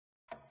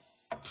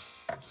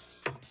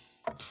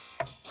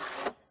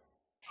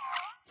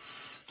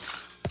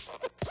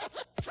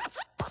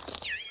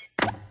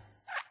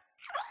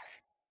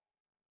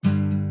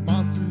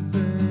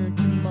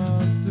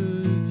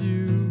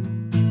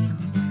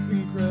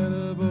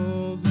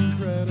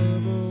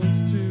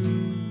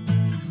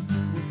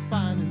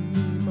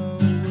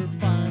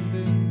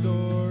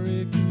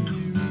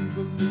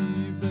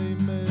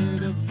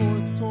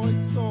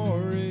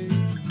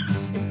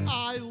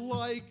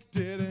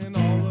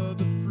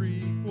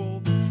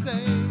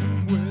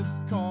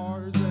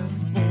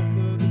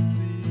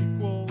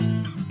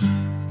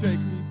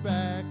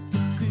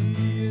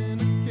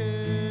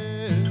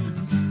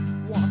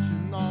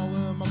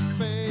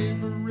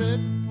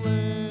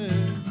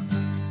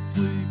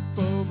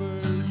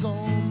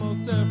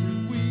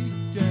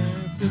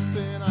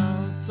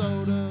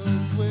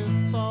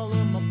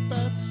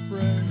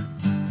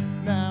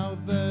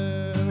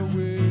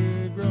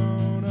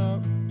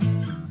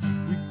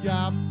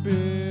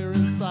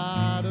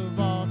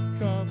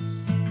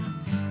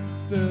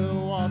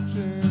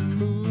watching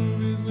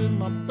movies with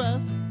my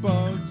best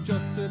buds,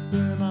 just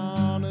sipping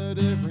on a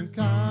different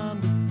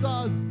kind of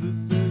suds.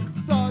 This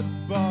is Suds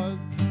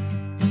Buds.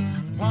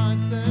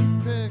 Pints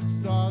and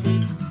Pixar,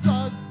 this is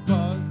Suds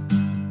Buds.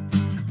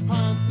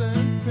 Pints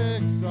and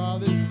Pixar,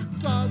 this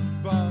is Suds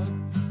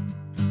Buds.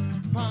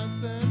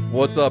 Pints and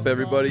What's up, Pixar,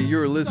 everybody? this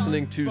You're is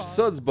listening to Buds.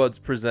 Suds Buds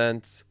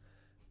Presents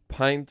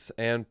Pints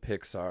and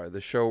Pixar,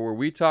 the show where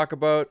we talk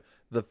about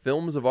the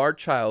films of our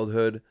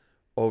childhood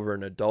over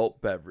an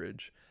adult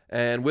beverage.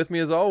 And with me,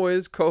 as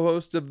always,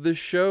 co-host of this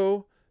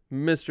show,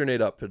 Mr.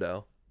 Nate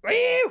Uptedell.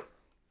 Woo!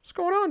 What's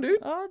going on,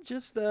 dude?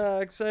 Just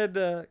excited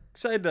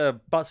to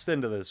bust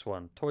into this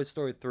one. Toy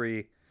Story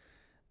 3.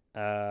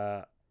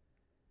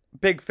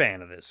 Big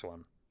fan of this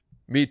one.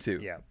 Me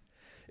too. Yeah.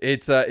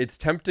 It's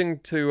tempting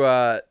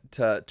to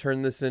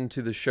turn this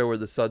into the show where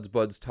the Suds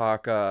Buds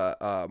talk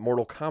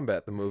Mortal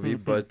Kombat the movie,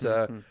 but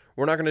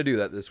we're not going to do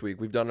that this week.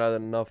 We've done that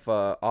enough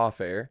off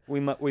air. We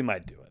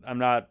might do it. I'm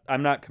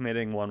not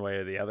committing one way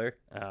or the other.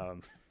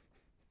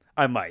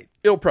 I might.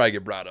 It'll probably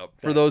get brought up.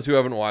 For those who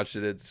haven't watched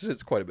it,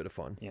 it's quite a bit of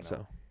fun. You know.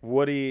 So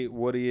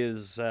Woody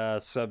is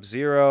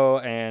Sub-Zero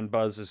and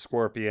Buzz is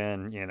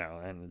Scorpion,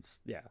 and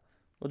it's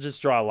We'll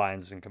just draw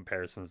lines and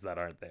comparisons that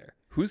aren't there.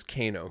 who's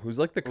Kano? Who's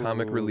like the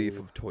comic relief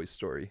Ooh. of Toy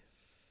Story?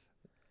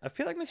 I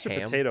feel like Mr.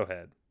 Ham? Potato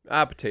Head.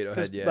 Potato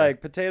Head, yeah.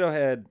 Like Potato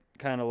Head,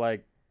 kind of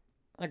like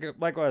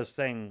what I was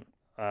saying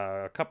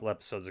a couple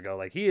episodes ago.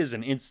 Like he is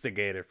an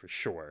instigator for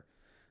sure.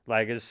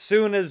 Like as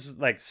soon as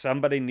like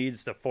somebody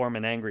needs to form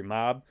an angry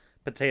mob,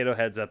 Potato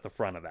Head's at the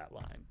front of that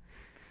line.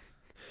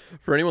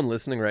 For anyone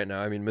listening right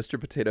now, I mean, Mr.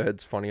 Potato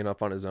Head's funny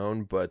enough on his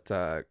own, but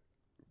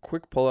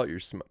quick pull out your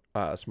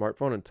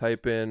smartphone and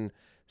type in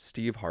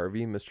Steve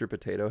Harvey, Mr.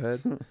 Potato Head.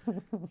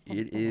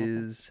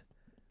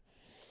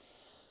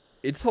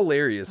 It's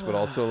hilarious, but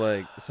also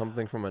like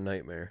something from a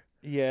nightmare.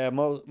 Yeah,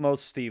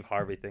 most Steve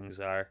Harvey things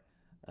are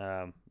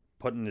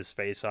putting his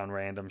face on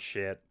random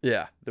shit.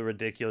 Yeah. The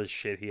ridiculous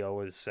shit he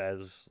always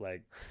says.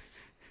 Like,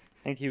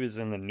 I think he was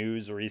in the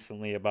news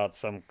recently about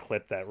some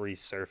clip that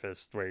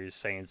resurfaced where he's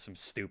saying some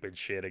stupid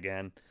shit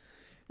again.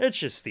 It's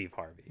just Steve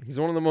Harvey. He's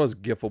one of the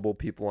most gifable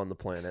people on the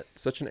planet.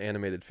 Such an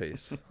animated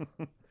face.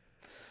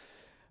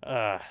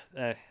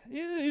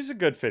 He's a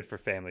good fit for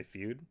Family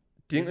Feud.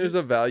 Do you think there's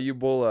a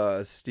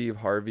valuable Steve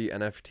Harvey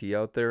NFT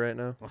out there right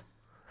now?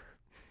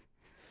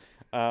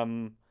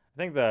 I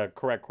think the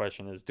correct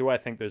question is, do I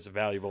think there's a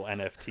valuable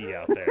NFT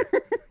out there?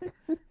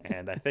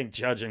 And I think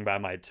judging by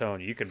my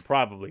tone, you can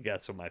probably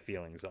guess what my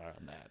feelings are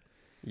on that.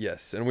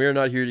 Yes, and we are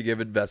not here to give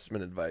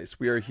investment advice.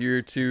 We are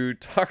here to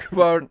talk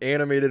about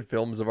animated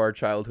films of our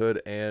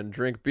childhood and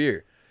drink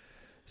beer.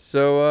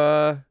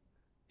 So,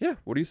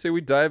 what do you say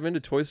we dive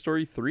into Toy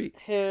Story 3?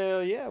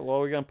 Hell yeah. Well,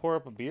 we're going to pour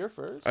up a beer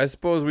first. I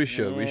suppose we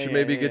should. We should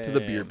maybe get to the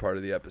beer Yeah. part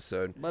of the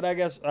episode. But I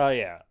guess, which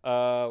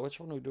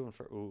one are we doing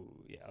for? Ooh,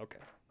 yeah, okay.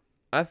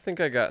 I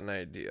think I got an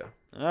idea.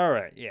 All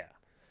right, yeah.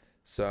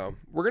 So,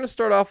 we're going to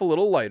start off a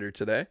little lighter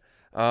today.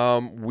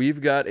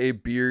 We've got a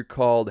beer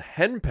called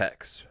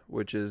Henpex,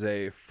 which is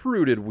a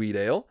fruited wheat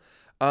ale.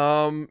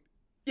 So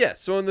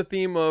in the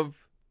theme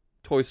of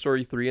Toy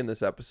Story 3 in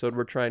this episode,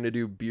 we're trying to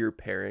do beer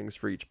pairings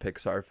for each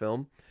Pixar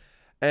film.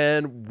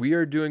 And we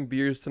are doing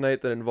beers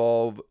tonight that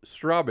involve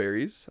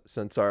strawberries,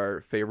 since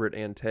our favorite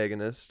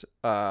antagonist,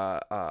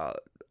 Lotso.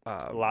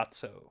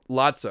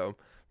 Lotso,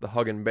 the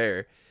Huggin'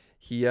 Bear,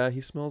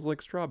 he smells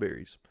like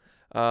strawberries.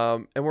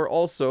 And we're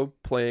also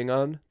playing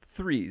on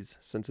threes,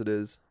 since it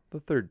is the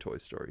third Toy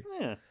Story.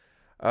 Yeah.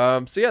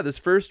 This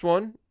first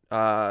one,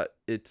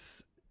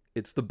 it's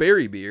the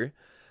berry beer.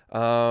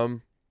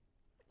 And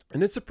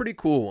it's a pretty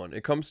cool one.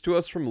 It comes to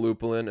us from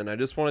Lupulin, and I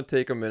just want to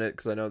take a minute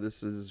because I know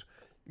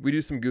we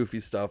do some goofy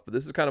stuff, but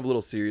this is kind of a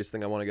little serious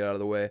thing I want to get out of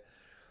the way.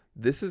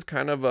 This is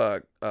kind of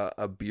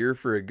a beer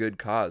for a good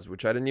cause,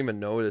 which I didn't even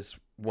notice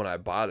when I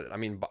bought it. I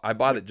mean, I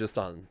bought it just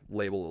on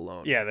label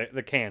alone. Yeah,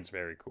 the can's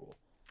very cool.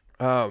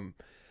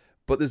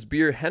 But this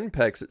beer,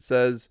 Henpex, it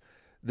says,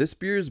 this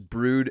beer is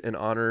brewed in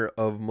honor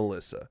of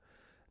Melissa,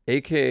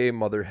 aka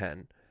Mother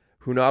Hen,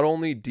 who not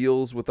only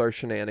deals with our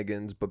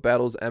shenanigans, but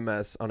battles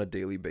MS on a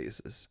daily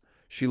basis.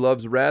 She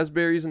loves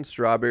raspberries and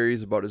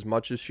strawberries about as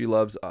much as she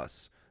loves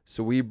us,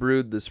 so we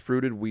brewed this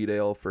fruited wheat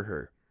ale for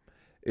her.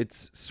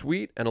 It's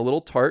sweet and a little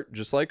tart,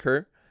 just like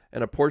her,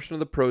 and a portion of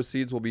the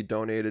proceeds will be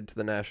donated to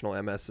the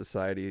National MS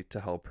Society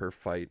to help her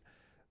fight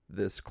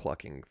this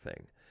clucking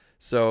thing.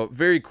 So,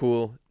 very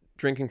cool.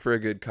 Drinking for a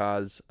good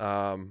cause.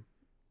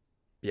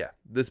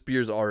 This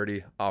beer's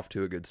already off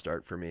to a good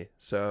start for me.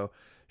 So,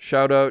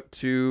 shout out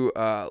to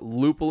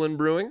Lupulin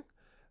Brewing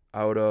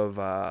out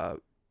of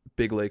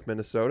Big Lake,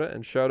 Minnesota,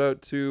 and shout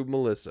out to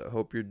Melissa.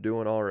 Hope you're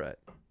doing all right.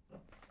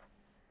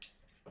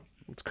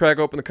 Let's crack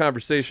open the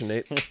conversation,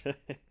 Nate.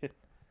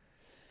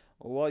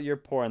 While you're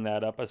pouring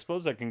that up, I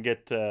suppose I can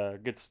get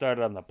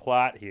started on the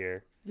plot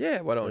here. Yeah,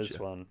 why don't This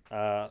you? one.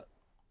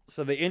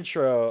 So the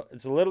intro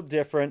is a little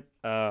different,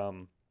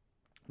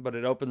 but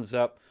it opens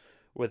up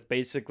with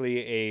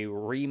basically a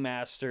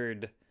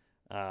remastered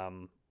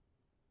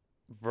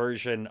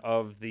version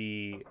of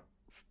the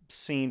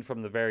scene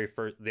from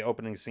the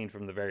opening scene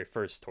from the very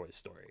first Toy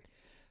Story.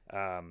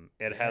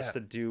 It has to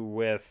do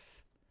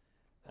with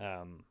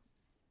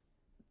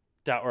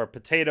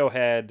Potato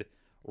Head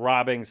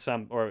robbing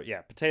something,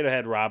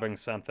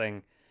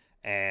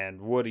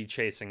 and Woody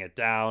chasing it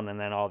down, and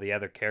then all the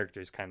other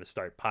characters kind of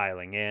start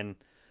piling in.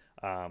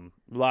 A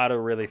lot of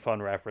really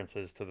fun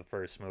references to the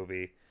first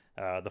movie.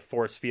 The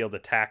force field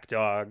attack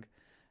dog,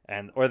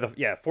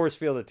 force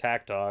field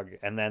attack dog,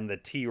 and then the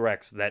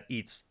T-Rex that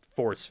eats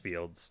force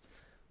fields,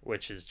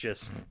 which is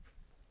just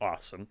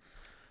awesome.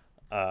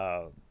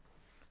 But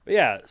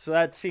yeah, so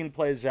that scene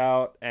plays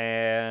out,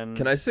 and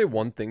Can I say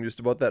one thing just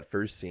about that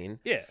first scene?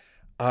 Yeah.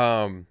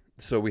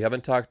 So we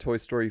haven't talked Toy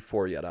Story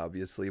 4 yet,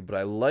 obviously, but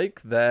I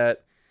like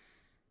that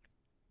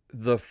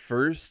the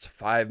first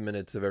 5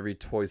 minutes of every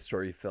Toy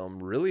Story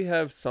film really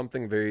have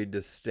something very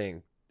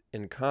distinct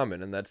in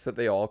common, and that's that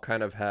they all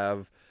kind of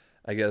have,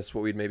 I guess,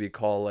 what we'd maybe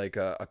call like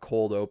a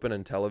cold open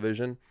in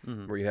television,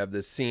 where you have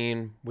this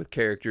scene with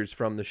characters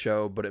from the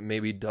show, but it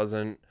maybe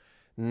doesn't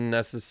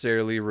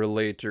necessarily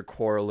relate or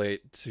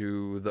correlate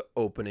to the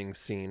opening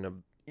scene of,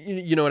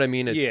 you know what I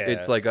mean?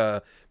 It's like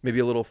maybe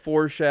a little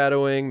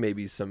foreshadowing,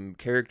 maybe some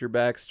character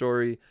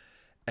backstory,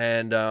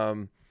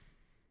 and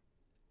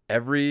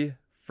every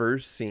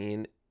first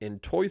scene in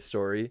Toy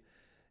Story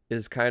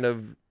is kind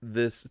of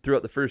this,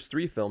 throughout the first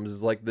 3 films,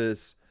 is like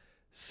this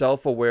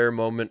self-aware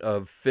moment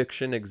of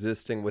fiction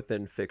existing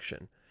within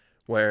fiction,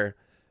 where,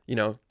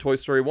 Toy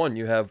Story 1,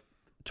 you have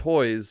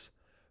toys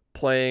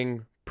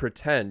playing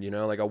pretend,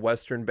 like a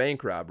Western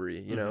bank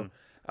robbery,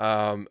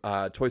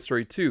 Toy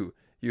Story 2,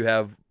 you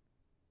have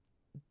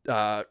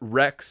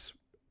Rex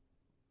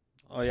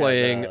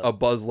playing a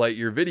Buzz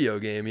Lightyear video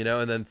game,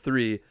 and then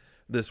 3,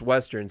 this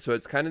Western. So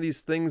it's kind of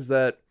these things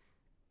that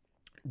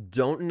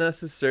don't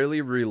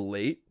necessarily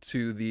relate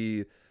to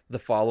the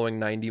following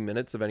 90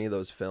 minutes of any of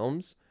those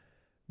films,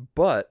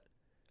 but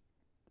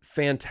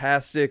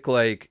fantastic,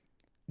 like,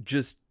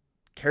 just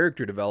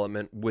character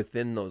development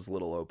within those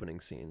little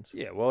opening scenes.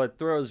 Yeah, well, it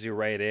throws you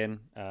right in.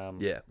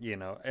 Yeah.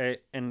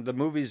 And the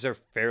movies are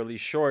fairly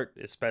short,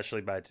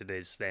 especially by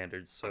today's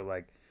standards. So,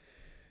 like,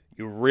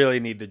 you really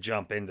need to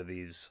jump into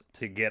these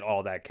to get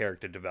all that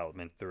character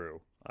development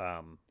through.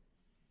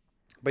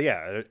 But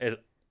yeah,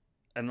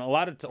 and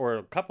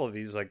a couple of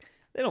these, like,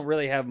 they don't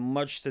really have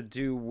much to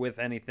do with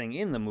anything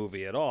in the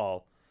movie at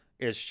all.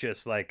 It's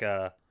just like,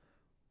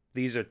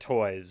 these are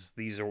toys.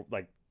 These are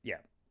like,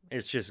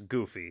 it's just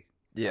goofy.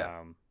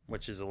 Yeah.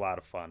 Which is a lot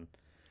of fun.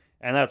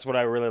 And that's what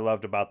I really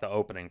loved about the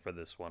opening for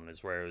this one,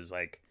 is where it was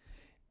like,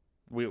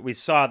 we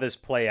saw this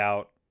play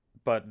out,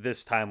 but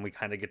this time we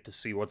kind of get to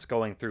see what's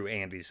going through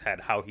Andy's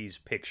head, how he's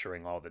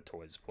picturing all the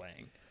toys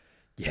playing.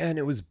 Yeah, and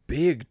it was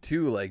big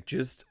too, like,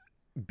 just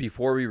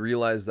before we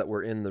realized that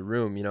we're in the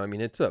room,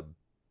 it's a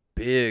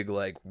big,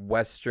 like,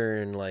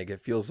 Western, like,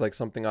 it feels like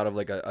something out of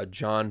like a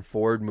John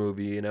Ford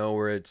movie,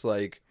 where it's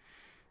like,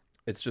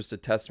 it's just a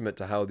testament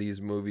to how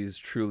these movies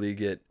truly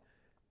get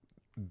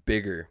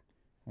bigger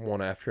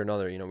one after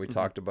another. We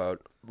talked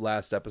about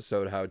last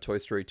episode how Toy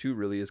Story 2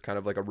 really is kind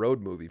of like a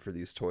road movie for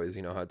these toys,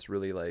 how it's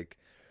really like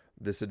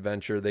this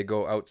adventure. They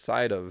go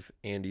outside of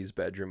Andy's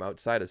bedroom,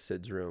 outside of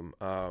Sid's room.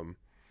 And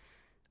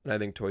I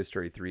think Toy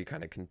Story 3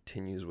 kind of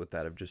continues with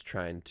that, of just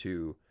trying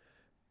to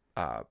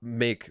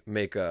make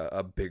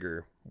a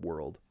bigger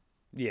world.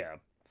 Yeah.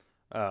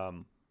 I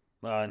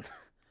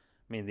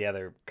mean, the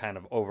other kind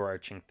of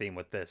overarching theme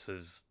with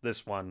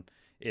this one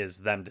is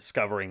them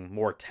discovering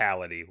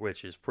mortality,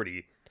 which is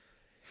pretty,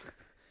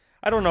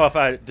 I don't know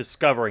if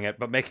discovering it,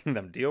 but making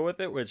them deal with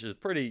it, which is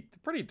pretty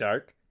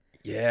dark.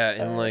 Yeah,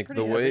 and like the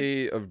heavy.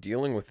 way of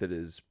dealing with it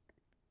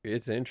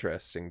it's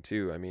interesting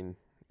too. I mean,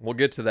 we'll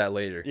get to that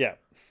later. Yeah.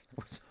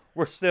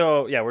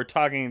 We're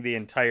talking the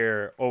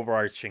entire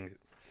overarching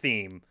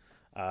theme,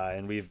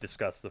 and we've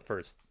discussed the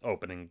first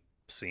opening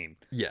scene.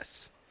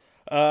 Yes.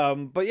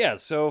 But yeah,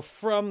 so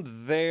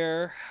from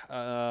there,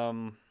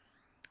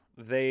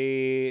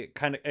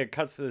 it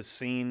cuts to the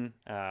scene,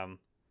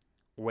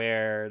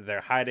 where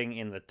they're hiding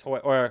in the toy,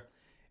 or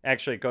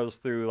actually it goes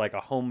through like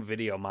a home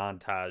video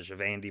montage of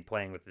Andy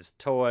playing with his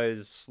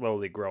toys,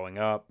 slowly growing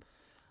up.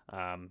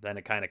 Then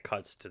it kind of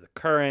cuts to the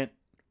current,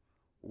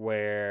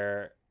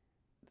 where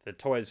the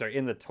toys are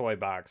in the toy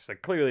box. They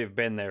clearly have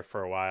been there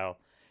for a while,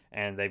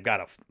 and they've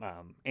got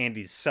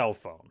Andy's cell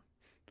phone.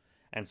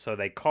 And so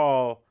they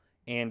call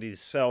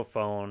Andy's cell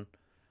phone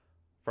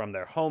from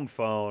their home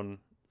phone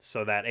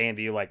so that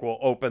Andy will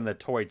open the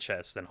toy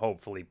chest and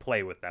hopefully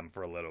play with them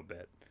for a little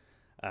bit,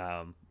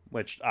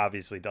 which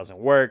obviously doesn't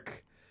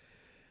work.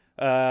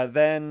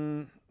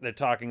 Then they're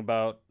talking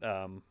about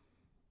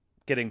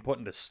getting put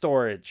into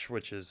storage,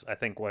 which is, I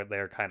think, what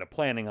they're kind of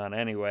planning on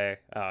anyway,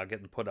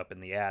 getting put up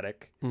in the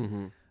attic.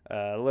 Mm-hmm.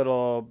 A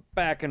little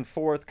back and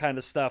forth kind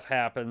of stuff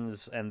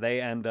happens, and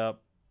they end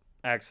up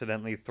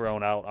accidentally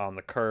thrown out on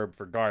the curb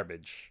for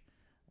garbage.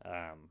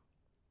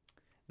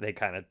 They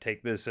kind of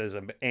take this as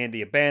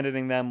Andy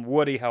abandoning them.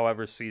 Woody,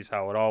 however, sees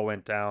how it all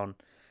went down,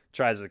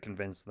 tries to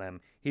convince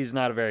them he's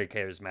not a very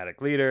charismatic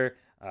leader.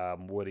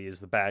 Woody is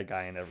the bad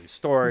guy in every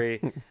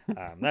story.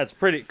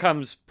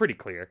 Comes pretty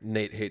clear.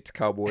 Nate hates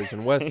cowboys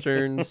and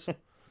westerns.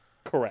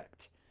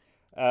 Correct.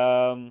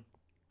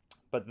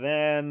 But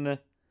then,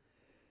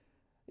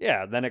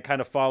 yeah, then it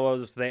kind of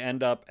follows. They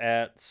end up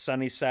at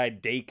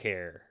Sunnyside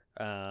Daycare.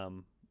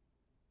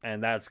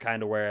 And that's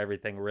kind of where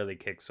everything really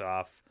kicks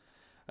off.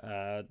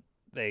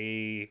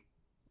 They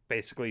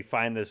basically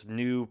find this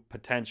new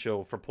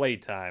potential for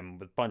playtime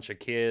with a bunch of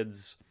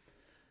kids.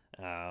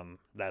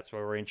 That's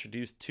where we're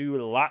introduced to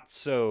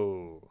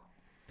Lotso,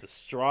 the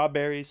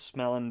strawberry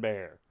smelling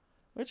bear,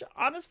 which,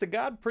 honest to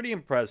God, pretty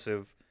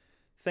impressive.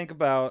 Think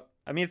about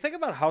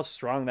how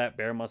strong that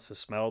bear must have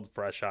smelled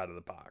fresh out of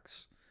the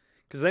box.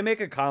 Because they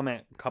make a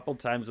comment a couple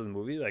times in the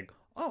movie, like,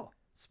 "Oh,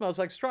 smells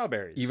like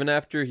strawberries." Even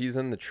after he's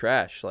in the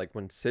trash, like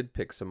when Sid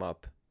picks him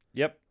up.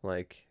 Yep.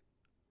 Like.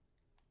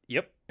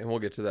 Yep. And we'll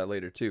get to that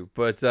later too.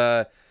 But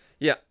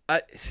yeah,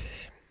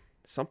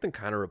 something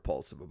kind of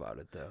repulsive about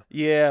it though.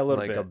 Yeah, a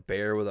little bit. Like a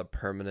bear with a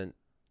permanent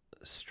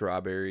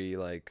strawberry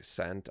like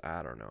scent.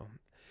 I don't know.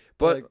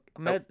 But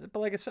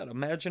like I said,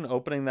 imagine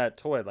opening that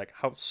toy. Like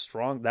how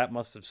strong that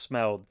must have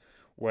smelled.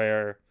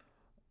 Where,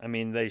 I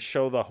mean, they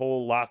show the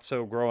whole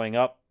Lotso growing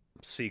up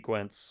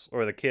sequence,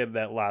 or the kid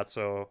that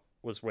Lotso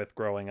was with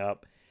growing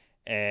up,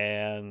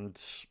 and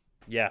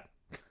yeah.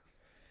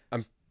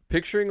 I'm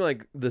picturing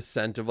like the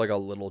scent of like a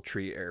little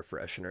tree air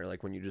freshener,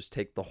 like when you just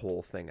take the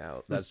whole thing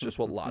out. That's just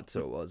what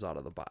Lotso was out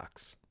of the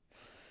box.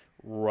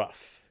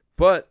 Rough.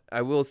 But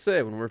I will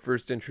say, when we're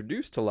first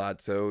introduced to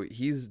Lotso,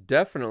 he's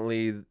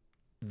definitely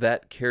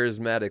that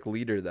charismatic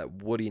leader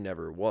that Woody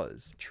never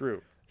was.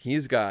 True.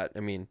 He's got, I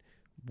mean,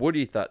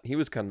 Woody thought he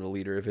was kind of the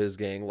leader of his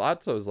gang.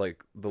 Lotso's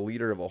like the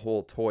leader of a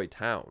whole toy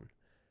town.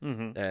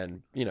 Mm-hmm.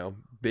 And, you know,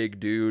 big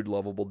dude,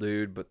 lovable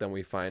dude. But then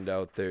we find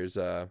out there's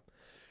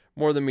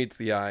more than meets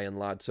the eye, and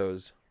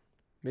Lotso's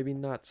maybe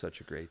not such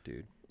a great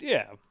dude.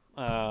 Yeah.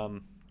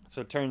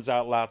 So it turns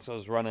out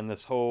Lotso's running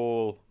this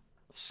whole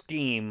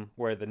scheme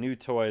where the new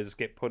toys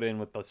get put in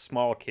with the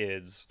small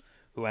kids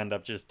who end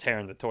up just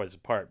tearing the toys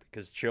apart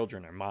because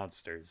children are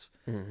monsters.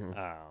 Mm-hmm.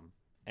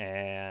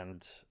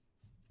 And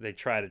they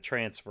try to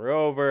transfer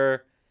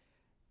over,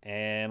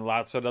 and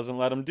Lotso doesn't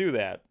let them do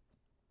that.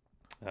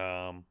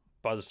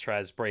 Buzz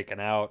tries breaking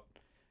out.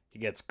 He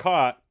gets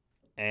caught,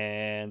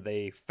 and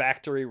they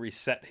factory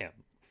reset him,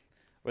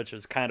 which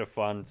is kind of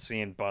fun,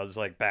 seeing Buzz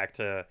like back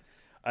to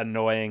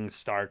annoying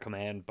Star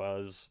Command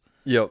Buzz.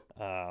 Yep.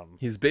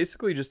 He's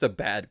basically just a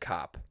bad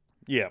cop.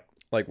 Yeah.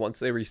 Like, once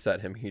they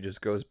reset him, he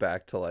just goes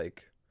back to,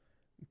 like,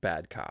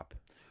 bad cop.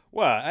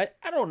 Well,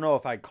 I don't know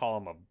if I'd call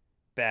him a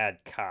bad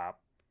cop.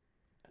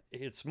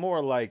 It's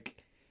more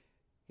like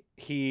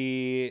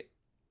he's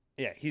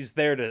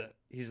there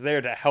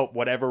to help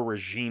whatever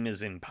regime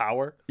is in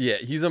power. Yeah,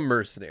 he's a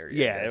mercenary.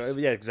 Yeah,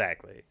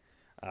 exactly.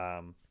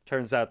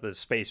 Turns out the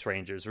Space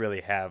Rangers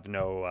really have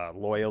no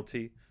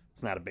loyalty.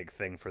 It's not a big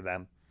thing for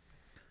them.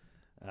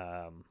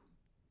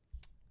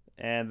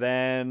 And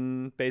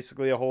then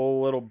basically a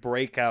whole little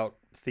breakout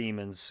theme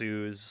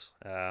ensues.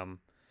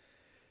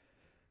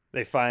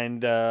 They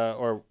find,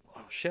 I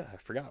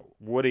forgot.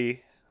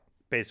 Woody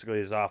basically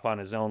is off on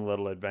his own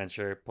little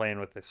adventure, playing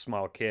with this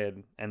small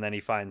kid, and then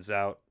he finds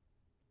out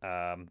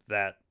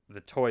that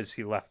the toys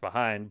he left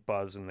behind,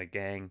 Buzz and the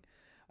gang,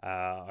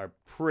 are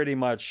pretty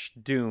much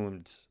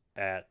doomed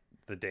at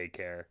the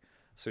daycare.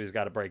 So he's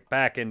got to break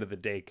back into the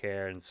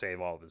daycare and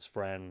save all of his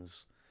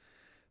friends.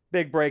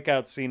 Big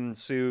breakout scene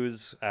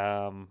ensues,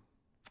 and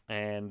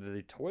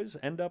the toys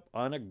end up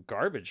on a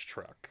garbage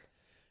truck.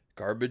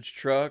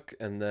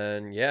 And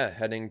then,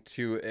 heading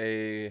to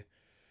a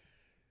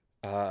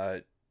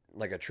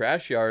like a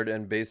trash yard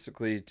and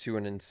basically to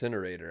an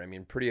incinerator. I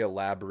mean, pretty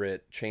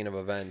elaborate chain of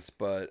events,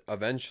 but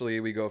eventually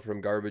we go from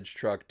garbage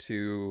truck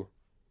to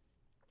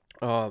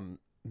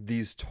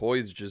these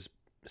toys just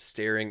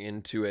staring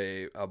into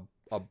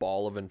a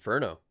ball of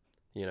inferno,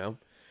 you know?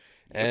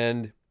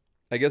 And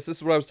I guess this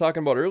is what I was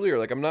talking about earlier.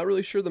 Like, I'm not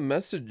really sure the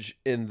message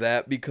in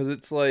that, because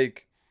it's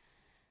like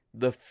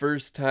the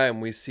first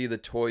time we see the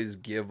toys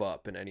give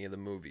up in any of the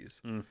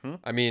movies. Mm-hmm.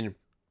 I mean,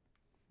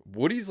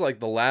 Woody's like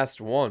the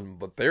last one,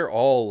 but they're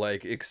all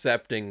like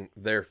accepting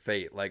their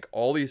fate. Like,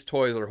 all these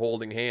toys are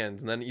holding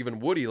hands, and then even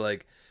Woody,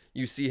 like,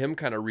 you see him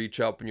kind of reach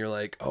up and you're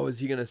like, oh, is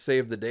he going to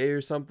save the day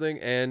or something?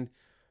 And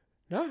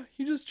no,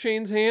 he just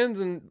chains hands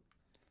and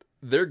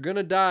they're going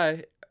to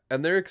die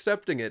and they're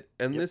accepting it.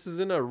 And This is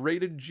in a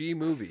rated G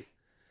movie.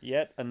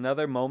 Yet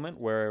another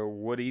moment where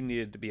Woody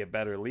needed to be a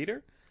better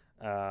leader.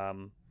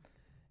 And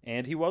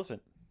he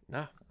wasn't.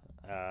 No.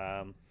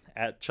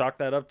 Chalk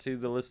that up to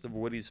the list of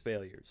Woody's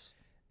failures.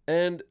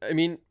 And, I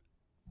mean,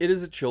 it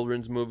is a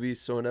children's movie,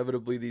 so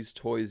inevitably these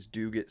toys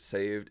do get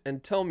saved.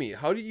 And tell me,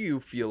 how do you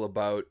feel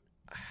about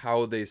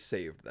how they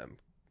saved them?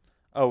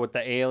 Oh, with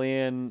the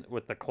alien,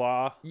 with the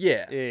claw?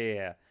 Yeah.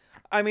 Yeah.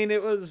 I mean,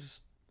 it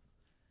was...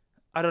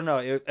 I don't know.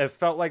 It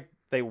felt like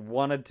they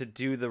wanted to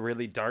do the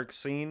really dark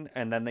scene,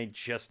 and then they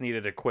just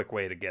needed a quick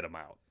way to get him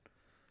out.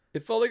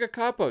 It felt like a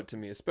cop-out to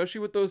me,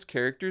 especially with those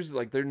characters.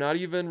 Like, they're not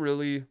even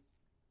really...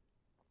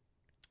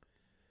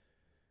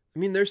 I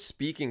mean, they're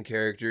speaking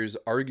characters,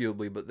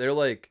 arguably, but they're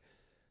like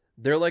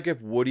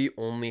if Woody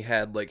only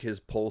had like his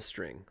pull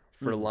string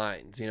for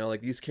lines. You know,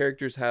 like these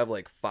characters have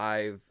like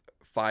five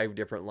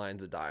different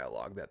lines of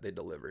dialogue that they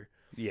deliver.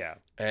 Yeah.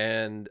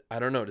 And I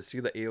don't know, to see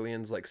the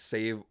aliens like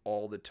save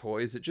all the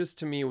toys, it just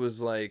to me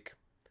was like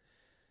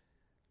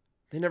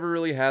they never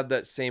really had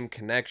that same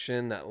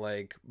connection that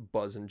like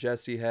Buzz and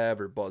Jesse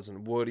have, or Buzz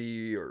and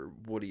Woody, or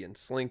Woody and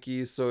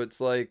Slinky. So it's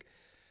like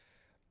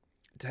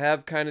to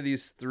have kind of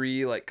these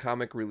three like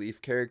comic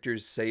relief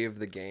characters save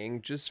the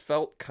gang just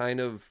felt kind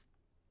of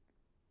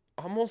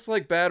almost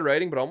like bad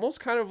writing, but almost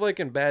kind of like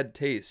in bad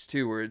taste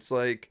too, where it's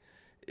like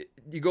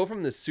you go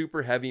from this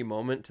super heavy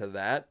moment to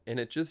that, and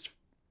it's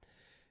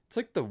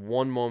like the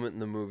one moment in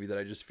the movie that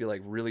I just feel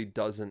like really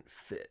doesn't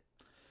fit.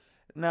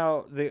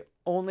 Now, the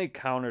only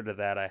counter to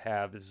that I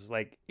have is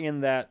like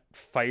in that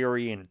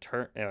fiery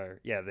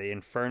the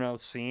Inferno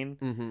scene,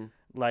 Mm-hmm.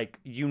 like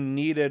you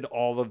needed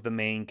all of the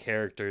main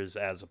characters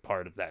as a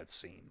part of that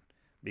scene,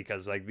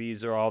 because like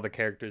these are all the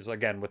characters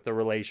again with the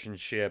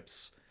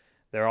relationships.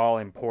 They're all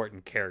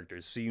important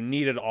characters, so you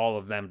needed all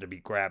of them to be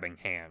grabbing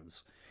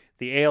hands.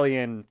 The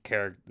alien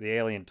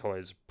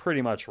toys,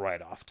 pretty much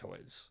write-off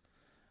toys.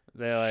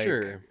 They like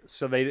Sure.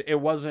 so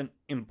it wasn't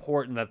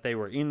important that they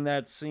were in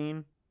that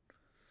scene.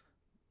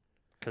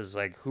 Cause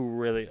like who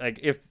really like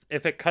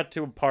if it cut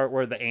to a part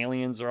where the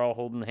aliens are all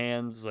holding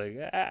hands, like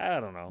I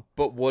don't know.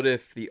 But what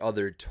if the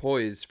other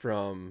toys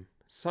from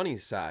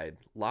Sunnyside,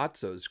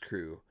 Lotso's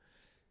crew,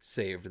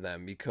 saved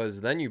them?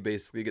 Because then you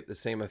basically get the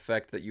same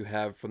effect that you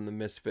have from the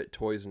Misfit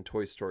toys in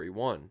Toy Story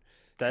 1.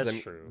 'Cause, That's I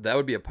mean, true. That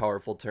would be a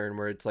powerful turn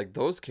where it's like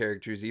those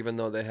characters, even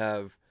though they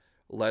have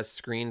less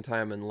screen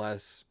time and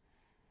less,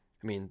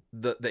 I mean,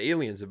 the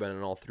aliens have been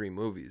in all three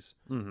movies,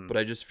 Mm-hmm. but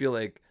I just feel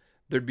like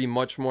there'd be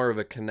much more of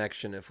a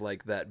connection if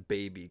like that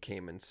baby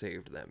came and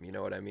saved them. You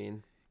know what I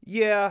mean?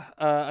 Yeah,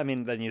 I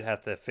mean then you'd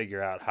have to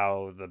figure out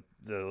how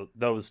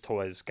those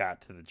toys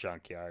got to the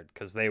junkyard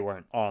because they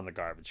weren't on the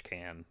garbage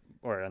can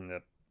or in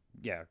the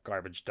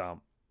garbage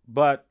dump.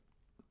 But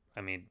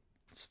I mean,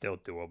 still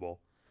doable.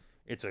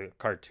 It's a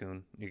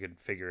cartoon. You could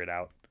figure it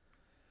out.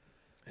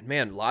 And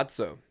man,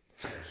 Lotso,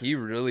 he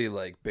really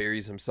like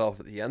buries himself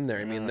at the end there.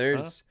 I mean,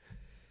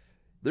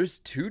 there's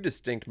two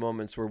distinct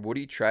moments where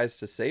Woody tries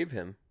to save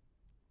him.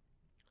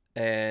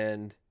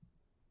 And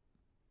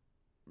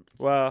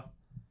Well,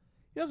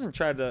 he doesn't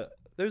try to.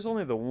 There's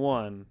only the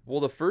one. well,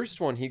 the first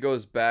one he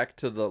goes back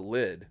to the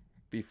lid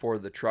before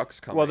the trucks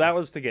come. Well, that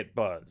was to get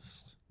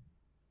Buzz.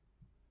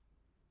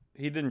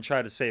 He didn't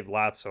try to save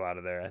Lotso out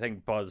of there. I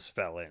think Buzz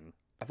fell in.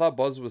 I thought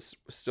Buzz was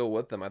still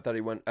with them. I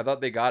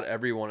thought they got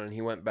everyone and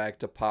he went back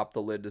to pop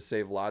the lid to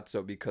save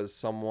Lotso because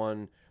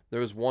there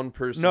was one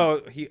person.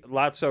 No,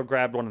 Lotso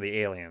grabbed one of the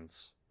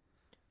aliens.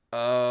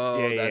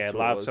 Oh, that's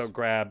what it was. Lotso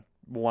grabbed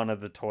one of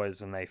the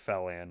toys and they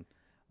fell in.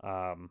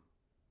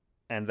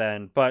 And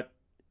then, but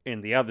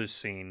in the other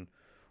scene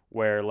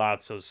where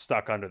Lotso's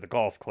stuck under the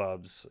golf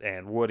clubs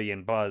and Woody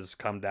and Buzz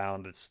come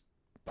down to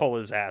pull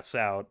his ass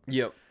out,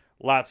 Yep.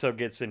 Lotso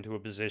gets into a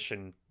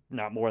position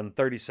not more than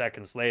 30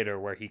 seconds later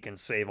where he can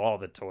save all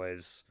the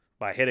toys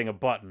by hitting a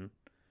button.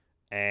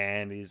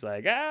 And he's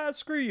like,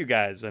 screw you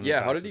guys. And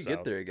Yeah, how did he bounces get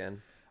out. there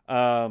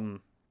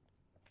again?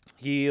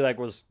 He like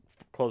was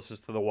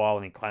closest to the wall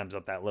and he climbs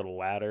up that little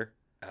ladder.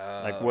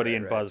 Like Woody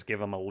and Buzz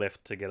give him a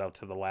lift to get up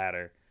to the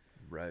ladder.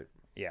 Right.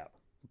 Yeah.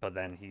 But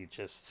then he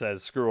just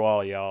says, screw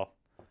all y'all.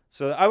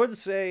 So I would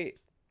say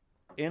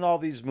in all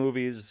these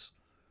movies,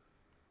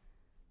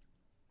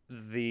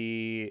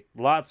 the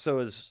Lotso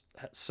has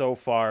so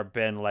far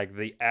been like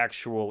the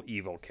actual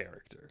evil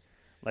character.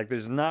 Like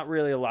there's not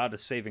really a lot of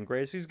saving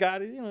grace. He's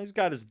got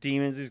his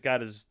demons, he's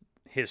got his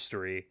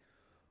history,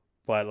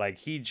 but like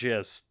he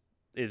just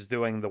is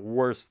doing the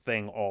worst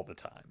thing all the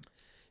time.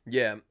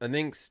 Yeah, I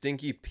think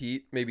Stinky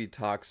Pete maybe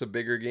talks a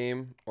bigger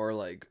game or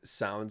like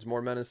sounds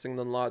more menacing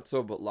than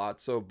Lotso, but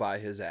Lotso by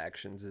his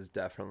actions is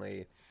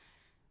definitely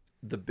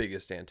the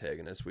biggest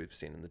antagonist we've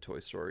seen in the Toy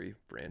Story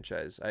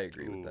franchise. I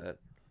agree with that.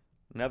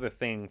 Another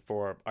thing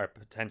for our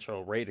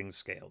potential rating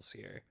scales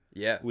here.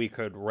 Yeah. We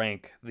could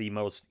rank the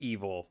most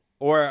evil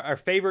or our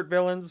favorite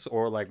villains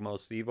or like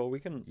most evil. We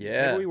can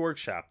maybe we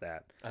workshop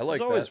that. I like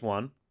There's always that.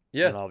 one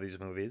Yeah. in all these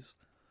movies.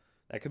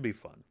 That could be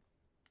fun.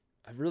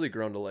 I've really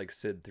grown to like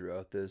Sid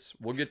throughout this.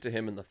 We'll get to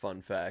him in the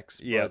fun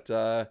facts. Yep.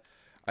 But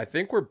I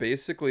think we're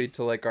basically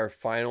to like our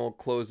final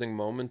closing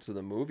moments of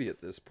the movie at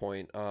this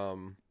point.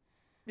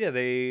 Yeah,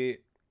 they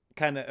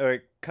kind of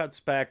it cuts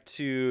back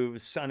to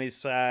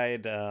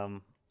Sunnyside.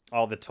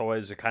 All the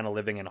toys are kind of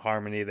living in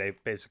harmony. They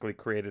basically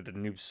created a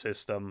new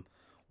system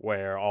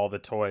where all the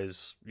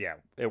toys,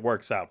 it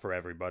works out for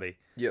everybody.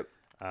 Yep.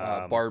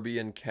 Barbie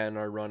and Ken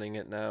are running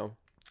it now.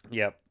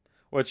 Yep.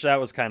 Which that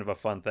was kind of a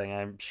fun thing.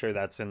 I'm sure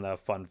that's in the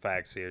fun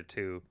facts here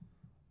too.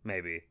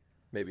 Maybe.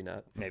 Maybe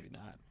not. Maybe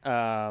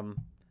not.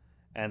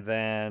 And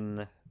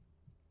then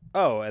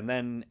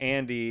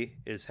Andy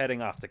is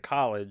heading off to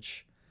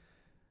college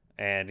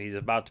and he's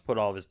about to put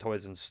all of his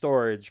toys in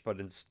storage, but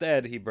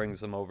instead he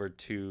brings them over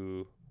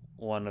to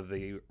one of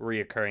the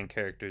reoccurring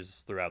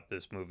characters throughout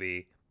this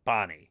movie,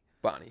 Bonnie.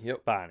 Bonnie.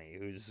 Yep. Bonnie,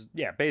 who's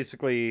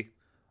basically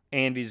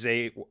Andy's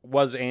age,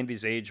 was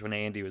Andy's age when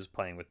Andy was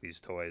playing with these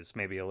toys,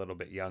 maybe a little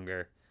bit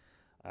younger.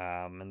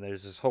 And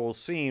there's this whole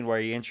scene where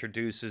he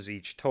introduces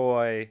each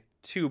toy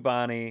to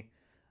Bonnie.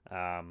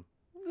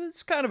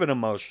 It's kind of an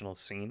emotional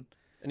scene.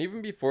 And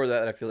even before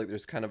that, I feel like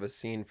there's kind of a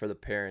scene for the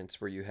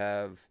parents where you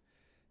have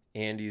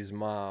Andy's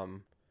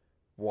mom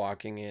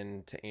walking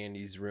into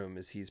Andy's room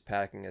as he's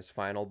packing his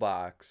final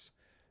box,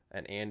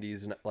 and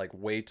Andy's like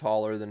way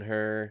taller than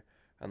her,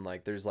 and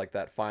like there's like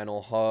that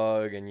final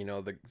hug, and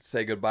the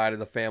say goodbye to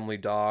the family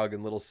dog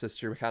and little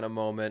sister kind of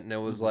moment, and it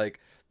was like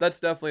that's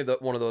definitely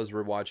one of those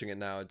we're watching it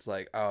now. It's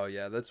like, oh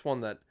yeah, that's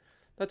one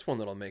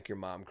that'll make your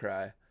mom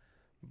cry.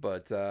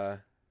 But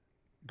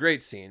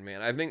great scene,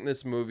 man. I think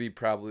this movie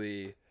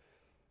probably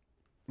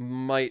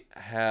might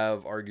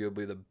have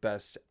arguably the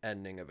best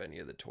ending of any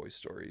of the Toy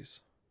Stories.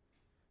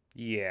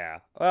 Yeah.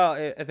 Well,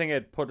 I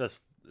think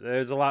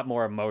there's a lot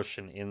more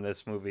emotion in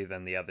this movie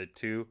than the other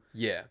two.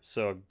 Yeah.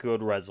 So a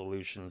good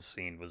resolution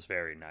scene was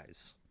very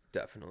nice.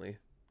 Definitely.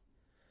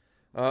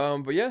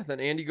 But yeah, then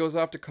Andy goes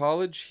off to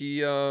college.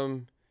 He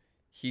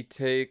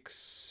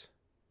takes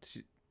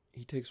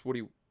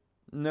Woody.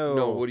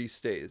 No, Woody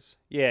stays.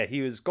 Yeah,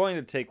 he was going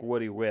to take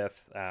Woody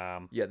with.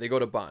 Yeah, they go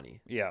to Bonnie.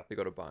 Yeah. They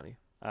go to Bonnie.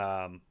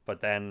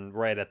 But then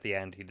right at the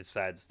end, he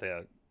decides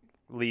to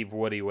leave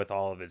Woody with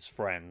all of his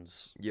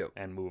friends. Yep.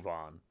 And move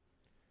on.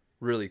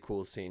 Really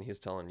cool scene. He's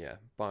telling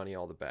Bonnie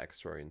all the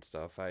backstory and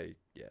stuff. I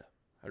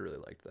really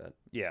liked that.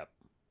 Yeah.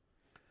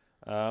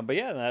 But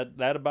yeah,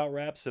 that about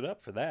wraps it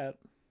up for that.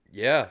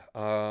 Yeah.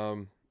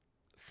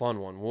 Fun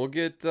one.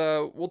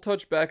 We'll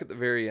touch back at the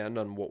very end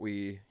on what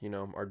we,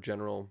 our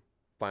general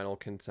final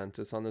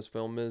consensus on this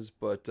film is,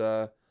 but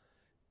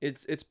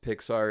it's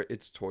Pixar,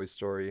 it's Toy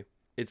Story.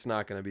 It's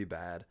not going to be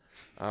bad.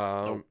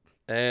 Nope.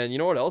 And you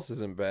know what else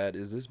isn't bad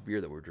is this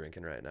beer that we're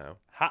drinking right now.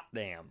 Hot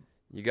damn.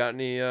 You got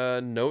any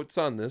notes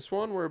on this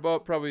one? We're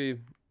about probably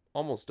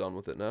almost done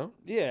with it now.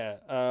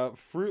 Yeah,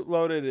 fruit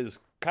loaded is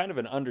kind of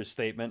an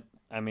understatement.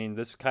 I mean,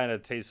 this kind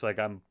of tastes like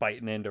I'm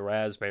biting into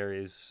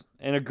raspberries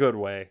in a good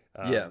way.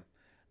 Yeah.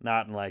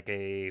 Not in like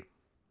a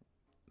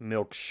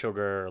milk,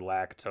 sugar,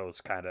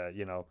 lactose kind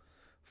of,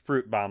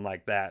 fruit bomb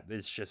like that.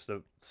 It's just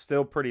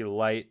still pretty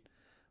light,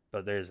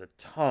 but there's a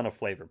ton of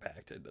flavor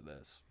packed into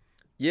this.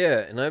 Yeah,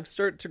 and I've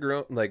started to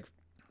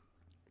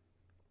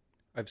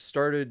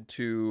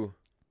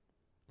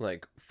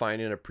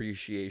find an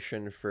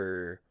appreciation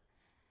for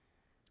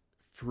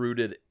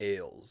fruited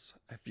ales.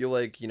 I feel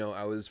like,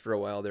 I was for a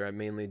while there, I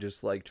mainly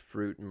just liked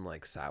fruit and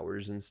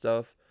sours and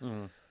stuff.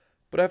 Mm.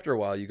 But after a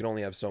while, you can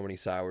only have so many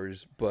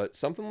sours. But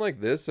something like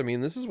this, I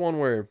mean, this is one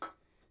where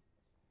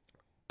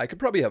I could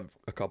probably have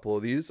a couple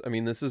of these. I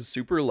mean, this is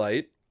super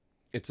light.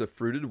 It's a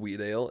fruited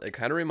wheat ale. It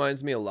kind of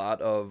reminds me a lot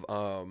of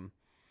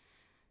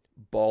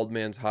Bald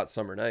Man's Hot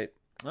Summer Night.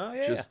 Oh,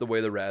 yeah. Just the way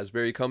the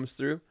raspberry comes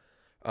through.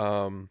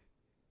 I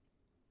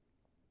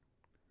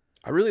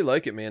really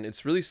like it, man.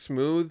 It's really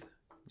smooth,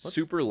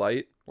 super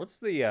light. What's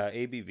the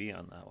ABV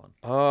on that one?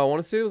 I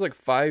want to say it was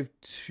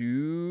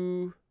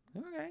 5.2,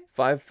 Okay.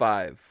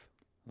 5.5.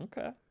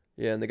 Okay.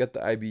 Yeah, and they got the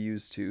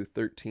IBUs too,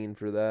 13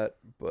 for that.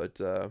 But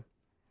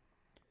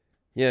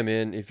yeah,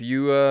 man, if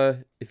you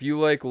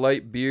like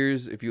light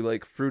beers, if you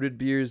like fruited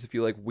beers, if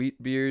you like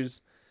wheat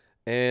beers,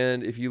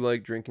 and if you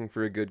like drinking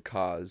for a good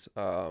cause,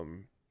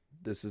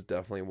 this is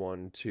definitely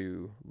one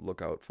to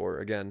look out for.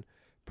 Again,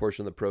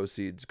 portion of the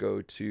proceeds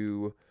go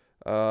to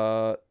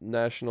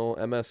National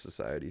MS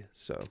Society.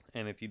 So,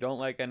 and if you don't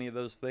like any of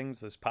those things,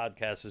 this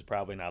podcast is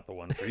probably not the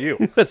one for you.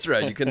 That's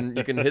right. You can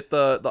hit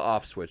the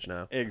off switch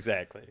now.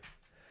 Exactly.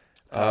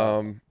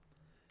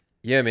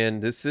 Yeah, man,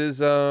 this is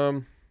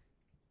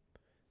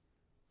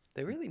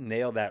they really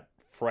nail that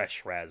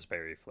fresh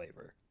raspberry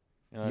flavor.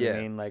 You know what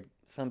I mean? Like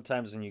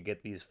sometimes when you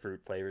get these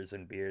fruit flavors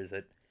in beers,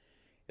 it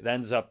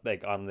ends up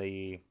on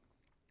the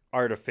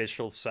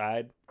artificial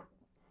side.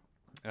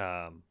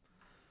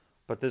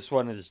 But this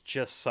one is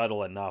just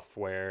subtle enough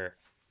where,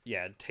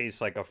 it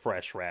tastes like a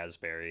fresh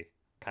raspberry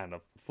kind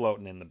of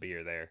floating in the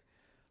beer there,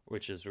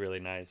 which is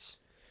really nice.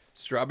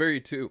 Strawberry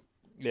too.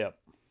 Yeah.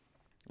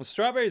 Well,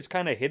 strawberry is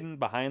kind of hidden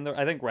behind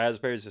I think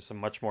raspberry is just a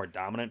much more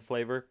dominant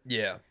flavor.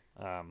 Yeah.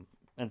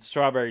 And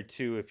strawberry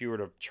too, if you were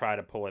to try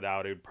to pull it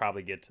out, it would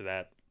probably get to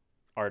that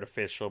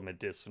artificial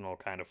medicinal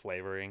kind of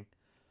flavoring.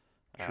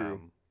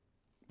 True.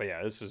 But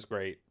yeah, this is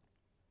great.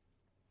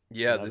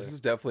 Yeah, this is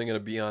definitely going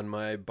to be on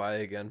my buy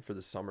again for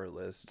the summer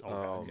list.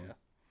 Oh, yeah.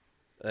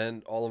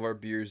 And all of our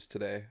beers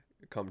today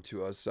come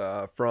to us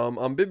from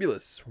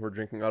Umbibulous. We're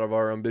drinking out of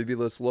our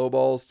Umbibulous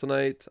Lowballs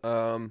tonight.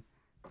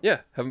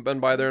 Yeah, haven't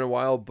been by there in a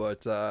while,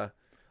 but I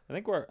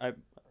think I'm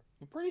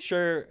pretty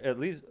sure at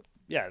least,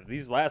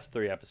 these last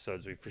 3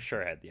 episodes we for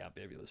sure had the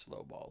Umbibulous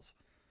Lowballs.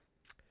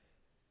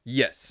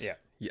 Yes. Yeah.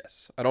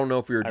 Yes. I don't know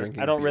if we were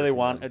drinking. I don't beer really from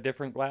want them. a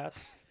different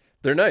glass.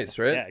 They're nice,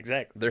 right? Yeah,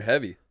 exactly. They're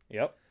heavy.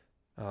 Yep.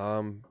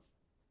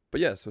 But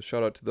yeah, so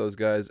shout out to those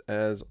guys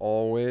as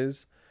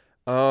always.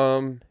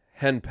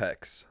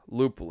 Henpex,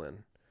 Lupulin,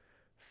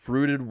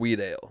 Fruited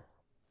Wheat Ale.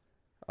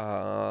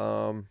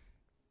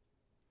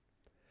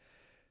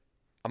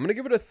 I'm gonna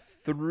give it a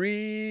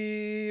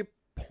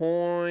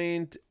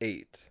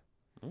 3.8.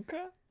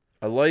 Okay.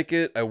 I like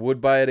it. I would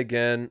buy it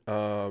again.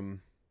 I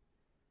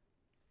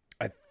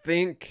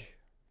think.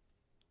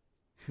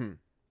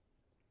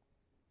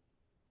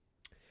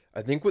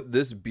 I think what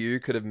this beer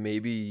could have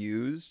maybe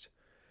used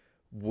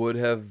would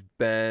have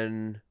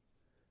been.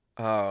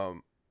 I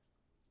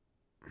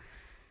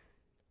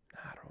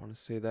don't want to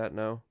say that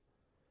now.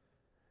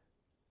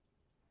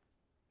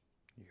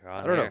 You're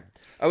on I don't know. air.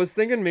 I was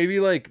thinking maybe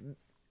like.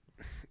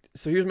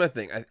 So here's my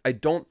thing. I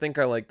don't think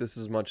I like this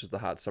as much as the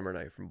Hot Summer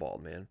Night from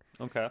Bald Man.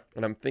 Okay.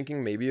 And I'm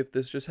thinking maybe if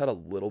this just had a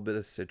little bit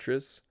of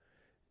citrus,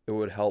 it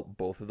would help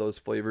both of those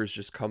flavors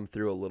just come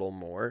through a little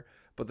more.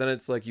 But then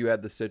it's like you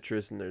add the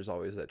citrus and there's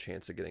always that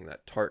chance of getting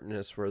that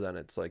tartness where then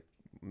it's like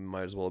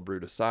might as well have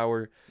brewed a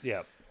sour.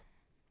 Yeah.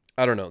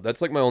 I don't know.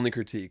 That's like my only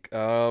critique.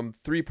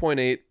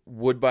 3.8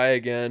 would buy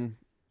again.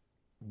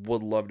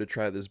 Would love to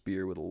try this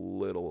beer with a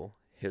little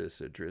hit of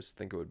citrus.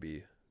 Think it would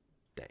be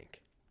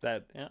dank.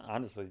 That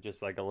honestly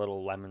just like a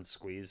little lemon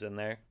squeeze in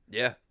there.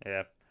 Yeah.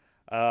 Yeah.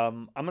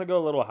 I'm gonna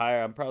go a little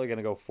higher. I'm probably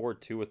gonna go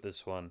 4.2 with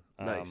this one.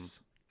 Nice.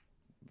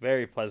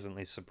 Very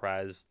pleasantly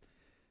surprised.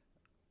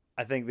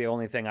 I think the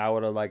only thing I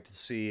would have liked to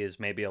see is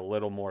maybe a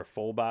little more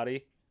full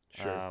body.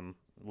 Sure. A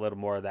little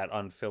more of that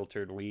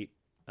unfiltered wheat.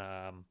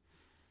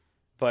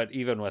 But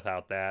even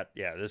without that,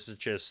 yeah, this is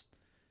just.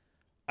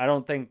 I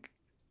don't think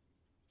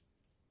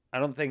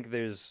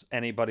there's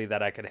anybody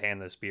that I could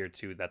hand this beer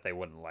to that they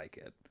wouldn't like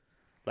it.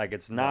 Like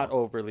it's not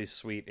overly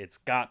sweet. It's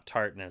got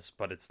tartness,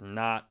 but it's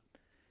not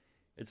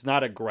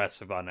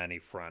aggressive on any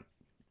front,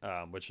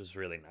 which is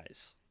really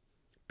nice.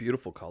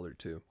 Beautiful color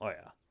too. Oh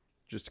yeah.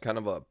 Just kind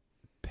of a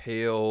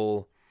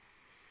pale,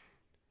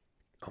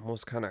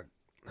 almost kind of.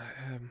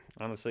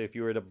 Honestly, if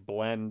you were to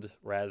blend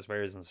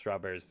raspberries and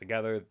strawberries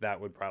together, that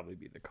would probably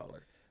be the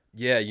color.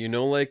 Yeah, you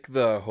know, like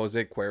the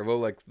Jose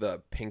Cuervo, like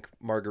the pink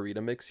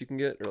margarita mix you can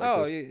get. Or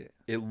like yeah.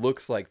 It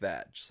looks like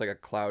that, just like a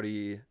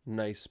cloudy,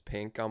 nice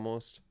pink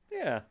almost.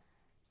 Yeah.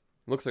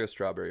 Looks like a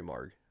strawberry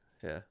marg.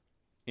 Yeah.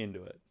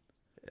 Into it.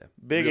 Yeah.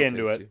 Big Real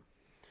into tasty. it.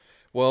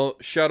 Well,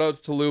 shout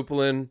outs to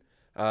Lupulin.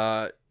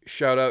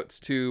 Shout outs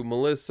to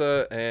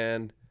Melissa.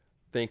 And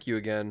thank you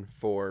again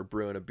for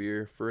brewing a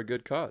beer for a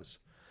good cause.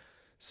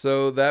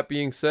 So that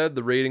being said,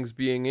 the ratings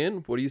being in,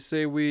 what do you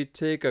say we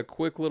take a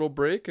quick little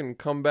break and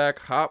come back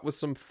hot with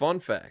some fun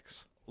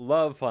facts?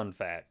 Love fun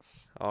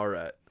facts. All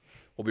right.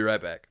 We'll be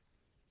right back.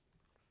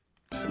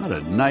 What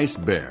a nice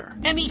bear.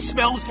 And he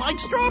smells like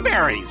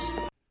strawberries.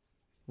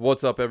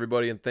 What's up,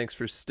 everybody, and thanks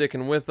for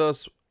sticking with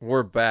us.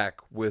 We're back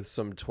with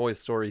some Toy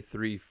Story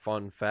 3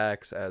 fun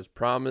facts as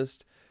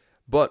promised.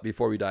 But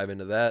before we dive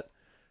into that,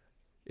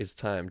 it's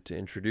time to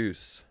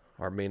introduce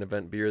our main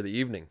event beer of the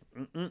evening.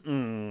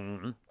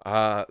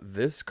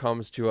 This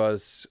comes to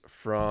us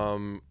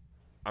from,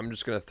 I'm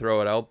just going to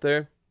throw it out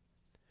there.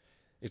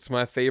 It's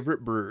my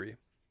favorite brewery.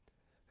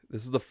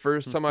 This is the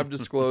first time I've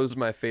disclosed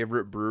my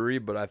favorite brewery,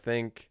 but I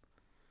think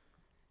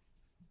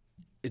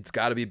it's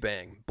got to be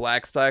Bang.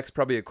 Black Stack's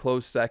probably a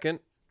close second,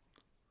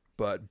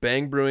 but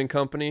Bang Brewing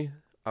Company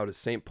out of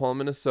St. Paul,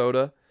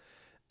 Minnesota.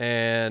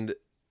 And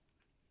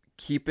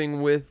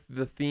keeping with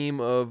the theme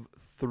of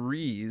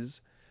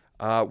threes,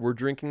 we're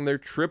drinking their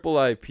triple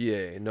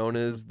IPA, known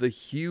as the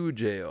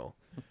Huge Ale.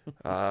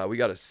 We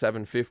got a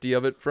 750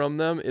 of it from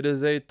them. It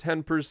is a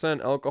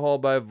 10% alcohol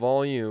by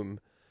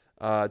volume,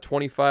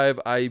 25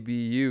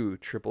 IBU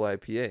triple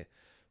IPA.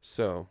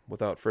 So,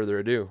 without further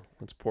ado,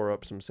 let's pour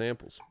up some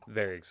samples.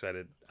 Very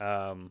excited.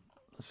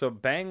 So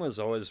Bang was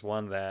always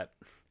one that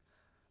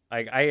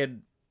I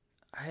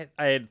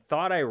had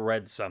thought I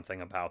read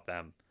something about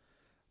them,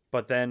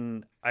 but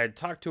then I had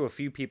talked to a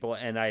few people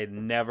and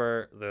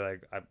they're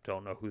like, I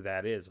don't know who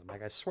that is. I'm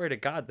like, I swear to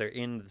God, they're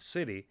in the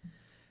city.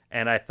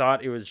 And I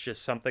thought it was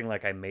just something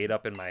like I made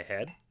up in my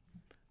head.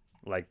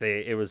 Like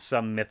it was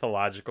some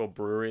mythological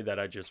brewery that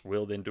I just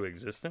willed into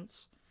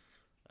existence.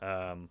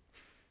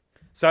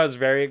 So I was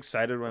very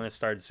excited when I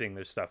started seeing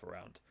their stuff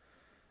around.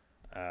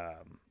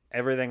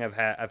 Everything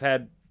I've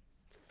had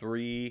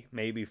 3,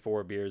 maybe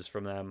 4 beers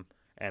from them,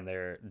 and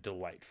they're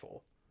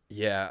delightful.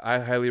 Yeah, I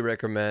highly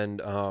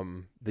recommend.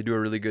 They do a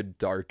really good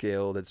dark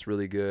ale that's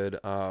really good.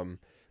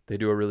 They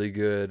do a really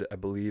good, I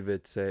believe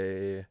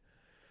they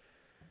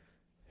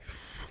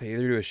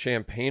either do a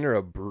champagne or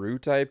a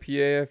brute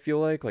IPA, I feel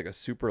like a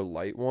super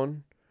light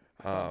one.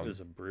 I thought it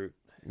was a brute.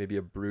 Maybe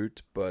a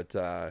brute, but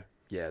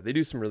yeah, they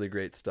do some really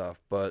great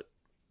stuff. But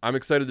I'm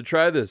excited to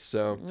try this,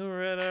 so. All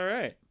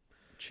right.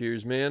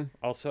 Cheers, man.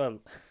 Also,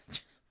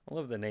 I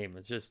love the name.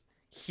 It's just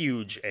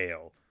Huge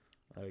Ale.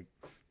 Like,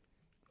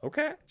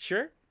 okay,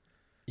 sure.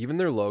 Even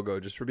their logo,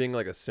 just for being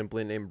like a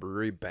simply named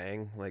brewery,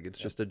 Bang, like it's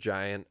just a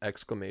giant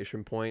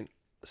exclamation point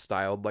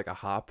styled like a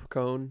hop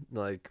cone.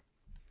 Like,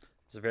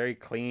 it's a very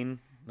clean,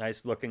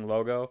 nice looking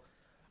logo.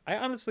 I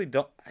honestly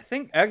don't. I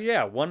think,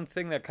 one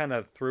thing that kind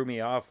of threw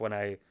me off when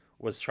I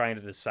was trying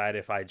to decide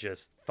if I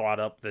just thought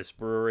up this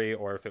brewery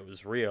or if it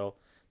was real.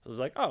 So I was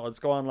like, oh, let's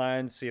go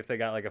online, see if they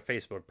got like a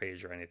Facebook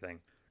page or anything.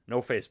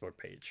 No Facebook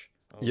page.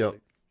 I was Yep.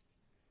 like,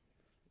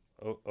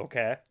 oh,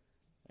 okay.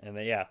 And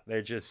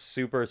they're just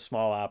super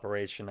small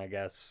operation, I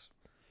guess.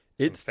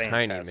 Some It's tiny,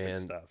 fantastic man.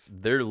 stuff.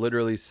 They're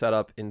literally set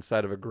up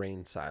inside of a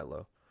grain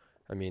silo.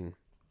 I mean,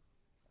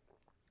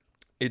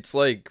 it's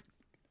like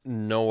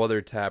no other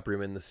tap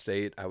room in the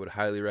state. I would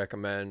highly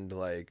recommend,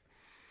 like,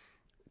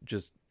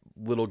 just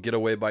little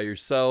getaway by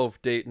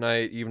yourself, date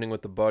night, evening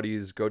with the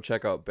buddies. Go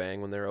check out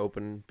Bang when they're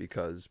open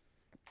because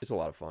it's a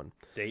lot of fun.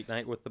 Date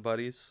night with the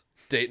buddies.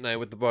 Date night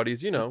with the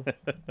buddies, you know.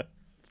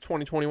 It's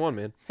 2021,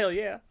 man. Hell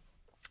yeah.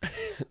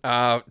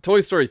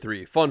 Toy Story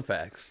 3, fun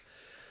facts.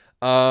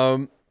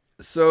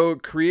 So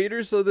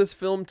creators of this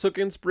film took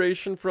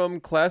inspiration from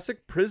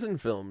classic prison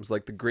films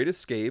like The Great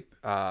Escape,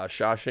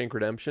 Shawshank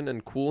Redemption,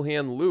 and Cool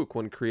Hand Luke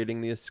when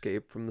creating the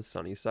escape from the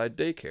Sunnyside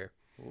daycare.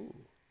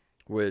 Ooh.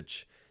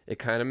 Which it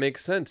kind of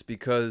makes sense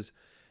because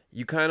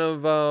you kind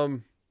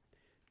of,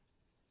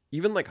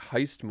 even like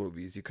heist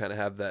movies, you kind of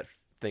have that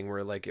thing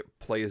where like it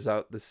plays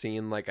out the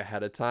scene like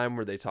ahead of time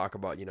where they talk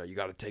about, you know, you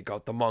got to take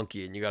out the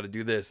monkey and you got to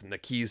do this and the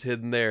key's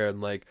hidden there,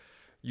 and like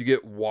you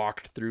get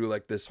walked through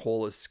like this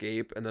whole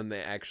escape and then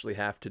they actually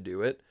have to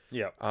do it.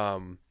 Yeah.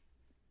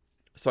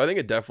 So I think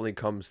it definitely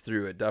comes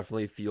through. It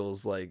definitely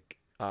feels like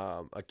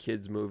a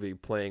kid's movie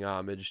playing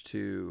homage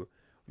to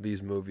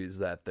these movies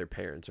that their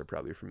parents are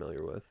probably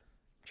familiar with.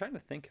 I'm trying to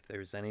think if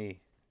there's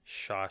any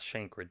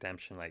Shawshank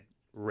Redemption like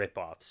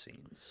rip-off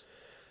scenes.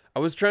 I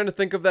was trying to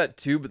think of that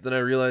too, but then I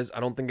realized I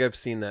don't think I've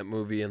seen that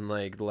movie in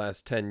like the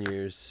last 10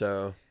 years.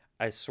 So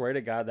I swear to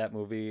God, that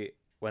movie,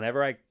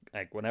 whenever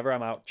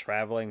I'm out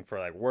traveling for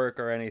like work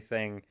or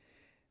anything,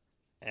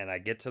 and I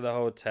get to the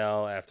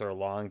hotel after a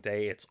long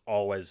day, it's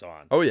always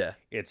on. oh yeah.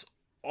 It's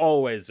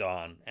always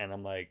on. And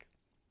I'm like,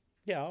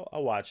 yeah,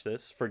 I'll watch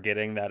this,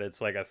 forgetting that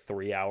it's like a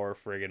 3-hour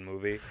friggin'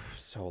 movie.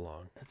 So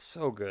long. It's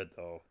so good,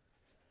 though.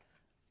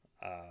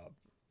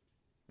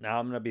 Now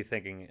I'm going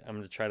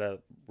to try to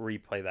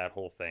replay that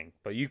whole thing.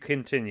 But you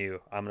continue.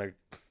 I'm going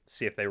to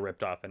see if they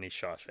ripped off any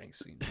Shawshank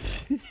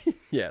scenes.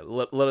 Yeah,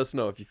 let us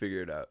know if you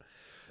figure it out.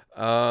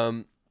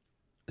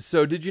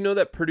 So did you know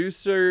that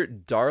producer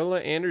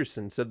Darla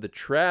Anderson said the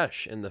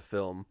trash in the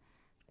film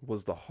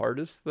was the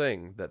hardest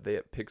thing that they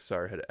at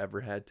Pixar had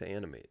ever had to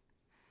animate?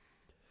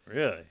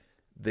 Really?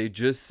 They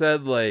just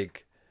said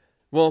like,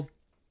 well,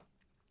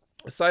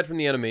 aside from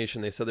the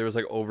animation, they said there was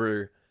like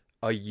over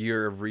a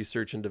year of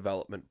research and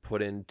development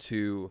put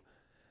into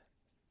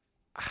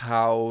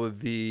how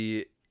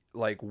the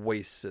like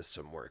waste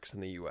system works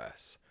in the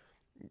US.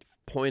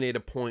 Point A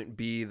to point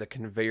B, the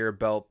conveyor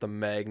belt, the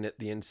magnet,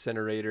 the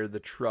incinerator, the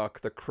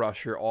truck, the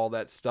crusher, all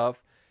that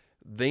stuff.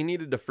 They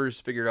needed to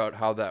first figure out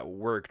how that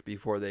worked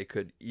before they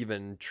could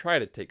even try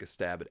to take a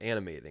stab at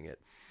animating it.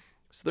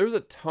 So there was a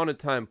ton of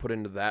time put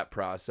into that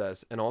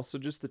process, and also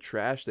just the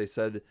trash. They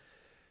said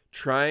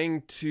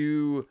trying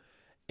to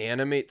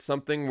animate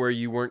something where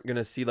you weren't going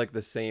to see like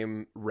the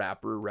same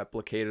wrapper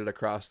replicated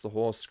across the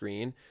whole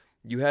screen,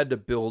 you had to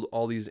build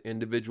all these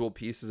individual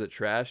pieces of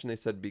trash. And they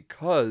said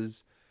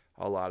because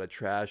a lot of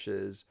trash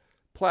is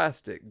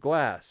plastic,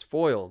 glass,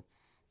 foil,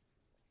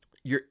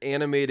 you're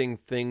animating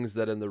things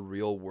that in the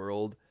real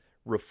world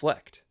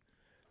reflect.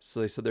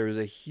 So they said there was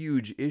a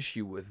huge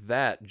issue with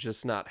that,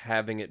 just not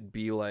having it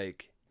be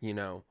like, you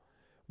know,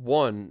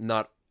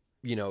 not,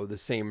 you know, the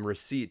same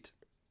receipt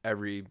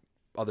every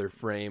other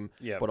frame,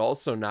 Yeah. but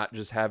also not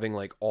just having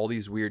like all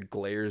these weird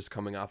glares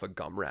coming off of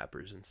gum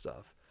wrappers and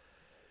stuff.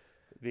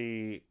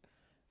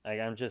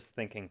 I'm just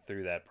thinking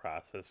through that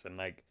process and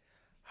like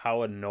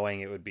how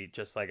annoying it would be,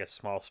 just like a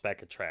small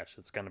speck of trash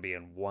that's going to be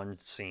in one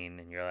scene,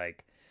 and you're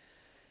like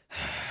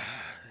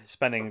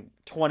spending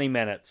 20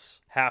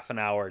 minutes, half an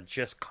hour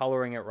just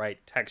coloring it right,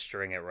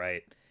 texturing it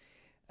right.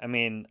 I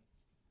mean,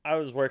 I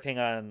was working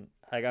on,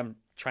 like, I'm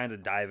trying to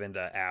dive into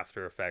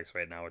After Effects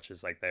right now, which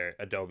is like their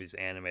Adobe's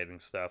animating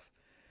stuff,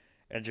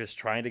 and just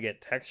trying to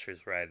get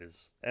textures right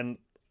and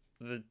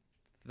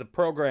the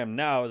program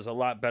now is a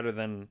lot better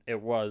than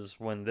it was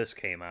when this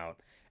came out,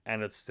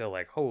 and it's still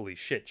like, holy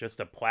shit, just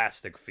a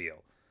plastic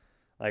feel.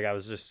 Like, I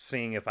was just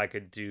seeing if I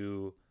could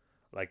do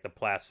like the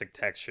plastic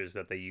textures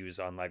that they use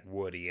on like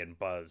Woody and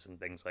Buzz and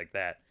things like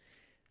that.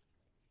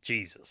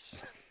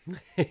 Jesus.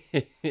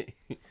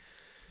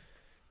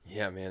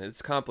 Yeah, man,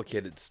 it's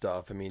complicated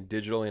stuff. I mean,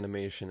 digital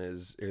animation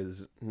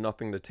is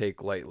nothing to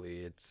take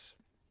lightly. It's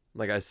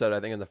like I said, I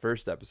think in the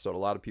first episode, a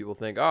lot of people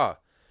think,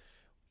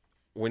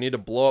 we need to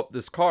blow up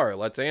this car.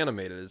 Let's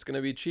animate it. It's going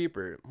to be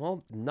cheaper.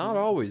 Well, not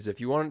always if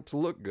you want it to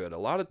look good. A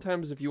lot of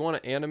times if you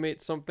want to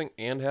animate something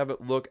and have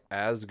it look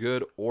as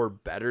good or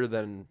better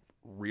than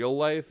real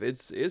life,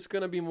 it's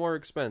going to be more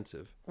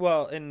expensive.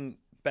 Well, and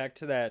back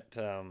to that,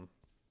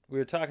 we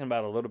were talking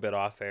about a little bit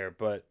off air,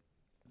 but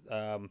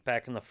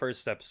back in the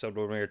first episode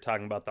when we were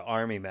talking about the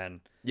army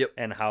men, Yep.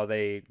 and how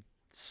they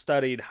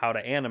studied how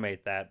to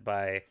animate that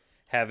by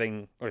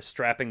having or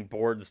strapping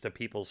boards to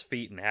people's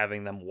feet and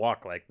having them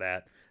walk like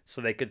that,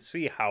 so they could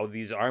see how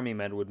these army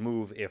men would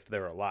move if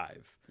they're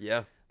alive.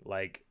 Yeah.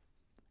 Like,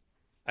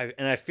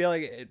 I feel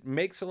like it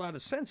makes a lot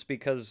of sense,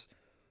 because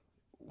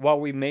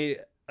while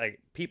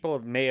people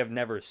may have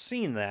never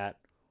seen that,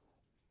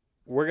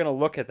 we're gonna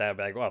look at that and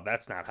be like, well,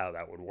 that's not how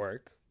that would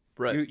work.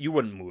 Right. You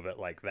wouldn't move it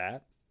like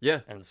that.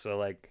 Yeah. And so,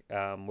 like,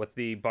 with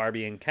the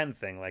Barbie and Ken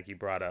thing, like you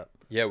brought up.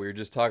 Yeah, we were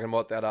just talking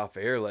about that off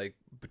air, like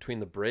between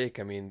the break.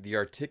 I mean, the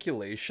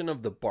articulation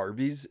of the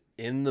Barbies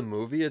in the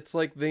movie, it's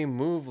like they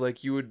move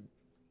like you would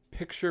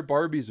picture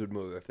Barbies would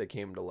move if they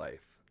came to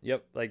life.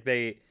 Yep, like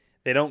they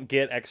don't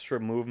get extra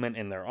movement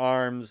in their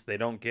arms. They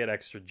don't get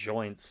extra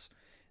joints.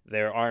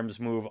 Their arms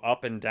move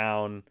up and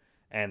down,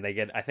 and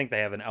I think they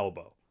have an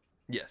elbow.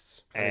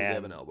 Yes, I think they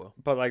have an elbow.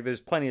 But like, there's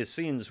plenty of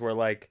scenes where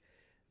like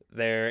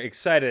they're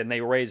excited and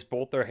they raise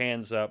both their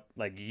hands up,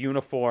 like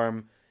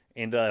uniform,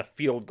 into a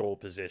field goal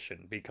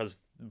position because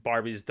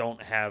Barbies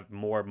don't have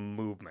more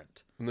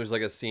movement. And there's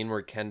like a scene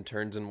where Ken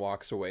turns and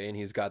walks away, and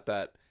he's got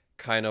that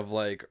kind of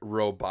like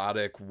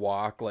robotic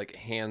walk, like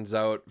hands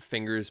out,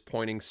 fingers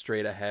pointing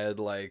straight ahead,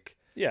 like.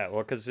 Yeah,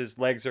 well, because his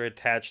legs are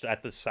attached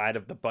at the side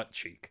of the butt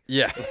cheek.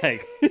 Yeah.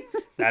 Like,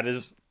 that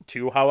is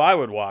how I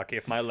would walk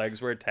if my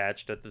legs were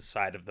attached at the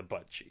side of the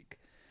butt cheek.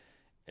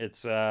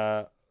 It's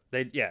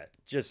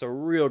just a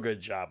real good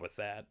job with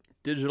that.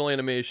 Digital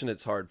animation,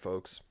 it's hard,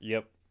 folks.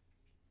 Yep.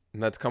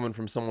 And that's coming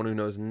from someone who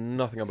knows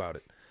nothing about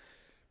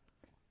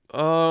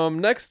it.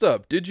 Next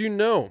up, did you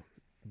know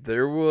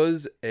there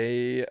was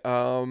a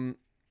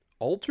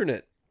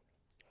alternate,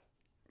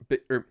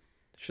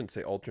 shouldn't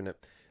say alternate.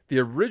 The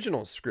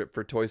original script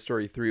for Toy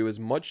Story 3 was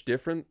much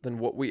different than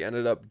what we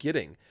ended up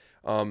getting.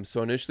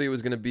 So initially it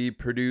was going to be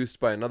produced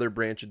by another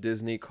branch of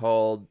Disney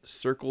called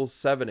Circle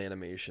 7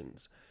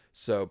 Animations.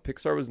 So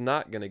Pixar was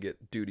not going to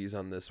get duties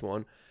on this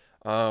one.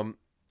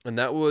 And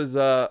that was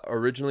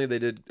originally they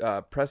did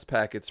press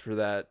packets for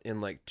that in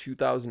like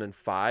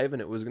 2005,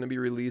 and it was going to be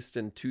released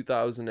in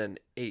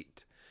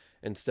 2008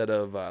 instead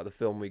of the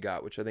film we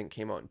got, which I think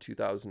came out in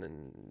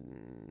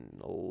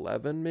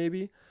 2011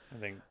 maybe. I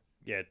think,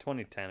 yeah,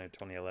 2010 or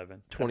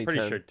 2011. 2010. I'm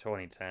pretty sure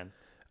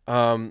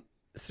 2010.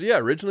 So yeah,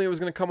 originally it was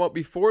going to come out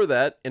before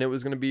that, and it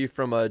was going to be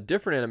from a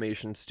different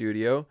animation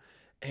studio,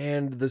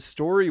 and the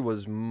story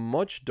was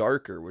much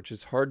darker, which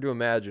is hard to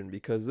imagine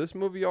because this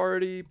movie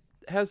already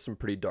has some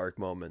pretty dark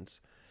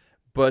moments.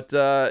 But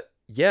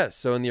yeah,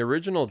 so in the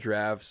original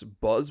drafts,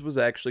 Buzz was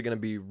actually going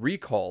to be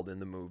recalled in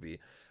the movie,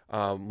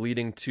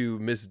 leading to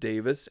Miss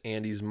Davis,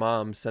 Andy's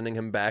mom, sending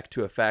him back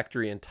to a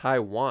factory in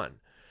Taiwan.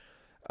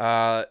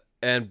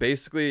 And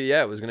basically,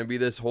 yeah, it was going to be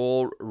this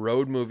whole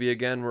road movie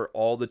again where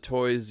all the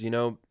toys,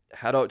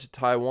 head out to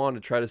Taiwan to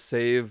try to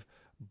save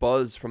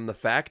Buzz from the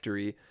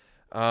factory.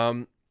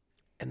 And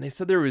they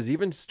said there was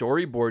even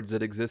storyboards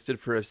that existed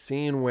for a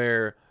scene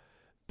where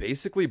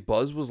basically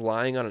Buzz was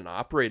lying on an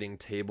operating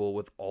table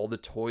with all the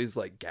toys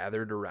like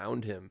gathered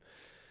around him,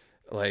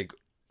 like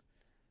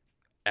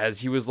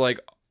as he was like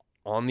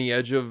on the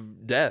edge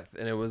of death.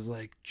 And it was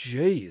like,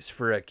 geez,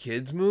 for a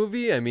kids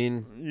movie, I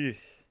mean,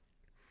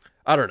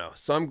 I don't know.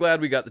 So I'm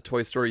glad we got the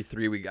Toy Story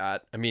 3 we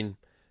got. I mean,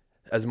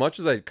 as much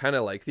as I kind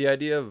of like the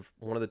idea of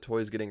one of the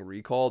toys getting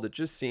recalled, it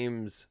just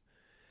seems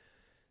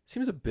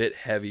a bit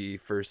heavy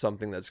for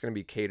something that's going to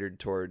be catered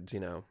towards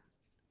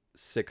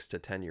 6 to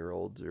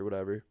 10-year-olds or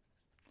whatever.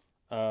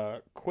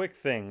 Quick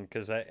thing,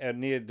 because I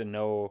needed to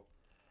know,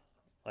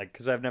 like,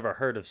 because I've never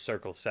heard of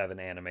Circle 7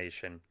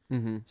 Animation.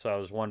 Mm-hmm. So I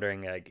was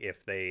wondering, like,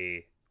 if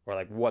they, or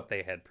like what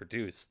they had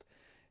produced.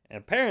 And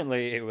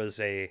apparently it was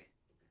a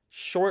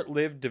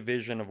short-lived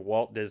division of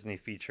Walt Disney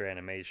Feature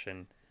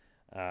Animation,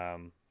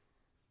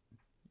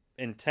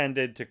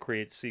 intended to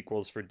create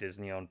sequels for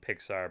Disney-owned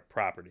Pixar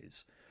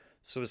properties.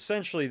 So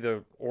essentially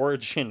the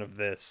origin of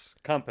this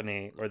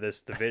company, or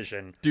this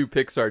division... Do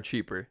Pixar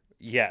cheaper.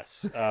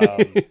 Yes.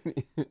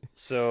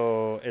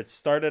 So it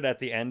started at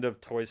the end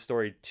of Toy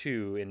Story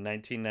 2 in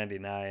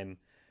 1999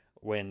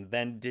 when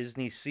then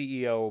Disney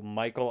CEO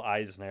Michael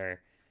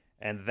Eisner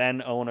and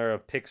then owner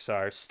of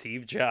Pixar,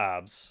 Steve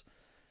Jobs,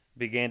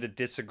 began to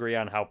disagree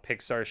on how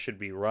Pixar should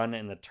be run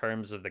in the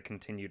terms of the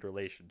continued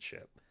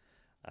relationship.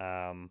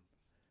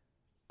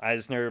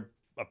 Eisner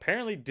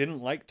apparently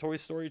didn't like Toy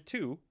Story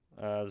 2,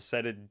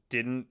 said it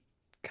didn't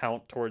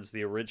count towards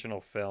the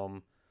original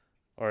film,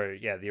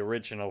 the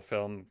original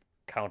film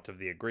count of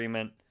the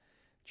agreement.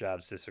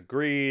 Jobs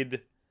disagreed.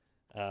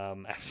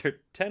 After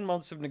 10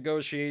 months of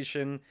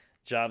negotiation,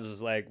 Jobs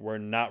is like, we're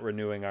not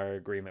renewing our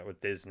agreement with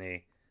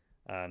Disney.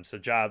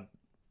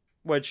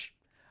 Which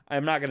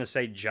I'm not going to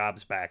say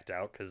Jobs backed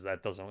out because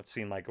that doesn't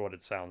seem like what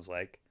it sounds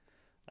like.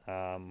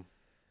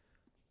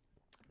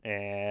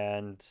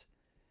 And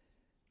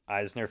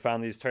Eisner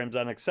found these terms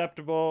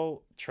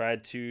unacceptable,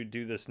 tried to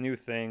do this new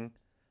thing.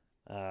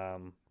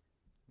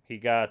 He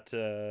got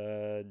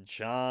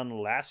John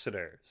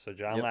Lasseter. So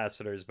John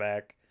Lasseter is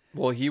back.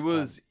 Well, he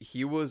was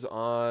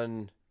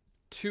on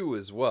 2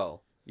 as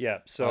well. Yeah,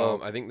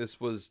 so I think this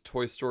was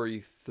Toy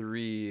Story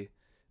 3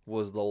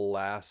 was the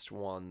last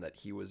one that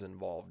he was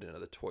involved in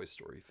of the Toy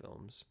Story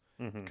films,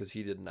 because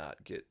he did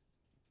not get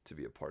to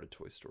be a part of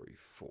Toy Story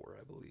 4,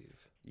 I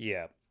believe.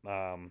 Yeah,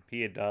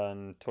 he had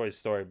done Toy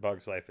Story,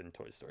 Bug's Life, and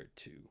Toy Story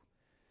 2.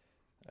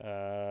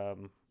 But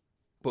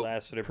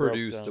Lasseter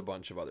produced a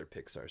bunch of other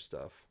Pixar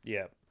stuff.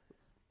 Yeah.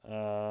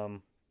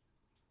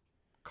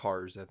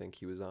 Cars, I think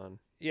he was on.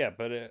 Yeah,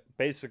 but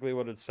basically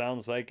what it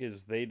sounds like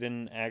is they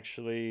didn't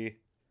actually.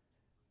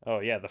 Oh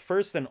yeah, the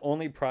first and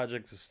only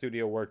projects the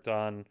studio worked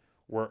on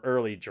were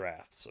early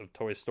drafts of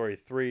Toy Story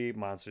 3,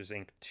 Monsters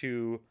Inc.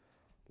 2,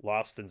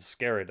 Lost in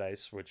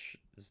Scaradise, which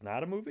is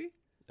not a movie,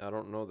 I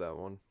don't know that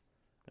one.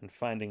 and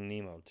Finding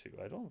Nemo 2.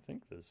 I don't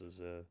think this is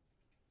a.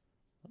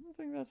 I don't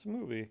think that's a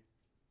movie.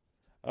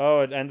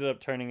 Oh, it ended up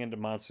turning into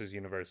Monsters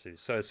University.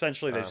 So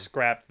essentially, they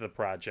scrapped the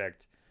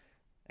project,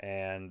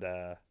 and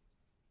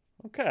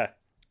okay.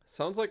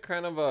 Sounds like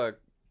kind of a,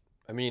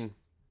 I mean,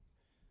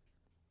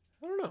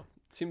 I don't know.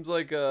 It seems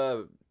like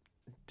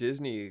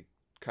Disney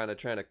kind of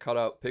trying to cut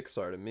out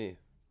Pixar to me.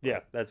 Yeah,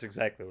 that's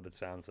exactly what it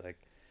sounds like.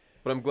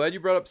 But I'm glad you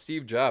brought up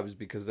Steve Jobs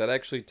because that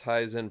actually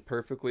ties in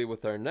perfectly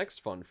with our next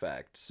fun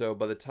fact. So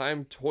by the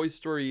time Toy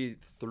Story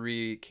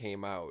 3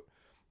 came out,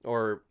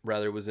 or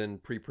rather was in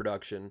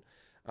pre-production,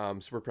 so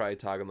we're probably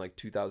talking like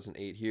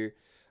 2008 here.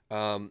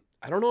 I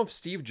don't know if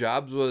Steve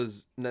Jobs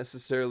was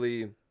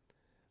necessarily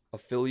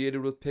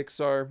affiliated with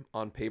Pixar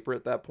on paper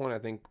at that point. I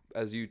think,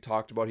 as you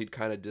talked about, he'd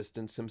kind of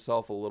distanced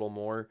himself a little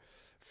more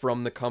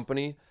from the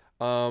company.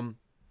 But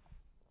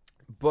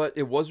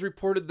it was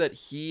reported that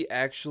he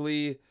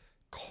actually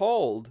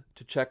called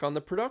to check on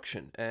the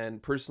production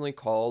and personally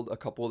called a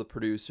couple of the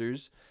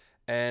producers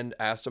and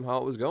asked them how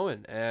it was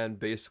going. And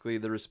basically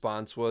the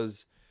response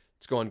was,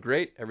 it's going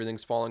great.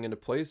 Everything's falling into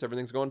place.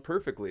 Everything's going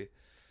perfectly.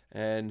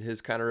 And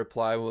his kind of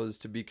reply was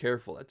to be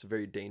careful. That's a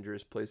very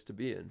dangerous place to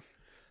be in.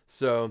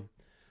 So,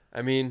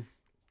 I mean,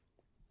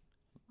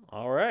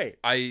 All right.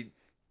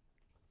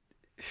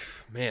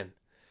 man,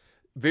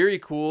 very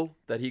cool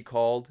that he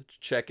called to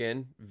check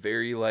in.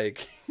 Very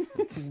like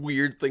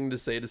weird thing to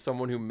say to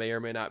someone who may or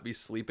may not be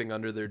sleeping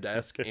under their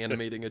desk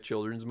animating a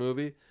children's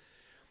movie.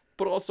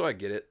 But also I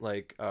get it.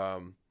 Like,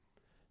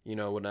 you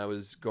know, when I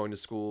was going to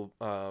school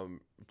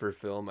for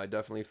film, I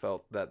definitely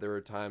felt that there were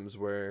times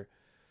where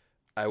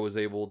I was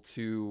able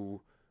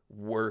to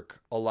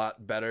work a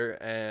lot better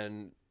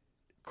and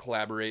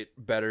collaborate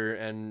better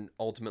and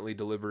ultimately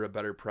deliver a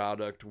better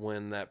product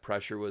when that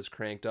pressure was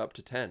cranked up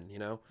to 10, you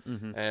know?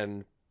 Mm-hmm.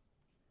 And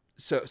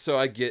so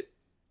I get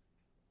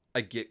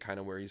kind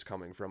of where he's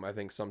coming from. I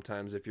think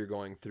sometimes if you're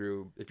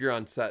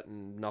on set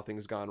and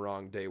nothing's gone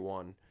wrong day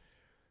one,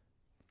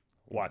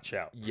 Watch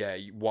out. yeah,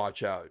 you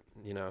watch out,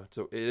 you know?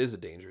 So it is a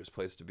dangerous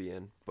place to be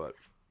in, but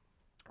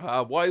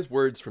wise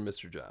words from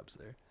Mr. Jobs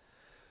there.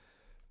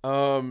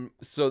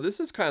 So this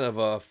is kind of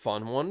a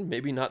fun one,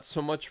 maybe not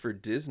so much for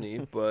Disney,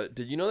 but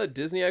did you know that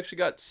Disney actually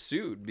got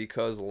sued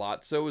because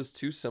Lotso is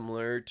too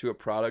similar to a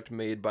product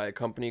made by a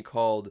company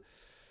called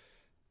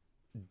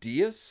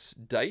Dias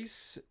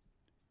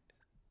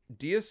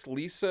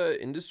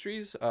Lisa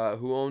Industries,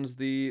 who owns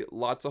the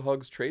Lots of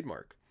Hugs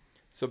trademark.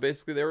 So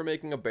basically they were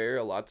making a bear,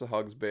 a Lots of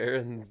Hugs bear,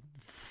 and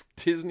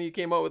Disney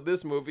came out with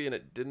this movie and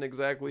it didn't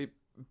exactly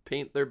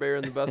paint their bear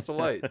in the best of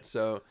light.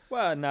 So,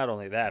 Well, not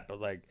only that, but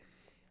like,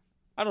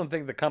 I don't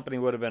think the company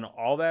would have been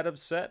all that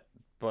upset,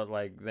 but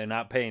like, they're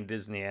not paying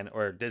Disney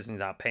or Disney's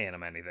not paying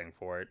them anything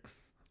for it.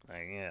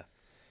 Like, yeah.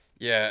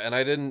 yeah, and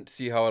I didn't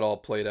see how it all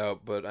played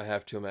out, but I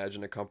have to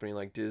imagine a company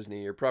like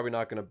Disney, you're probably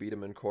not going to beat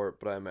them in court,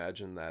 but I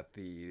imagine that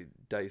the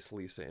Dice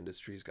Lisa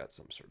Industries got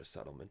some sort of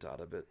settlement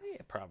out of it.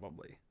 Yeah,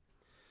 probably.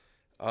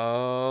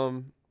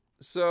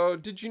 So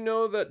did you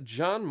know that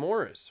John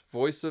Morris,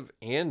 voice of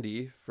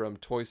Andy from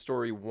Toy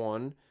Story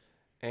 1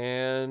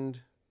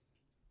 and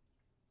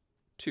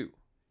 2.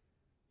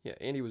 Yeah,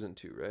 Andy was in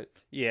 2, right?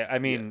 Yeah, I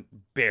mean,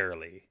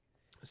 barely.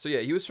 So yeah,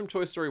 he was from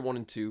Toy Story 1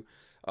 and 2.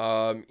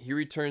 He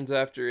returns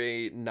after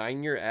a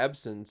 9-year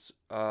absence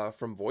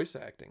from voice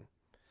acting.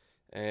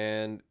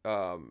 And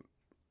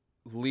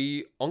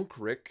Lee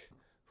Unkrich,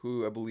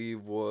 who I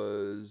believe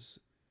was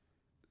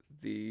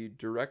the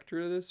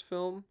director of this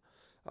film,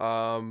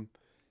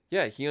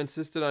 yeah, he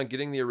insisted on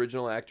getting the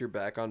original actor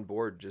back on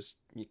board. Just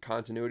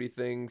continuity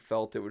thing,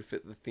 felt it would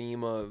fit the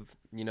theme of,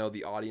 you know,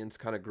 the audience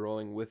kind of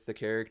growing with the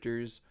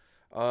characters.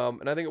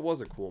 And I think it was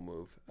a cool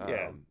move.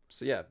 Yeah.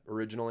 So yeah,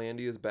 original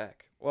Andy is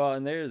back. Well,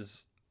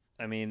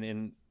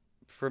 and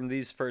from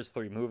these first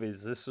 3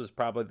 movies, this was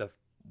probably the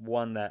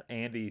one that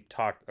Andy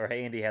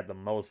had the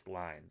most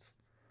lines.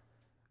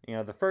 You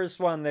know, the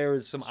first one, there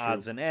was some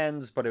odds and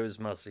ends, but it was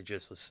mostly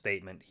just a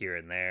statement here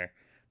and there.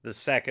 The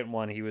second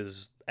one, he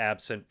was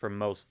absent for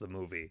most of the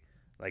movie.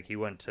 Like, he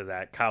went to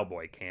that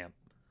cowboy camp.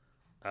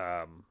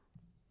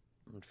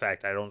 In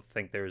fact, I don't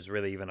think there was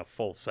really even a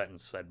full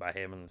sentence said by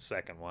him in the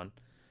second one.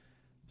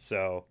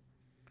 So,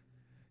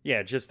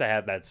 yeah, just to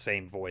have that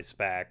same voice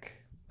back,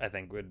 I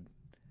think would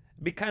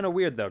be kind of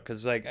weird, though,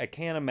 because, like, I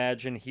can't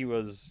imagine he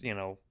was,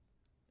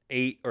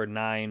 8 or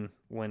 9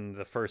 when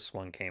the first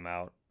one came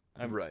out.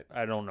 Right.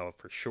 I don't know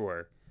for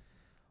sure.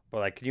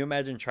 But, like, can you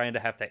imagine trying to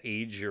have to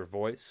age your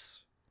voice?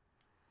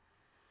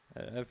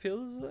 It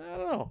feels, I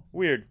don't know,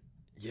 weird.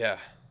 Yeah.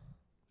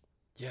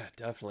 Yeah,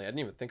 definitely. I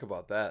didn't even think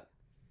about that.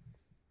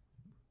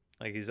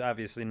 Like, he's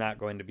obviously not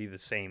going to be the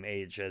same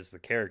age as the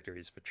character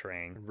he's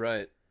portraying.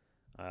 Right.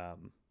 Oh,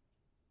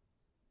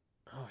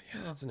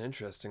 yeah, that's an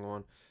interesting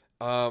one.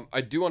 I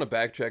do want to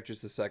backtrack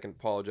just a second.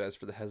 Apologize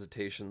for the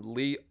hesitation.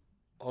 Lee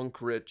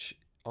Unkrich,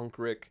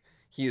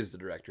 he is the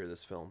director of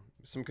this film.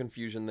 Some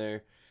confusion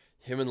there.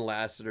 Him and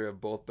Lasseter have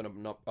both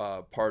been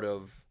part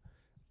of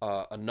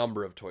a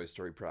number of Toy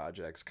Story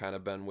projects, kind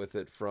of been with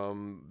it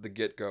from the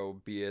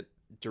get-go, be it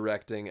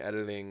directing,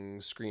 editing,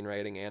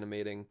 screenwriting,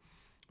 animating.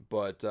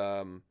 But,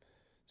 so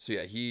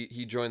yeah,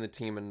 he joined the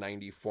team in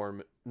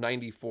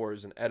 94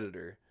 as an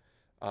editor.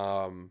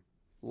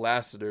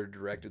 Lasseter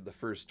directed the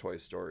first Toy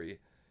Story.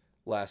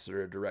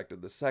 Lasseter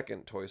directed the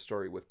second Toy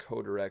Story with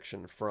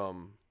co-direction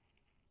from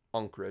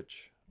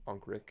Unkrich. I'm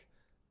going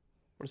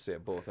to say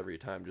it both every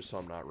time just so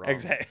I'm not wrong.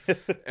 Exactly.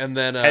 And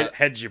then...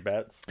 hedge your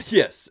bets.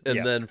 Yes, and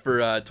Yeah. then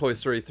for Toy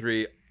Story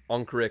 3,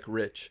 Unkrich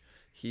Rich,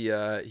 the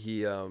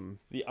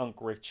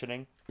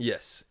Uncriching.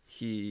 yes,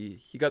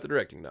 he got the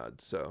directing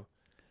nod. So,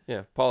 yeah,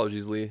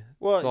 apologies, Lee.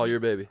 Well, It's all your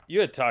baby. You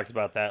had talked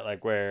about that,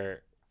 like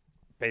where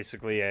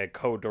basically a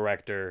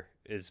co-director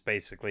is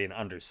basically an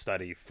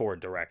understudy for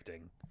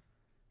directing.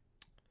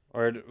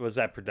 Or was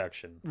that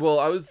production? Well,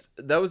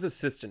 that was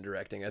assistant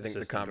directing, I think,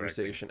 Assistant the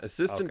conversation. directing.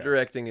 Assistant Okay.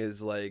 directing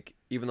is like,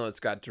 even though it's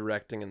got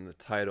directing in the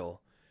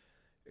title,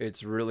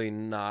 it's really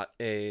not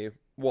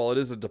well, it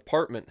is a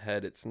department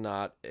head, it's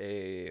not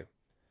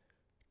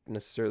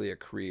necessarily a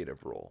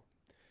creative role.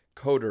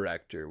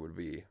 Co-director would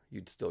be,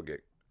 you'd still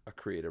get a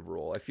creative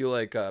role. I feel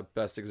like a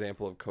best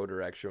example of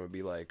co-direction would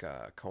be like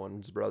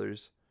Coen's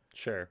brothers,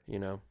 Sure. you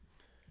know?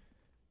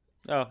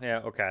 Oh,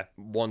 yeah, okay.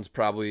 One's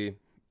probably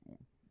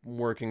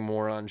working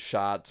more on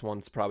shots,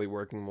 one's probably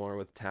working more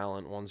with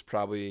talent, one's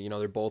probably,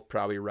 they're both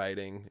probably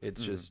writing.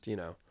 It's just,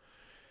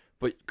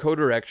 but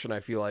co-direction I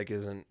feel like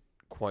isn't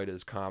quite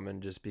as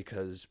common just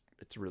because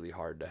it's really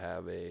hard to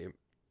have a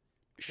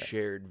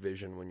shared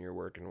vision when you're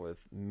working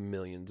with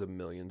millions of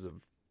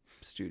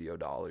studio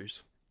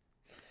dollars.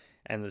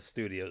 And the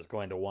studio is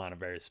going to want a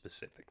very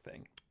specific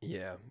thing.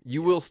 Yeah,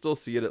 you will still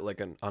see it at like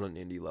on an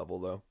indie level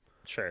though.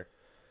 Sure.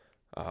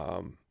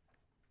 But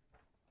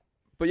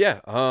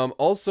yeah,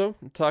 also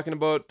talking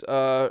about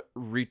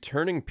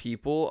returning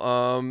people,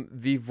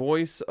 the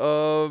voice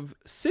of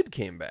Sid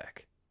came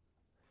back,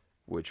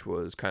 which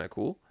was kind of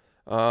cool.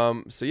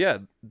 So yeah,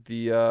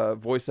 the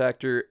voice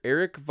actor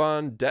Eric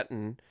Von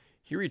Detten,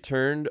 he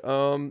returned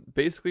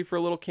basically for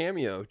a little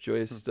cameo,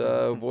 just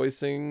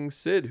voicing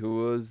Sid, who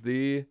was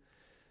the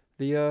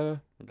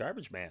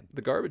Garbage Man.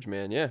 the garbage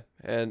man, yeah.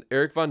 And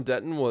Eric Von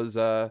Detten was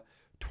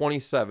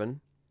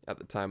 27 at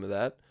the time of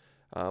that.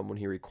 When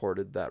he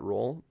recorded that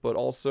role, but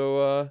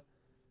also,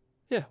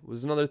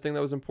 was another thing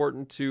that was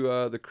important to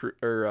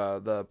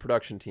the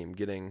production team,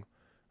 getting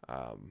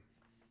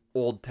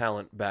old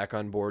talent back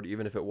on board,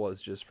 even if it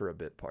was just for a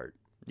bit part.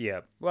 Yeah.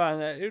 Well,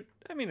 it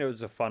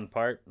was a fun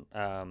part.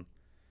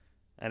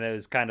 And it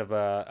was kind of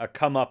a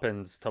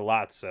comeuppance to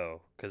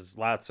Lotso, because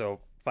Lotso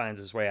finds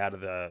his way out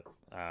of the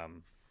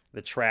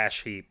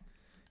trash heap.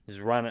 He's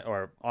running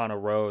or on a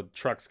road,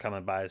 trucks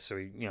coming by, so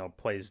he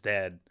plays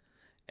dead,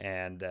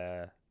 and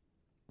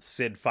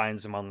Sid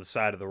finds him on the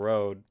side of the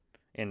road,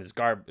 and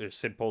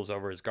Sid pulls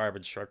over his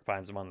garbage truck,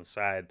 finds him on the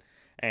side,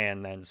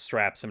 and then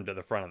straps him to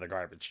the front of the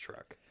garbage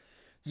truck.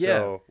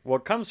 So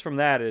what comes from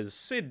that is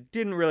Sid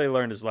didn't really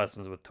learn his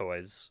lessons with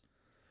toys.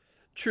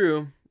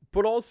 True,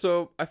 but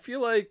also I feel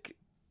like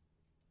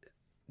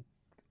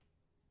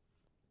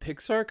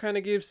Pixar kind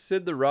of gave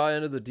Sid the raw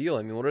end of the deal.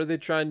 I mean, what are they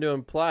trying to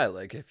imply?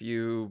 Like, if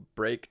you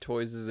break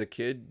toys as a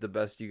kid, the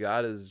best you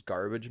got is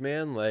Garbage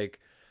Man? Like,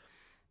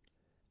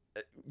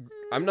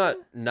 I'm not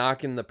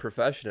knocking the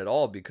profession at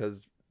all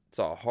because it's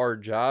a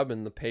hard job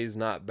and the pay's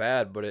not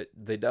bad, but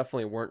they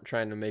definitely weren't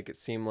trying to make it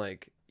seem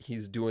like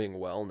he's doing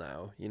well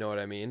now. You know what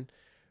I mean?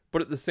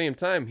 But at the same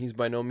time, he's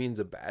by no means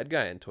a bad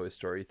guy in Toy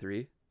Story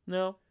 3.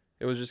 No.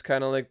 It was just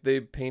kind of like they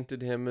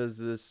painted him as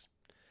this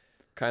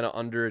kind of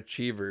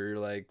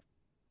underachiever, like...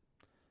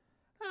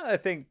 I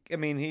think,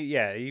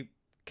 he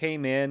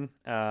came in,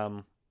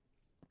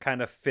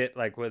 kind of fit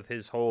like with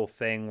his whole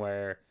thing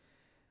where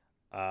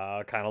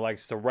kind of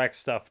likes to wreck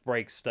stuff,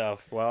 break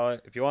stuff. Well,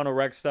 if you want to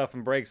wreck stuff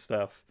and break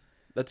stuff.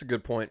 That's a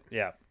good point.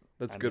 Yeah.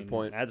 That's a good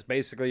point. That's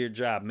basically your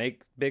job.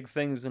 Make big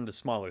things into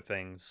smaller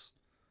things.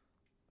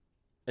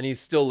 And he's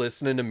still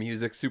listening to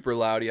music super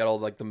loud. He had all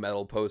like the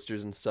metal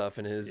posters and stuff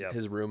in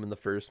his room in the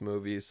first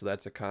movie. So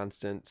that's a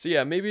constant. So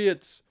yeah, maybe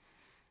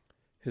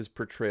his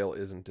portrayal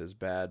isn't as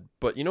bad.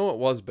 But you know what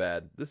was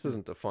bad? This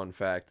isn't a fun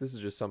fact. This is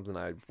just something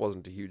I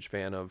wasn't a huge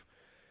fan of.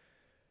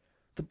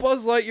 The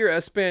Buzz Lightyear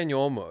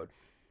Espanol mode.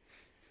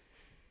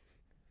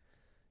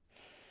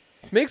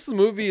 Makes the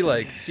movie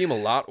like seem a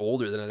lot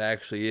older than it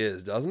actually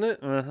is, doesn't it?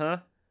 Uh-huh.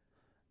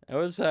 That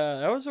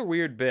was a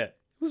weird bit.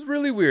 It was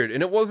really weird.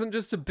 And it wasn't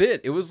just a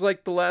bit. It was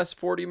like the last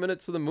 40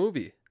 minutes of the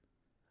movie.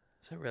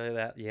 Is it really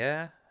that?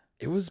 Yeah.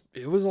 It was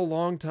a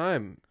long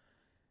time.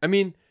 I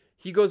mean,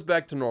 he goes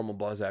back to normal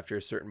Buzz after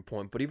a certain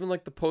point, but even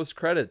like the post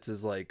credits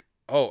is like,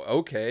 oh,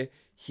 okay,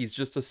 he's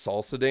just a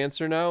salsa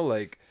dancer now.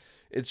 Like,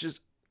 it's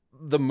just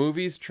the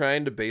movie's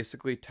trying to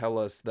basically tell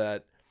us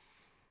that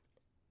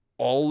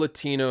all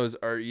Latinos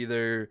are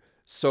either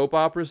soap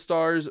opera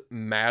stars,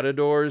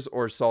 matadors,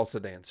 or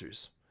salsa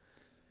dancers.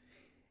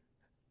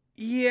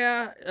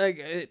 Yeah, like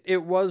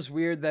it was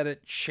weird that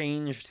it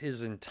changed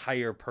his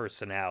entire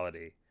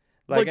personality.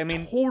 Like, I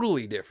mean,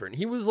 totally different.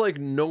 He was like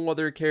no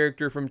other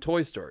character from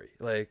Toy Story.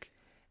 Like,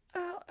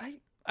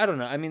 I don't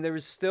know. I mean, there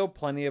was still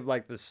plenty of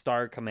like the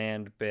Star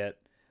Command bit,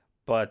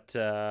 but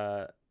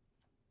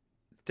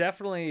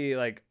definitely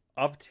like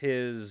upped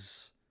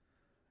his.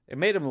 It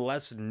made him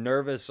less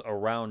nervous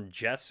around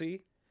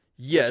Jesse.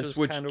 yes,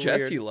 which kinda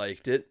Jesse weird.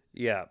 liked it,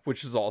 Yeah,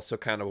 which is also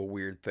kind of a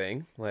weird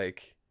thing.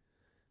 Like,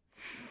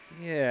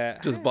 yeah.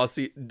 does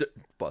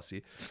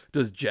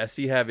does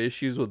Jesse have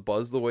issues with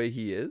Buzz the way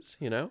he is?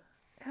 You know?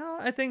 Hell,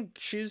 I think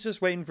she's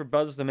just waiting for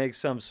Buzz to make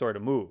some sort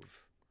of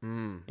move.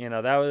 Mm. You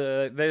know, that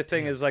was their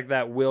thing is like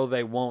that will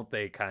they won't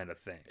they kind of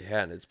thing.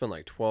 Yeah, and it's been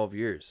like 12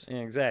 years. Yeah,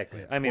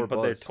 exactly. Yeah, I mean, poor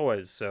but they're Buzz.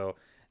 toys, so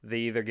they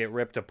either get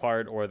ripped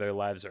apart or their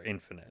lives are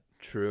infinite.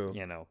 True.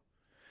 You know.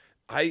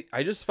 I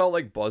just felt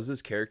like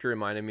Buzz's character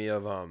reminded me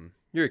of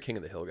you're a King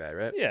of the Hill guy,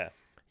 right? Yeah.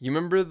 You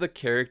remember the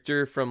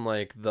character from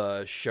like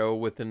the show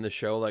within the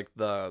show, like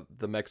the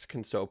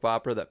Mexican soap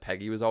opera that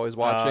Peggy was always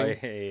watching?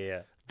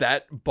 Yeah.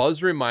 That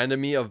Buzz reminded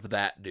me of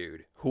that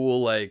dude who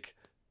will like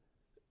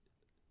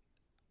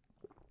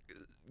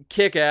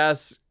kick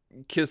ass,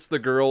 kiss the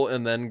girl,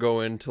 and then go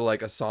into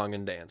like a song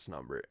and dance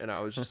number. And I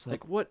was just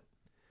like, what?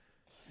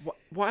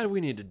 Why do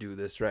we need to do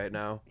this right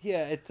now?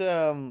 Yeah, it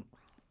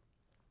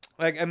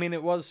like I mean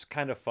it was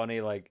kind of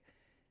funny like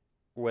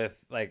with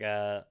like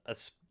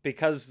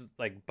because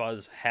like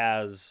Buzz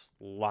has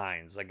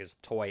lines, like his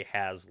toy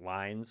has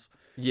lines.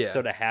 Yeah.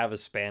 So to have a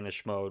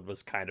Spanish mode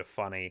was kind of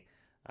funny.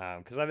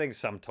 Cuz I think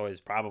some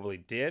toys probably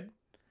did.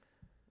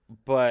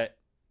 But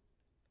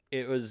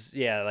it was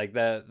like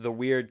the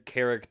weird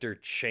character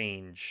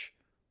change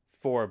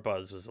for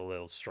Buzz was a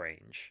little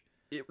strange.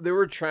 They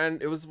were trying.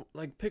 It was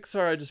like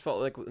Pixar. I just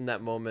felt like in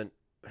that moment,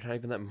 not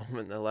even that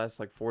moment, in the last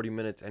like 40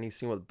 minutes, any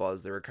scene with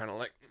Buzz, they were kind of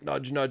like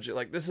nudge,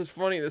 like this is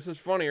funny,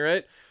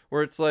 right?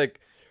 Where it's like,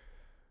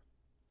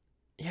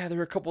 yeah, there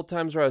were a couple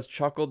times where I was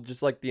chuckled,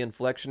 just like the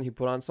inflection he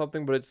put on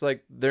something, but it's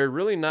like they're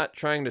really not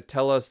trying to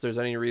tell us there's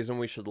any reason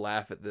we should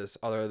laugh at this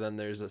other than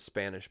there's a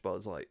Spanish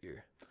Buzz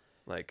Lightyear,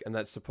 like, and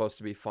that's supposed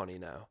to be funny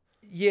now.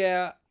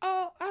 Yeah.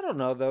 Oh, I don't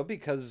know though,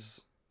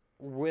 because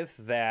with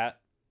that,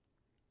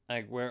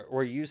 like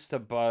we're used to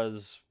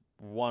Buzz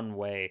one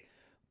way,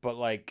 but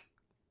like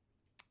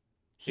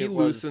He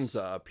loosens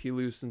up.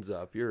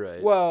 You're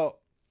right. well,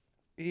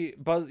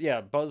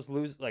 Buzz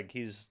like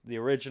he's the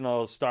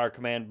original Star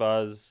Command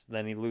Buzz,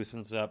 then he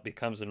loosens up,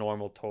 becomes a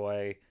normal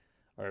toy,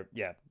 or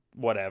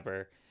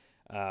whatever,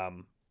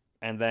 and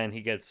then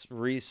he gets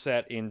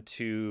reset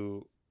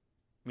into,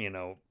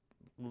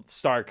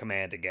 Star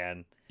Command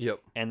again.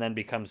 Yep. And then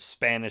becomes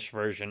Spanish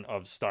version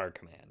of Star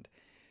Command.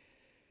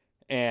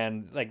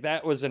 And like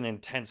that was an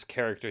intense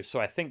character, so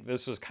I think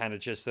this was kind of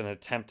just an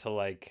attempt to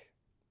like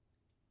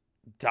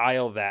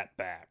dial that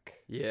back.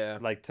 Yeah.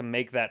 Like to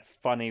make that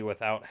funny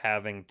without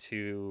having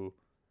to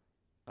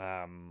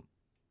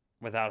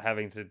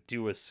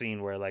do a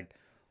scene where like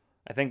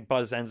I think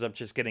Buzz ends up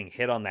just getting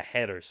hit on the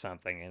head or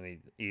something and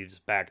he's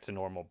back to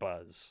normal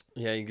Buzz.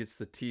 Yeah, he gets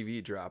the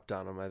TV dropped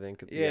on him, I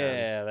think, at the end.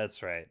 Yeah,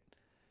 that's right.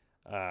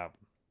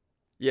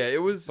 Yeah,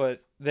 it was.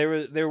 But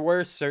there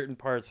were certain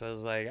parts where I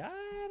was like,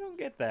 I don't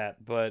get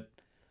that. But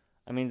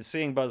I mean,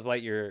 seeing Buzz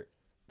Lightyear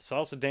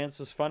salsa dance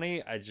was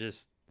funny. I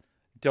just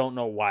don't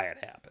know why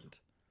it happened.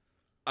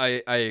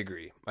 I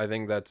agree. I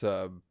think that's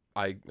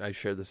I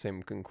share the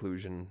same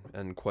conclusion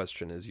and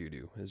question as you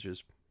do. It's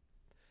just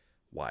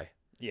why.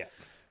 Yeah.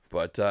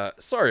 But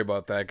sorry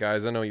about that,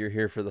 guys. I know you're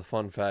here for the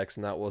fun facts,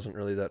 and that wasn't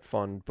really that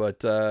fun.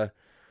 But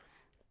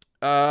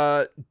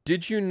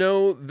did you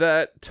know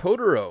that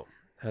Totoro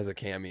has a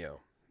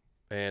cameo?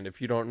 And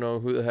if you don't know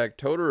who the heck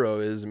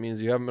Totoro is, it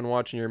means you haven't been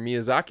watching your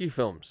Miyazaki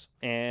films.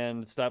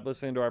 And stop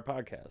listening to our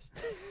podcast.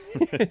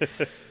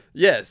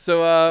 Yeah,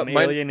 so I'm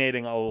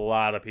alienating a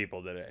lot of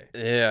people today.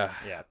 Yeah.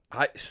 Yeah.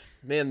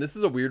 Man, this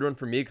is a weird one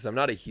for me because I'm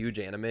not a huge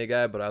anime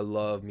guy, but I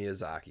love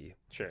Miyazaki.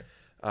 Sure.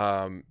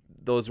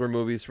 Those were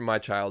movies from my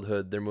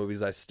childhood. They're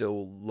movies I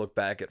still look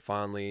back at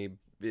fondly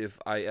if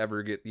I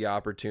ever get the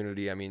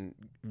opportunity. I mean,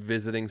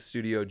 visiting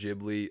Studio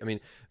Ghibli. I mean,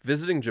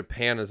 visiting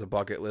Japan is a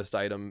bucket list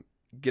item.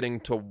 Getting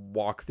to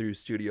walk through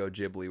Studio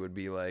Ghibli would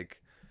be like,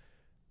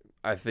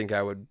 I think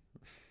I would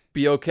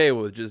be okay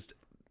with just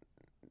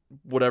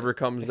whatever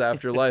comes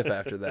after life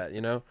after that,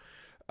 you know?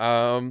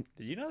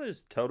 Did you know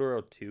there's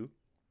Totoro 2?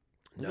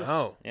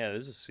 No.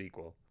 There's a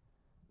sequel.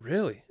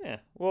 Really? Yeah.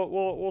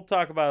 We'll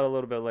talk about it a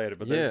little bit later,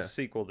 but there's Yeah. a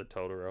sequel to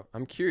Totoro.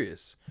 I'm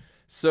curious.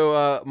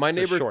 So my It's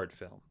neighbor a short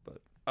film,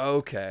 but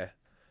Okay.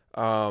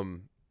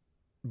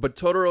 But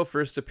Totoro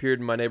first appeared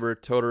in My Neighbor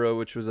Totoro,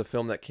 which was a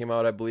film that came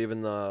out, I believe,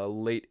 in the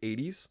late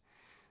 80s.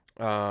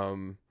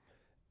 And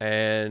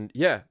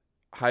yeah,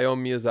 Hayao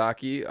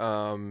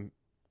Miyazaki,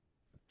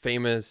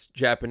 famous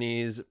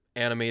Japanese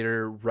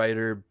animator,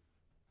 writer,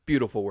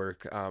 beautiful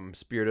work.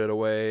 Spirited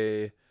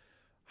Away,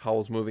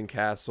 Howl's Moving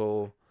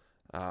Castle,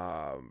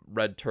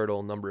 Red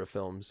Turtle, number of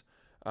films.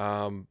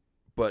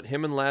 But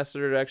him and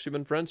Lasseter had actually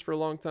been friends for a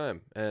long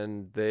time.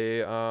 And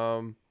they,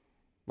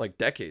 like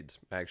decades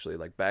actually,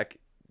 like back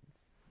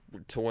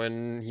to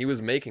when he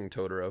was making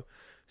Totoro.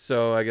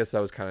 So I guess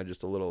that was kind of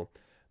just a little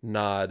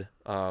nod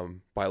by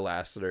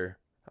Lasseter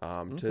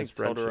to his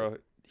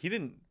friendship.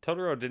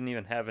 Totoro didn't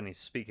even have any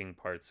speaking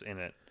parts in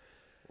it.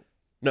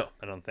 No,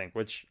 I don't think,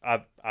 which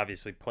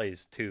obviously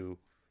plays to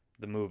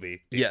the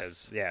movie.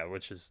 Yes. Yeah,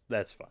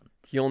 that's fun.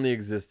 He only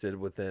existed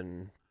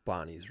within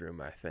Bonnie's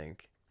room, I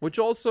think. Which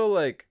also,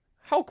 like,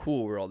 how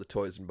cool were all the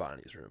toys in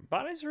Bonnie's room?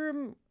 Bonnie's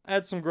room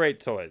had some great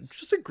toys.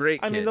 Just a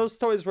great kid. I mean, those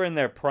toys were in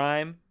their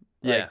prime.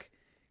 Yeah.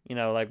 Like,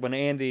 like when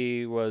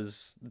Andy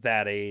was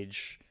that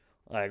age,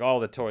 like all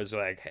the toys were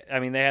like, I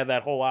mean, they had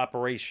that whole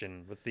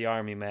operation with the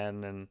army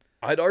men and.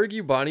 I'd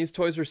argue Bonnie's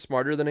toys are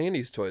smarter than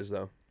Andy's toys,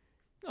 though.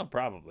 Oh,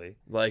 probably.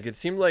 Like, it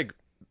seemed like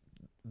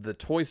the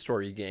Toy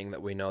Story gang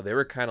that we know, they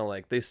were kind of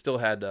like, they still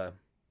had to,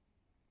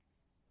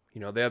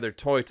 they had their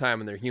toy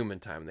time and their human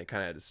time. And they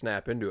kind of had to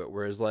snap into it.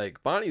 Whereas,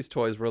 like, Bonnie's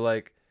toys were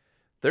like,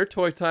 their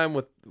toy time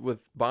with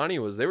Bonnie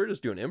was, they were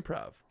just doing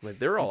improv. Like,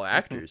 they were all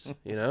actors,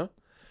 When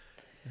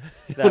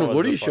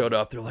Woody showed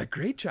up, they're like,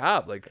 great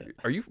job. Like,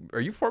 are you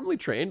formally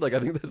trained? Like,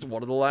 I think that's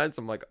one of the lines.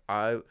 I'm like,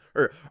 are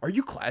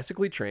you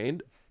classically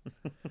trained?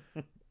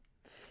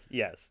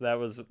 Yes, that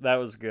was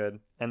good.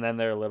 And then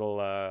their little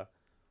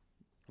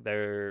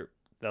the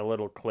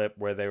little clip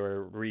where they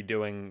were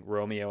redoing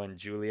Romeo and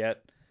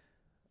Juliet.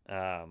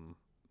 One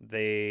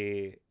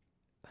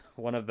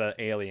of the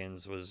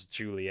aliens was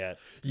Juliet.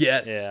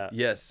 Yes. Yeah.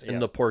 Yes. And Yeah.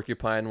 the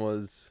porcupine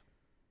was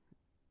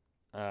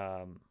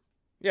Porcupine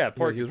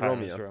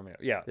he was Romeo.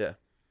 Yeah. Yeah.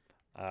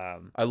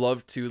 I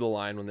love too the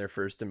line when they're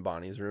first in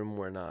Bonnie's room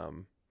when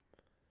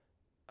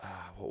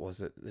what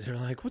was it? They're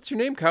like, "What's your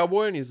name,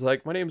 cowboy?" And he's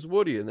like, "My name's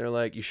Woody." And they're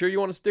like, "You sure you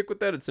want to stick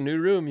with that? It's a new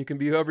room. You can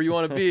be whoever you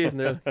want to be."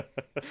 And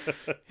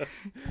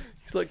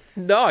he's like,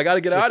 "No, I got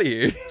to get out of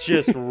here."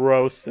 Just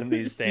roasting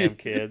these damn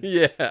kids.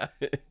 Yeah.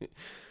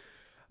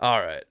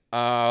 All right.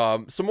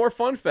 Some more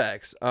fun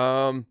facts.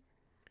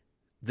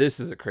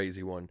 This is a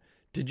crazy one.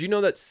 Did you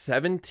know that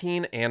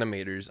 17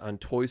 animators on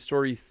Toy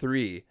Story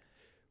 3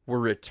 were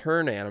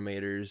return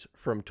animators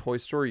from Toy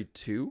Story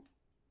 2?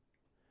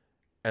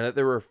 And that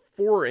there were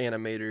 4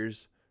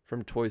 animators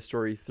from Toy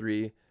Story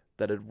 3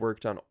 that had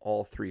worked on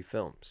all 3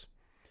 films.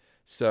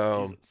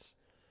 So, Jesus.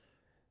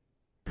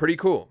 Pretty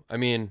cool. I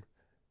mean,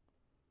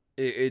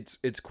 it's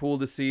cool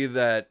to see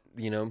that,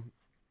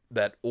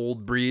 that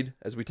old breed,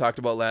 as we talked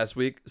about last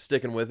week,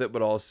 sticking with it,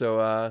 but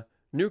also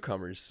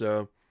newcomers.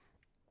 So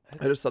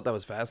I just thought that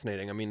was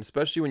fascinating. I mean,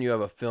 especially when you have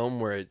a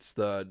film where it's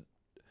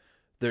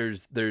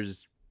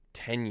there's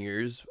 10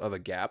 years of a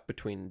gap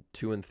between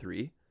 2 and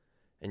 3.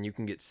 And you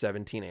can get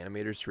 17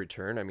 animators to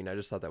return. I mean, I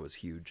just thought that was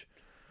huge.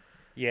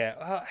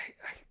 Yeah.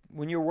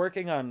 When you're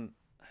working on...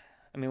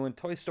 I mean, when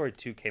Toy Story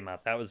 2 came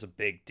out, that was a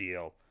big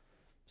deal.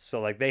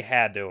 So, like, they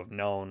had to have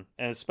known.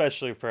 And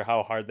especially for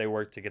how hard they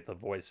worked to get the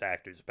voice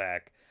actors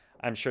back.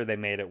 I'm sure they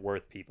made it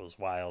worth people's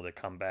while to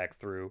come back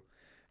through.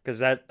 Because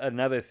that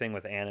another thing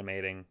with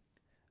animating,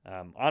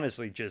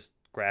 honestly, just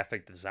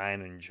graphic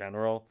design in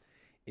general,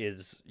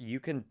 is you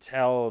can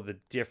tell the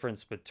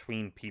difference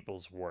between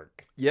people's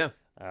work. Yeah.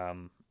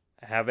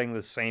 Having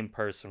the same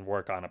person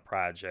work on a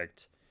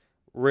project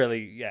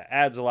really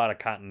adds a lot of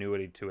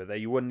continuity to it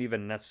that you wouldn't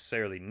even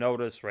necessarily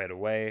notice right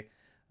away.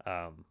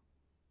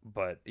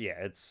 But yeah,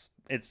 it's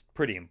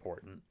pretty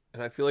important.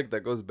 And I feel like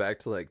that goes back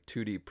to like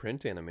 2D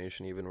print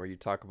animation, even where you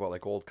talk about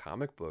like old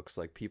comic books.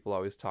 Like people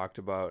always talked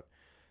about,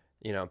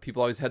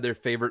 people always had their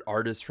favorite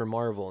artists from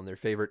Marvel and their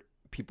favorite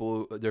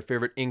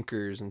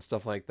inkers and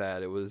stuff like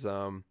that. It was,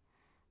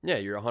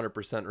 you're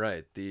 100%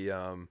 right.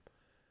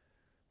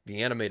 The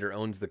animator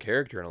owns the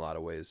character in a lot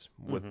of ways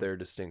with their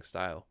distinct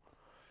style.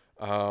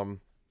 So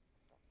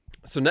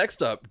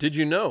next up, did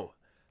you know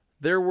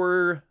there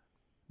were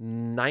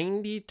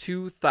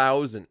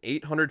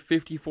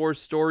 92,854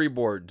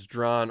 storyboards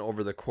drawn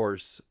over the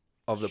course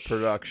of the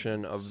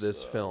production of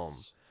this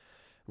film?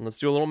 And let's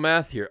do a little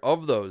math here.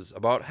 Of those,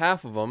 about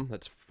half of them,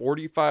 that's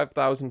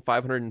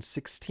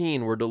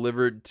 45,516, were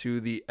delivered to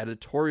the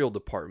editorial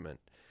department.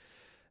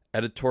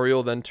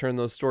 Editorial then turned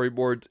those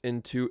storyboards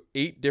into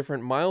 8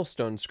 different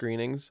milestone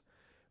screenings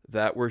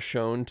that were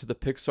shown to the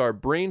Pixar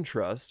Brain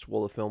Trust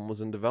while the film was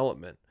in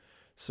development.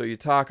 So you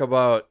talk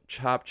about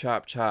chop,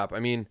 chop, chop. I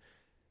mean,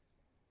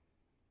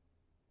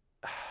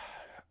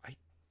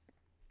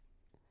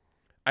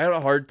 I had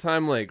a hard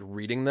time like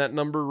reading that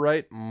number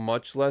right,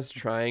 much less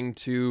trying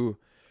to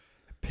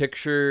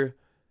picture.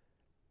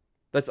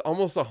 That's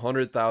almost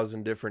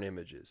 100,000 different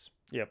images.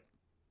 Yep.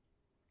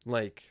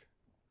 Like,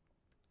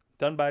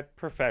 done by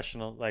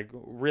professional, like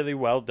really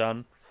well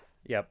done.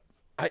 Yep.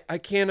 I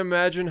can't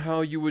imagine how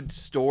you would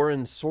store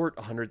and sort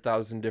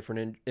 100,000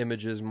 different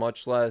images,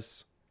 much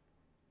less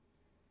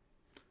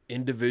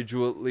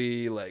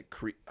individually, like,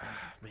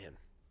 man.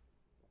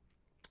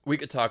 We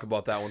could talk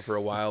about that one for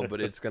a while,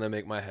 but it's going to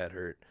make my head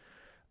hurt.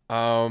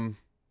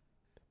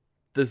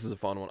 This is a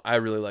fun one. I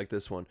really like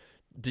this one.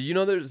 Do you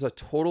know there's a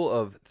total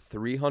of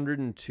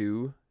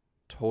 302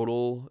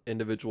 total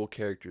individual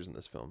characters in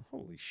this film?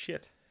 Holy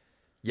shit.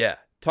 Yeah.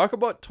 Talk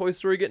about Toy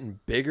Story getting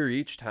bigger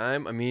each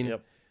time. I mean,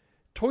 Yep.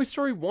 Toy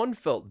Story 1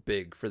 felt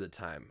big for the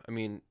time. I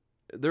mean,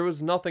 there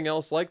was nothing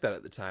else like that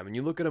at the time. And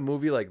you look at a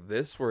movie like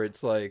this where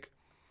it's like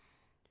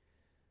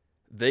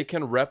they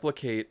can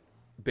replicate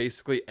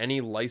basically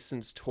any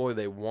licensed toy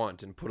they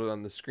want and put it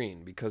on the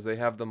screen because they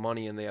have the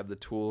money and they have the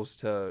tools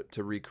to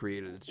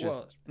recreate it. It's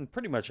just and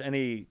pretty much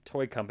any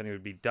toy company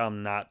would be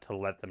dumb not to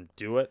let them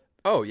do it.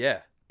 oh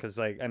yeah. Because,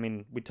 like, I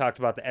mean, we talked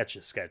about the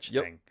Etch-a-Sketch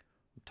Yep. thing.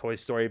 Toy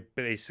Story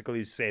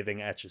basically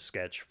saving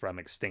Etch-a-Sketch from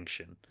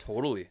extinction.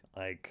 Totally.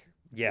 Like,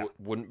 yeah.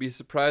 Wouldn't be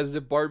surprised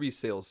if Barbie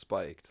sales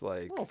spiked.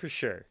 Like, Oh, for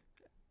sure.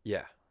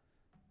 yeah.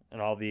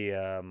 And all the,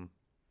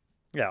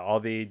 all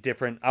the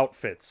different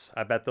outfits.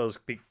 I bet those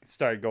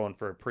started going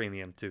for a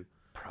premium, too.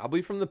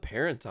 Probably from the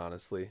parents,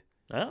 honestly.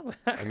 Oh,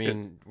 I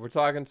mean, we're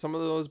talking some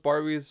of those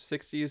Barbies,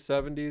 60s,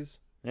 70s.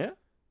 yeah.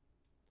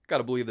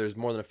 Gotta believe there's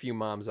more than a few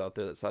moms out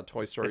there that saw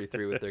Toy Story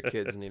 3 with their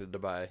kids and needed to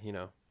buy,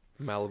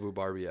 Malibu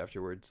Barbie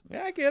afterwards.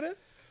 Yeah, I get it.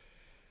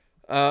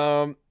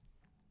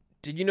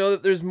 Did you know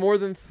that there's more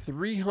than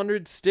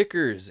 300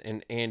 stickers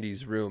in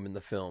Andy's room in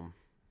the film?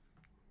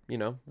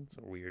 That's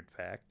a weird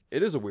fact.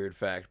 It is a weird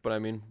fact, but I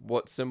mean,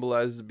 what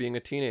symbolizes being a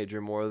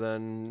teenager more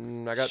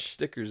than I got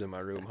stickers in my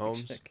room,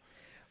 Holmes?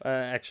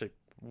 Actually,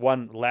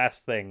 one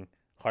last thing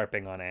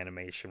harping on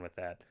animation with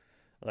that.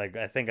 Like,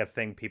 I think a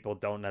thing people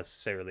don't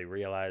necessarily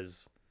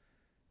realize,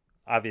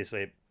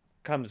 obviously it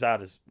comes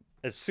out as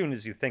soon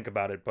as you think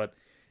about it, but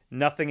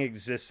nothing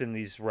exists in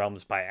these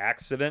realms by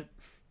accident.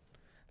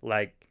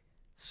 Like,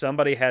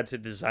 somebody had to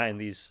design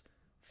these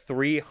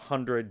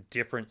 300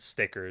 different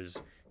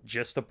stickers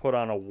just to put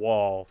on a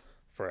wall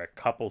for a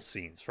couple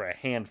scenes, for a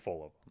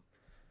handful of them.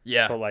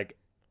 Yeah. But, like,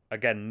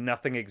 again,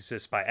 nothing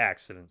exists by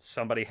accident.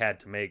 Somebody had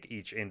to make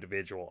each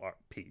individual art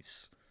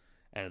piece.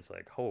 And it's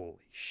like, holy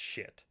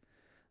shit.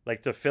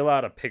 Like, to fill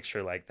out a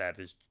picture like that,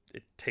 it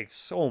takes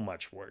so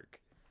much work.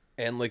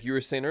 And like you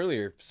were saying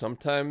earlier,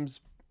 sometimes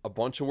a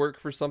bunch of work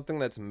for something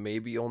that's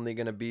maybe only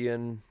going to be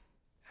in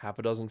half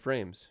a dozen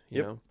frames,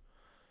 you know?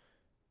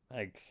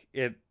 Like,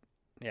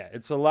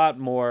 it's a lot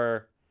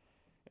more,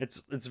 it's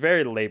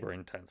very labor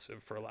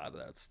intensive for a lot of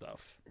that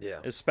stuff.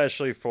 Yeah.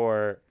 Especially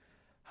for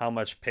how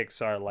much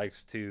Pixar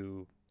likes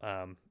to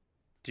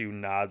do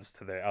nods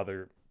to their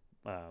other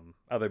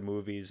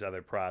movies,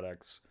 other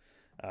products.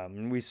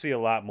 And we see a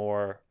lot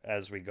more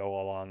as we go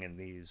along in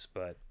these,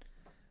 but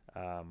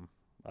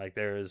like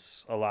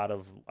there's a lot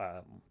of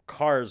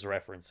Cars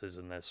references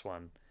in this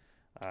one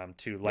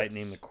to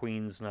Lightning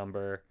McQueen's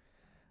number.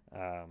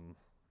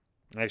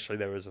 Actually,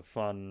 there was a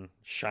fun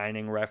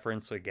Shining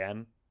reference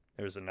again.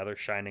 There was another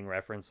Shining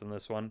reference in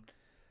this one.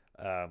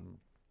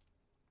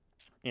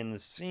 In the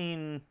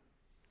scene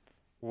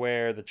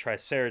where the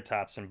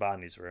Triceratops in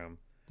Bonnie's room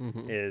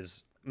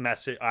is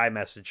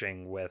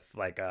iMessaging with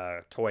like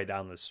a toy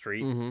down the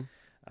street.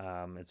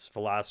 It's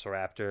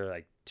Velociraptor,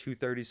 like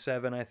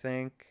 237, I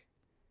think.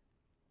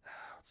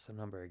 What's the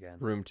number again?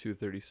 Room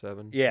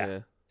 237. Yeah.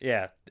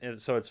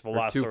 So it's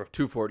Velociraptor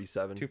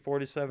 247.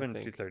 247, I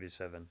think.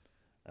 237.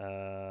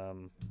 I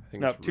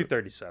think No, it's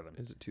 237.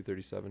 Is it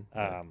 237?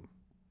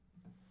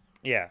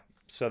 Yeah.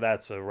 So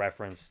that's a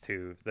reference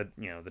to the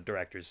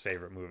director's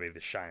favorite movie,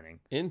 The Shining.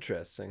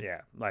 Interesting.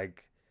 Yeah,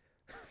 like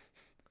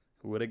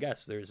who would have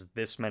guessed there's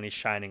this many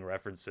Shining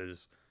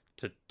references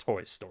to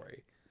Toy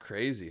Story?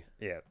 Crazy.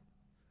 Yeah.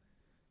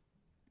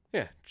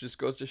 Yeah, just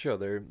goes to show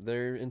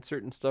they're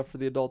inserting stuff for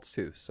the adults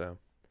too. So,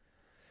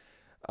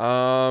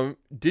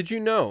 did you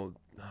know?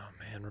 Oh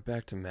man, we're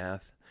back to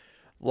math.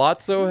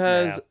 Lotso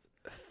has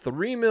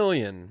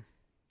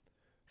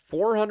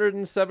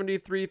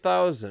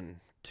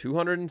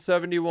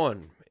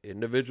 3,473,271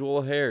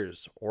 individual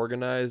hairs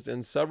organized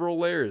in several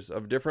layers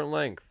of different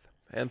length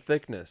and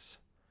thickness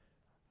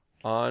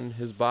on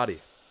his body.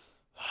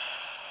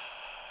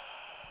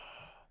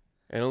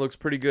 And it looks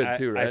pretty good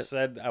too, right? I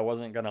said I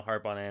wasn't gonna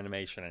harp on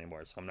animation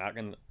anymore, so I'm not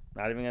even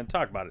gonna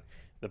talk about it.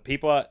 The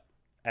people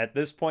at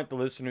this point, the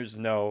listeners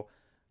know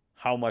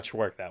how much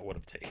work that would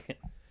have taken.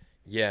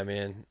 Yeah,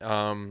 man.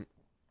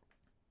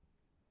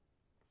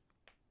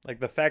 Like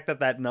the fact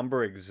that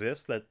number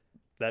exists,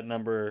 that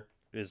number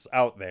is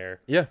out there.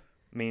 Yeah.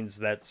 Means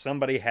that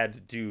somebody had to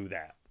do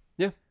that.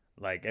 Yeah.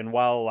 Like, and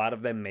while a lot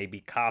of them may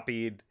be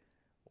copied,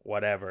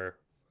 whatever,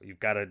 you've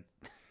got to.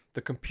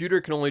 The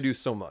computer can only do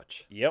so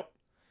much. Yep.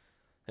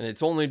 And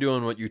it's only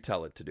doing what you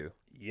tell it to do.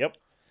 Yep.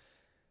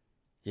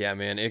 Yeah,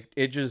 man.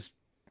 It just,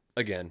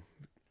 again,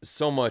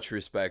 so much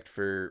respect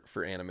for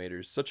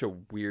animators. Such a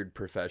weird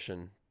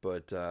profession,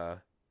 but it's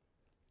a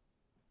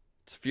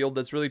field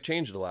that's really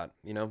changed a lot,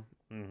 you know?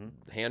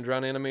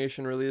 Hand-drawn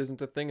animation really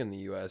isn't a thing in the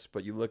U.S.,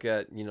 but you look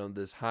at,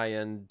 this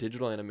high-end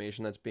digital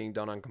animation that's being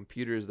done on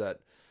computers that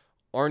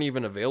aren't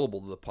even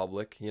available to the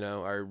public,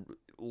 are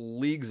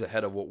leagues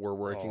ahead of what we're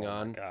working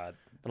on. Oh, my God.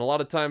 And a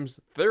lot of times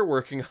they're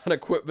working on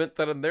equipment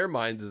that in their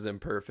minds is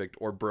imperfect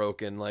or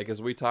broken. Like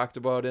as we talked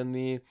about in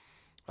the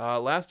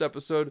last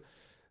episode,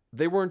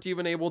 they weren't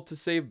even able to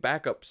save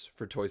backups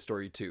for Toy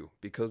Story 2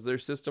 because their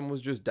system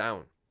was just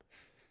down.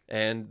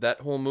 And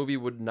that whole movie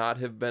wouldn't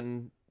have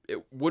been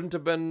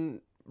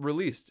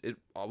released. It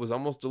was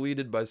almost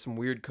deleted by some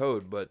weird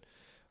code, but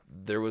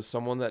there was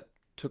someone that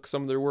took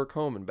some of their work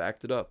home and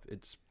backed it up.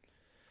 It's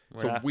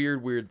a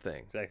weird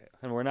thing. Exactly.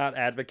 And we're not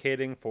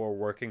advocating for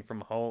working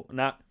from home. We're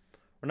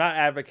not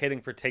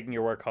advocating for taking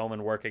your work home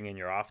and working in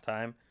your off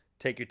time.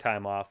 Take your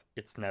time off.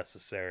 It's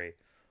necessary.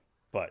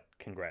 But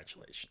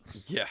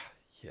congratulations. Yeah,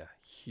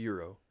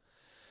 hero.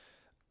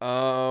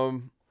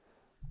 Another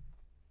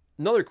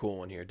cool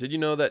one here. Did you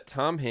know that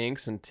Tom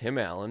Hanks and Tim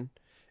Allen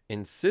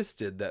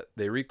insisted that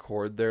they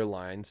record their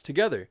lines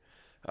together?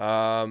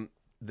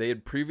 They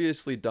had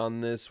previously done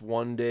this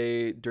one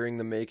day during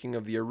the making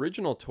of the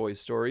original Toy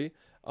Story.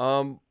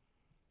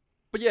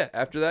 But yeah,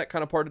 after that,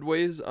 kind of parted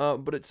ways.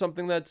 But it's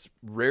something that's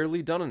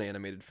rarely done in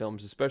animated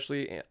films,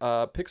 especially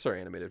Pixar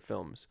animated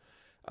films.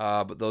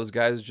 But those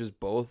guys just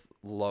both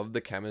loved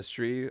the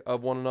chemistry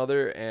of one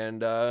another,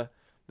 and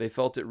they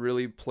felt it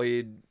really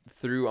played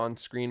through on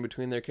screen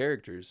between their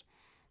characters.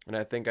 And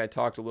I think I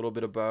talked a little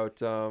bit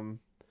about, I'm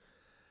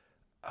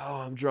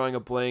drawing a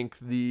blank,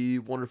 the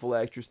wonderful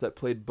actress that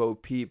played Bo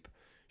Peep.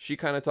 She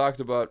kind of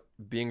talked about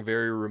being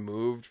very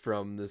removed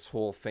from this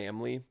whole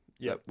family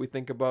that we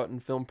think about in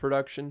film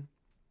production.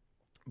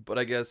 But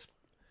I guess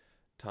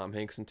Tom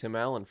Hanks and Tim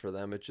Allen, for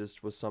them, it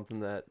just was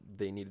something that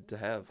they needed to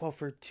have. Well,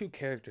 for two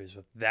characters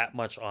with that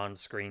much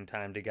on-screen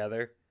time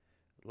together,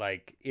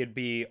 like, it'd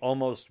be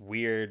almost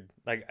weird.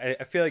 Like,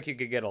 I feel like you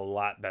could get a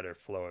lot better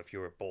flow if you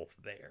were both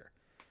there.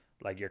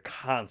 Like, you're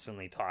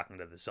constantly talking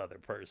to this other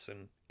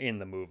person in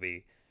the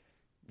movie.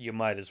 You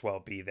might as well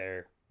be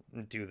there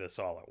and do this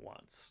all at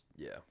once.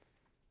 Yeah.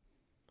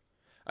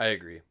 I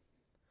agree.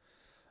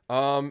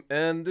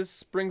 And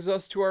this brings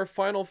us to our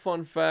final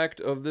fun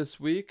fact of this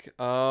week.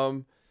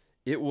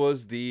 It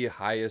was the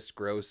highest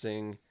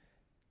grossing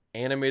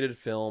animated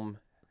film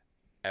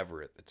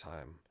ever at the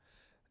time.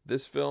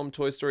 This film,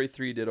 Toy Story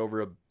 3, did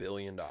over $1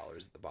 billion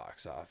at the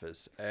box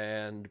office.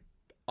 And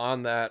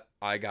on that,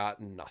 I got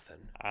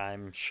nothing.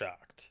 I'm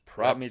shocked.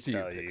 Props to you,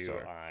 Let me tell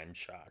Pixar. you, I'm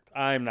shocked.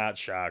 I'm not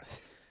shocked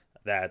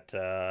that,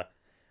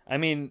 I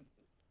mean,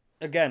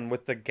 again,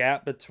 with the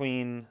gap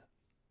between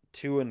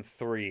 2 and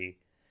 3,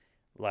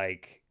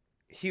 like,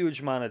 huge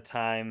amount of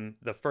time.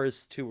 The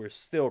first two were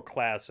still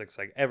classics.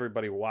 Like,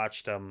 everybody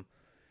watched them.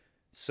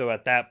 So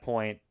at that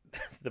point,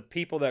 the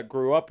people that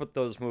grew up with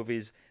those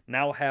movies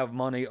now have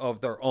money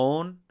of their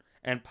own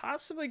and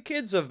possibly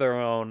kids of their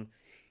own.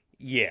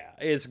 Yeah,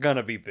 it's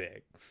gonna be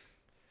big.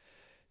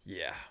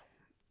 Yeah.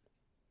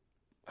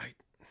 $1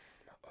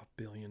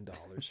 billion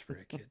for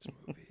a kid's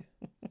movie.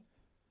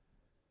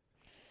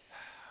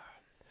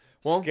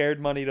 Well, scared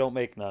money don't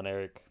make none,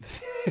 Eric.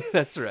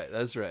 That's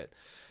right.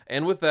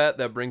 And with that,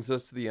 that brings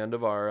us to the end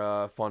of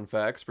our fun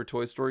facts for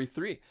Toy Story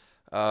 3.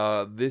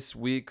 This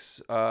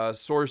week's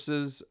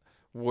sources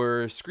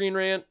were Screen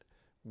Rant,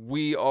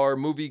 We Are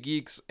Movie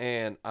Geeks,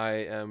 and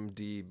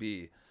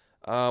IMDb.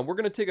 We're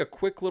going to take a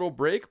quick little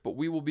break, but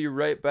we will be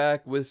right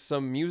back with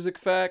some music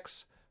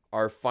facts,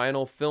 our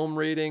final film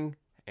rating,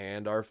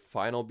 and our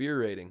final beer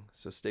rating.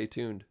 So stay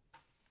tuned.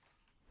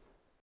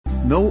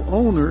 No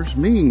owners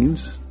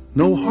means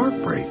no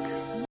heartbreak.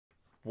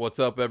 What's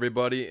up,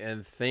 everybody,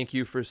 and thank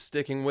you for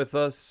sticking with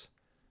us.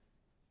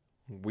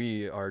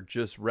 We are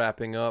just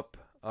wrapping up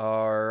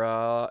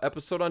our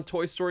episode on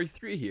Toy Story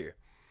 3 here.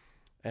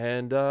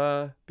 And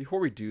before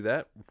we do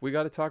that, we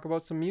got to talk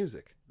about some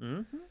music.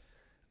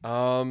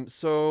 Mm-hmm.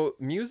 So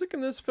music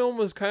in this film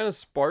was kind of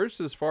sparse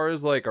as far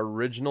as like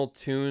original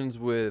tunes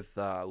with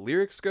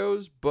lyrics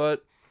goes,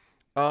 but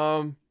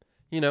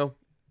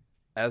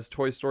as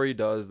Toy Story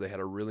does, they had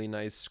a really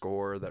nice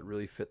score that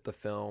really fit the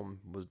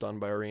film. It was done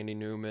by Randy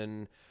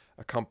Newman,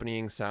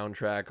 accompanying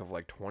soundtrack of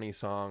like 20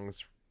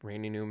 songs.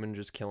 Randy Newman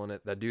just killing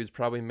it. That dude's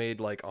probably made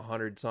like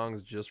 100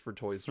 songs just for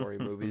Toy Story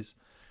movies.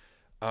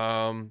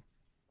 But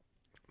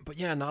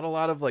yeah, not a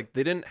lot of like,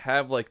 they didn't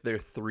have like their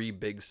 3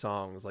 big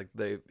songs like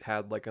they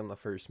had like in the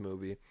first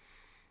movie.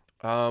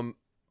 But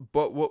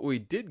what we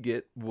did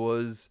get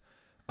was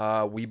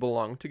We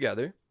Belong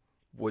Together,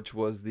 which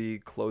was the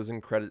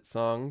closing credit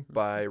song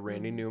by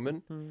Randy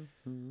Newman.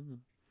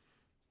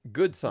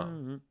 Good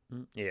song.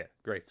 Yeah,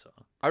 great song.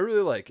 I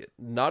really like it.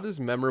 Not as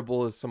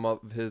memorable as some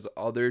of his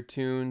other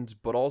tunes,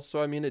 but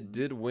also, I mean, it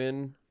did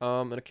win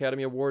an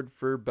Academy Award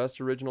for Best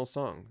Original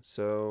Song.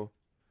 So,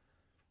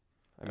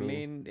 I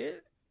mean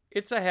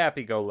it's a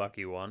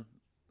happy-go-lucky one.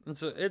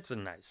 It's a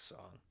nice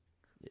song.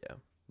 Yeah.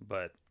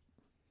 But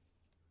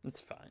it's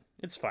fine.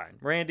 It's fine.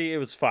 Randy, it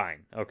was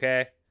fine,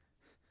 okay?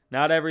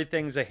 Not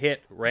everything's a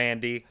hit,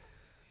 Randy.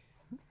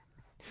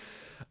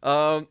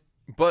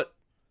 But,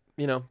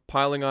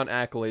 piling on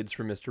accolades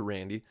for Mr.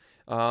 Randy.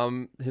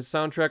 His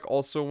soundtrack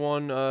also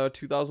won a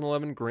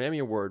 2011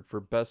 Grammy Award for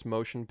Best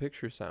Motion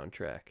Picture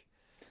Soundtrack.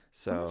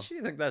 So, Don't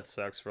you think that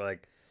sucks for,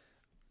 like,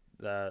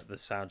 the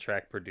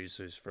soundtrack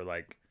producers for,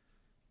 like,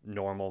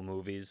 normal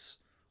movies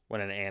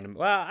when an anime...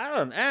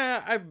 Well,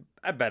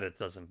 I bet it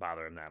doesn't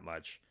bother him that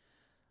much.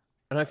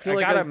 and I feel I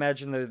like gotta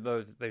imagine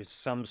there's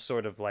some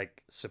sort of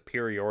like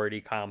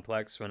superiority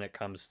complex when it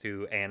comes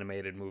to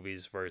animated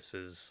movies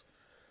versus,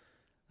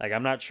 like,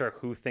 I'm not sure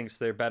who thinks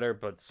they're better,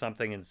 but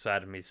something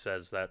inside of me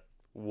says that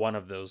one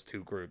of those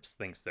two groups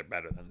thinks they're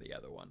better than the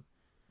other one.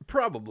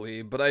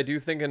 Probably, but I do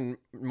think in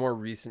more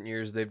recent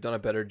years they've done a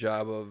better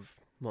job of,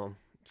 well,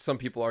 some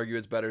people argue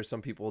it's better,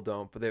 some people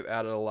don't, but they've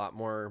added a lot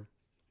more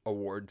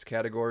awards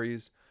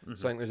categories.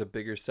 So I think there's a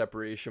bigger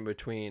separation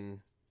between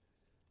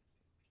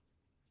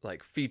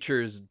like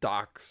features,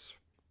 docs,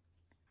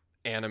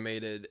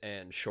 animated,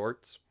 and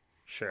shorts.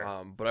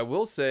 Sure. But I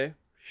will say,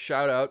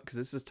 shout out, because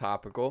this is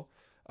topical,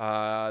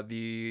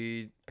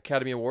 the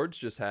Academy Awards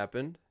just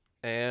happened,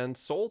 and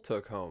Soul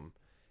took home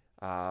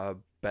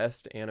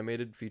Best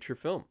Animated Feature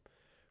Film,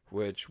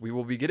 which we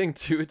will be getting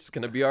to. It's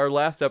going to be our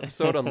last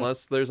episode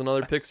unless there's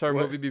another Pixar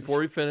movie before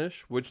we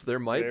finish, which there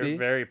might be.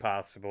 Very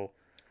possible.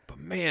 But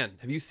man,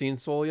 have you seen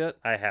Soul yet?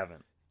 I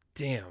haven't.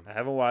 Damn. I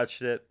haven't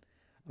watched it.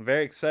 I'm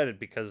very excited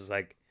because,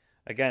 like,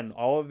 again,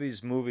 all of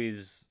these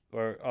movies,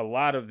 or a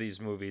lot of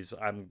these movies,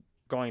 I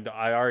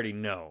already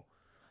know.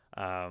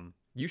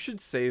 You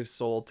should save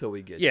Soul till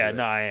we get to Yeah, it.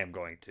 no, I am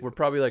going to. We're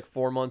probably like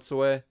 4 months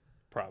away.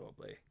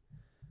 Probably.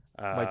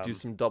 Might do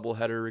some double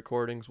header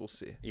recordings. We'll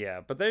see. Yeah,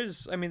 but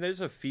there's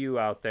a few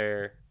out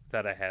there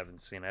that I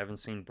haven't seen. I haven't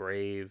seen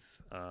Brave.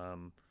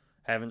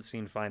 Haven't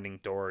seen Finding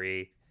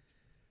Dory.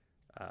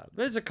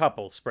 There's a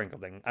couple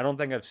sprinkled in. I don't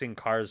think I've seen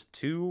Cars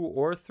 2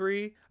 or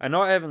 3. I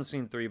know I haven't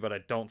seen 3, but I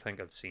don't think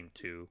I've seen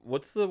 2.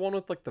 What's the one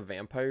with like the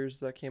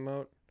vampires that came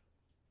out?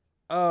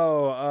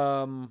 Oh,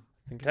 I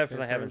think it's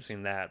definitely haven't vampires.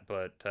 seen that,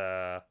 but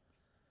I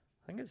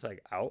think it's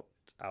like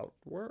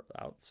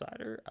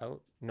Outsider.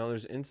 No,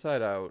 there's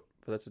Inside Out,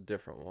 but that's a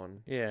different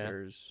one. Yeah.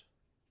 There's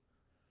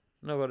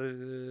No, but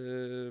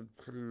it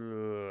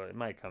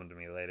might come to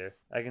me later.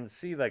 I can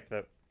see like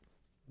the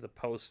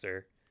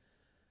poster.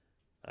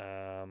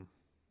 All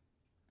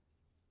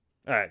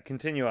right,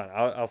 continue on.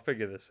 I'll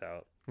figure this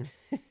out.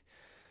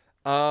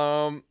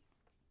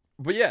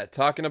 but yeah,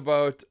 talking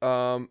about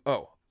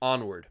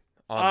Onward.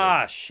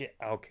 Ah, shit.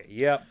 Okay.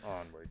 Yep.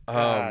 Onward.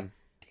 God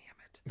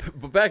damn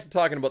it. But back to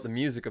talking about the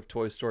music of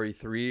Toy Story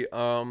 3.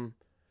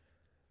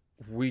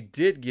 We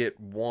did get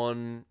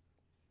one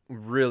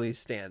really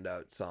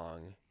standout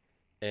song,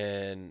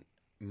 in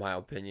my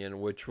opinion,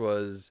 which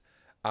was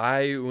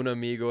 "I Un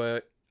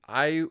Amigo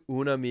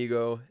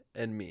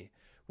and Me,"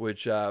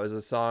 which was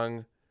a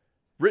song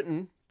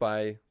written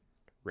by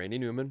Randy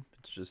Newman.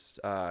 It's just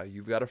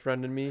 "You've Got a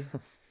Friend in Me"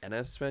 en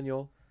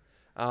español,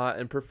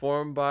 and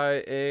performed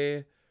by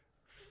a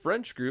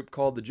French group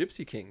called the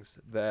Gypsy Kings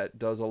that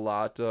does a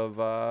lot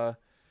of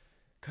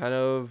kind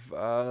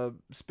of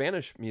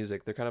Spanish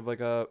music. They're kind of like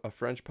a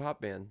French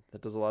pop band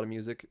that does a lot of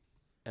music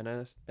en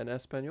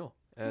español.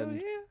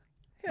 And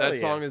that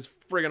song is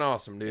friggin'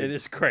 awesome, dude. It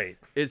is great.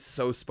 It's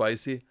so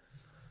spicy.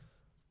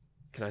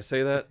 Can I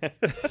say that?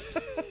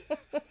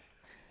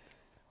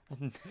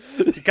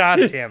 God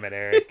damn it,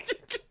 Eric.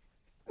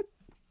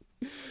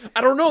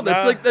 I don't know.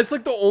 That's Nah.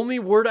 like the only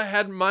word I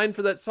had in mind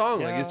for that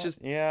song. Like it's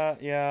just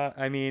yeah.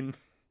 I mean,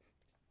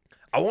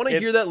 I want to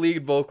hear that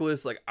lead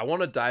vocalist. Like I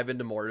want to dive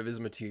into more of his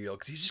material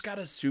because he's just got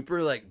a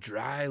super like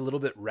dry, little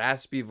bit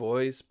raspy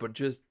voice, but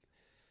just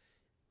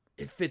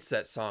it fits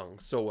that song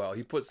so well.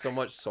 He puts so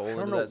much soul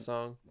into know. that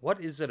song. what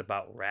is it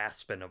about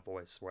rasp in a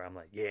voice where I'm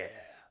like, yeah,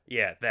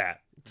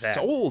 that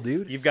Soul,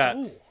 dude. You've got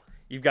soul.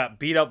 You've got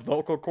beat up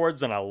vocal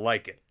cords, and I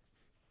like it.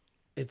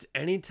 It's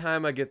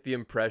anytime I get the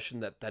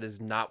impression that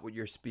is not what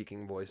your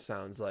speaking voice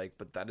sounds like,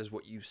 but that is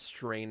what you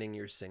straining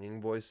your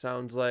singing voice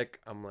sounds like.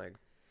 I'm like,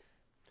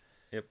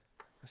 Yep.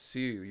 I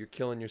see you. You're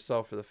killing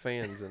yourself for the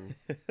fans, and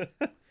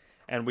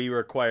And we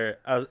require,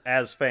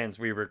 as fans,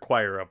 we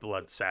require a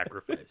blood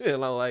sacrifice.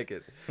 and I like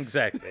it.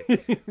 Exactly.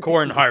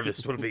 Corn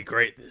harvest will be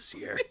great this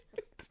year.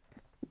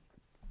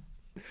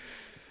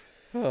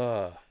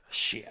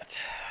 Shit.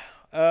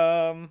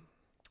 Well,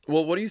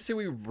 what do you say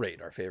we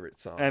rate our favorite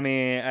song? I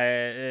mean,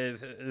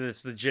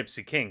 it's the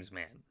Gypsy Kings,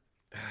 man.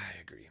 I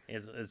agree.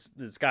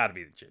 It's got to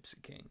be the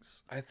Gypsy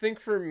Kings. I think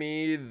for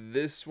me,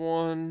 this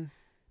one.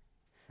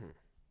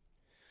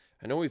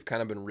 I know we've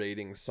kind of been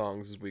rating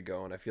songs as we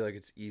go, and I feel like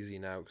it's easy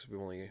now because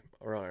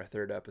we're on our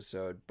third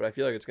episode. But I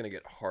feel like it's going to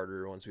get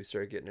harder once we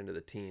start getting into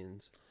the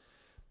teens.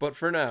 But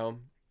for now,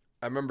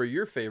 I remember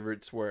your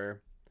favorites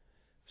were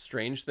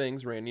Strange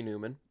Things, Randy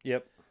Newman.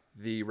 Yep.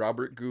 The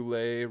Robert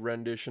Goulet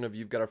rendition of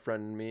You've Got a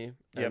Friend in Me.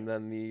 Yep. And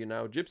then the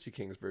now Gypsy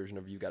Kings version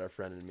of You've Got a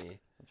Friend in Me.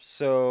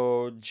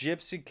 So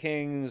Gypsy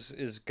Kings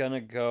is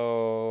gonna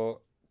go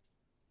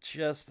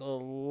just a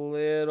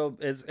little.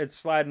 It's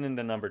sliding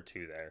into number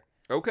 2 there.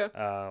 Okay.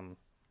 I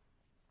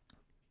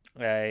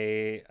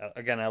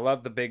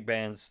love the big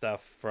band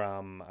stuff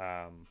from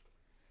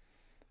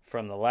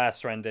the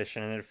last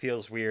rendition, and it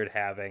feels weird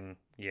having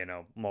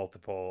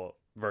multiple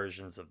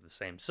versions of the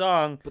same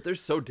song. But they're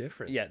so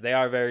different. Yeah, they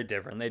are very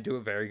different. They do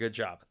a very good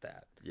job at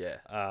that. Yeah.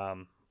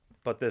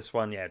 But this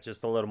one,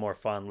 just a little more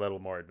fun, a little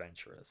more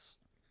adventurous,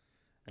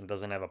 and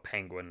doesn't have a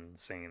penguin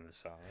singing the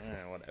song.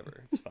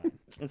 Whatever, it's fine.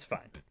 It's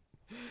fine.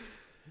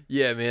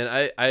 Yeah, man,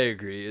 I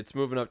agree. It's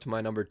moving up to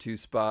my number 2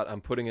 spot.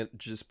 I'm putting it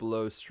just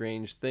below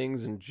Strange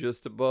Things and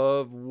just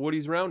above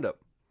Woody's Roundup.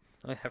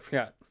 I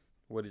forgot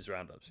Woody's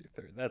Roundup's your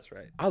third. That's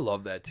right. I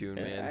love that tune,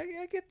 Yeah, man.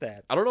 I get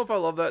that. I don't know if I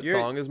love that You're-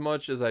 song as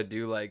much as I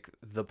do like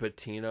the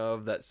patina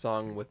of that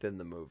song within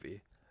the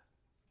movie.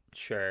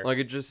 Sure. Like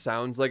it just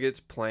sounds like it's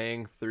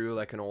playing through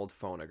like an old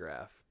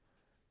phonograph.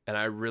 And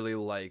I really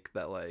like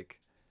that, like,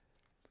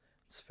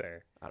 It's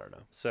fair. I don't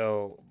know.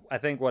 So I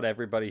think what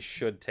everybody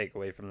should take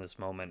away from this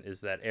moment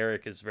is that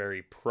Eric is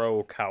very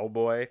pro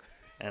cowboy,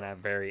 and I'm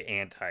very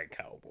anti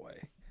cowboy.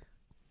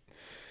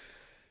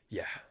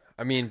 Yeah.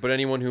 I mean, but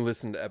anyone who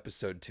listened to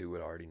episode 2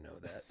 would already know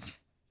that.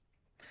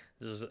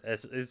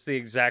 It's the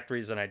exact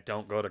reason I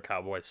don't go to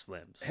Cowboy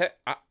Slims. Hey,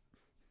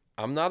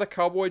 I'm not a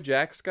Cowboy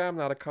Jacks guy. I'm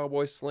not a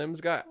Cowboy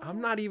Slims guy.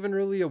 I'm not even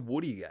really a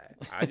Woody guy.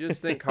 I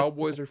just think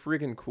cowboys are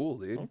freaking cool,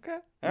 dude. Okay.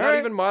 Not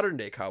even modern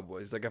day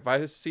cowboys. Like if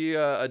I see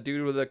a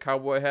dude with a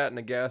cowboy hat in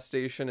a gas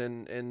station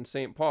in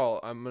St. Paul,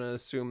 I'm gonna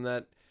assume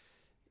that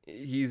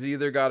he's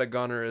either got a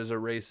gun or is a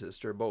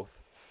racist or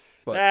both.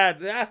 But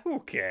That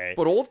okay.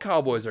 but old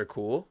cowboys are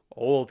cool.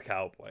 Old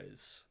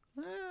cowboys.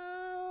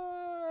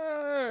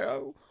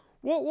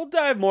 We'll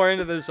dive more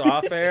into this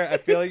off air. I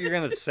feel like you're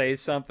gonna say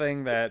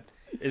something that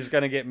is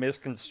gonna get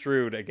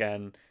misconstrued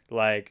again.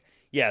 Like,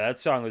 yeah, that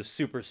song was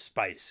super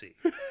spicy,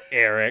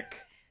 Eric.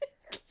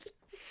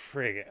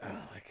 Friggin', oh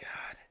my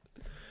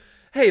god.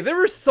 Hey, there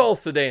was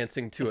salsa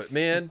dancing to it,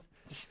 man.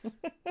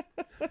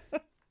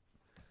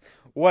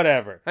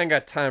 Whatever. I ain't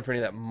got time for any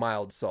of that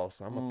mild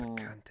salsa. I'm a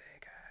picante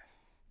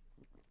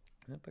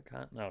guy.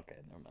 Okay,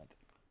 never mind.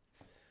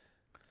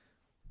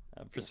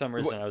 For some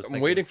reason, I was I'm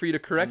thinking, waiting for you to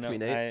correct no, me,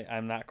 Nate.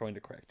 I'm not going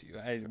to correct you.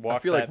 I I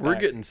feel like that we're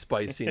back. getting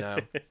spicy now.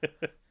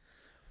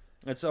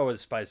 It's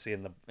always spicy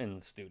in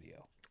the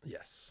studio.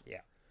 Yes.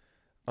 Yeah.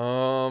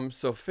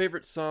 So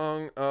favorite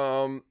song.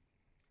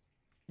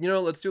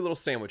 Let's do a little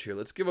sandwich here.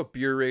 Let's give a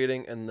beer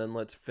rating and then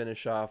let's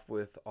finish off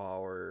with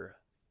our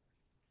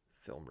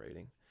film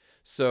rating.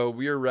 So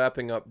we are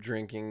wrapping up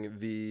drinking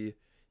the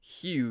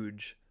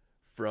huge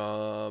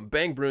from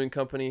Bang Brewing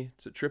Company.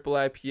 It's a triple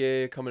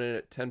IPA coming in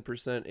at 10%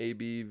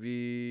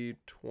 ABV,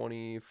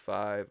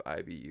 25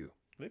 IBU.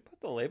 They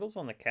put the labels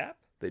on the cap?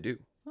 They do.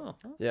 Oh,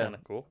 that's Yeah. kind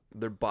of cool.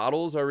 Their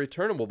bottles are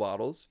returnable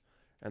bottles,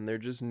 and they're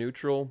just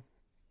neutral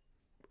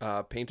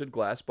painted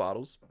glass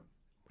bottles,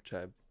 which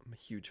I'm a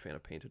huge fan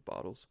of painted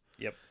bottles.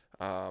 Yep.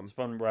 It's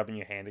fun rubbing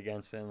your hand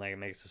against it and like it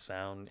makes a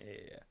sound.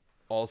 Yeah.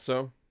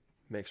 Also,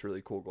 makes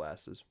really cool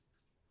glasses.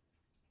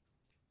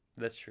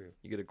 That's true.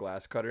 You get a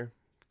glass cutter,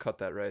 cut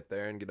that right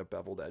there, and get a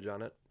beveled edge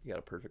on it. You got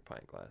a perfect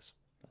pint glass.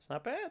 That's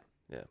not bad.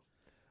 Yeah.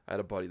 I had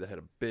a buddy that had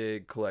a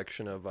big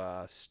collection of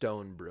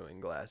Stone Brewing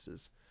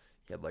glasses.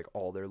 He had like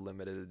all their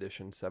limited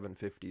edition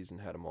 750s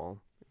and had them all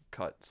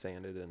cut,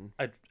 sanded, and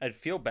I'd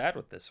feel bad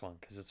with this one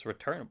because it's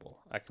returnable.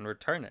 I can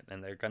return it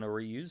and they're going to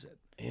reuse it.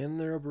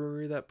 they're a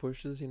brewery that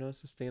pushes,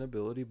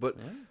 sustainability. But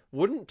Yeah.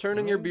 wouldn't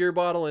turning your beer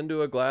bottle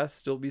into a glass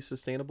still be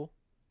sustainable?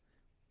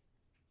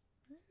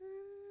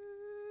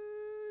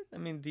 I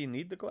mean, do you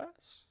need the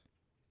glass?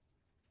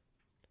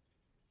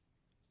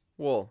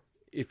 Well,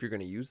 if you're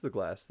going to use the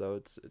glass, though,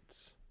 it's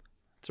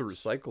a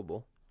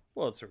recyclable.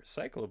 Well, it's a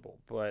recyclable,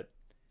 but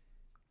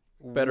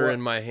Better what-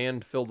 in my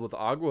hand filled with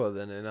agua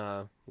than in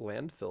a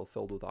landfill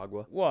filled with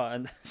agua. Well,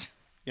 and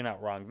you're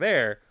not wrong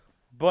there,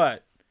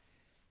 but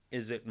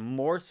is it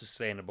more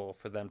sustainable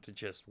for them to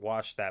just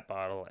wash that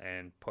bottle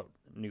and put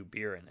new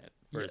beer in it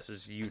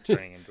versus you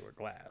turning into a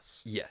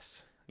glass?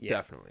 Yes, Yeah.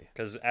 definitely.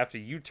 Because after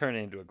you turn it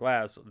into a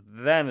glass,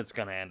 then it's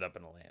going to end up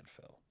in a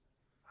landfill.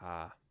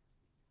 Ah,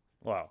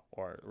 Well,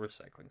 or a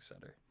recycling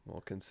center.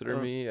 well, consider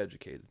me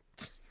educated.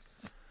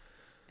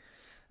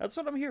 That's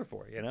what I'm here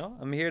for,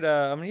 I'm here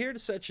to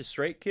set you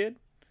straight, kid.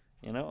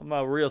 I'm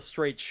a real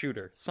straight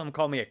shooter. Some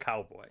call me a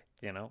cowboy,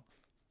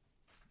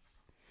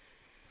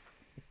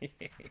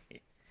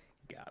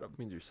 Got him.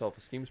 Means your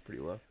self-esteem's pretty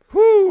low.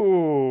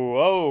 Whew,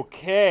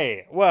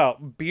 okay. Well,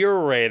 beer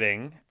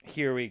rating.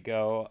 Here we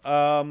go.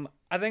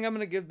 I think I'm going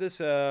to give this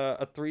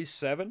a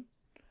 3.7.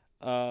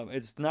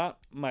 It's not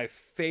my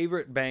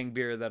favorite Bang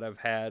beer that I've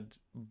had,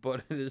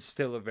 but it is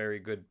still a very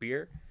good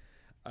beer.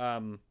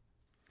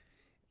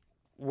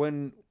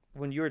 When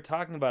you were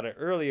talking about it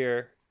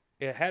earlier,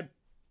 it had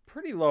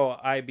pretty low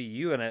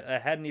IBU and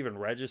it hadn't even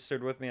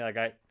registered with me. Like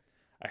I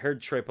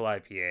heard triple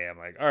IPA. I'm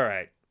like, all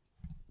right,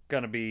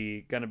 gonna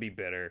be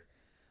bitter,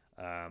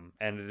 and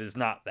it is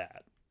not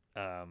that.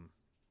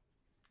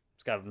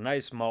 It's got a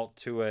nice malt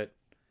to it.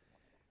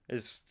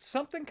 There's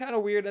something kind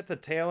of weird at the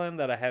tail end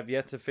that I have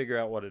yet to figure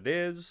out what it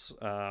is.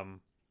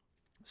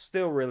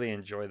 Still really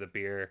enjoy the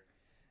beer.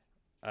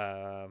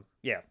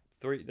 Yeah,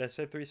 did I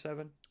say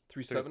 3.7?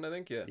 3.7, I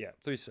think. Yeah, Yeah,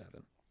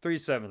 3.7.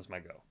 3.7's my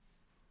go.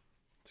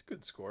 it's a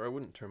good score. I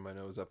wouldn't turn my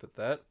nose up at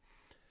that.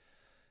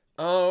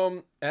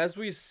 As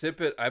we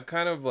sip it, I've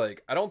kind of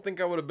like, I don't think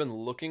I would have been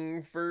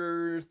looking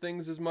for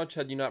things as much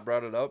had you not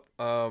brought it up.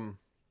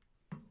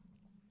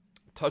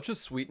 Touch of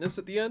sweetness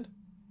at the end.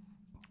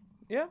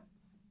 Yeah.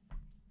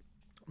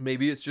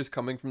 Maybe it's just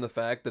coming from the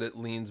fact that it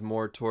leans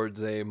more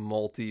towards a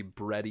malty,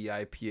 bready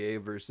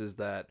IPA versus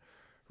that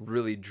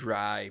really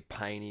dry,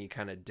 piney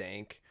kind of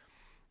dank.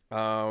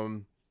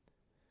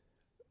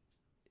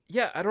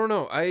 Yeah, I don't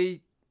know.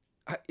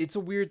 It's a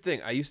weird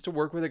thing. I used to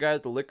work with a guy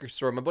at the liquor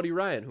store, my buddy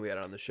Ryan, who we had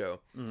on the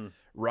show.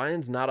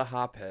 Ryan's not a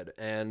hophead,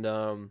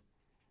 and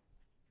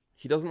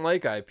he doesn't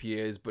like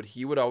IPAs, but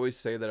he would always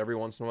say that every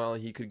once in a while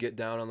he could get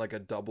down on like a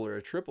double or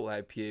a triple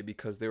IPA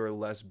because they were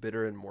less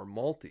bitter and more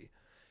malty.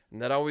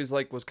 And that always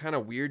like was kind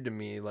of weird to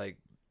me, like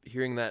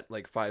hearing that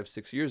like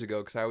 5-6 years ago,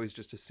 because I always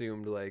just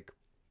assumed like,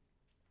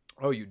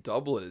 oh, you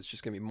double it, it's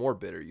just gonna be more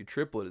bitter. You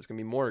triple it, it's gonna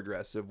be more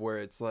aggressive. Where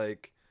it's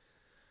like,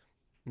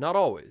 not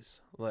always.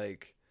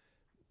 Like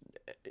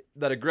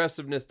that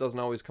aggressiveness doesn't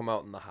always come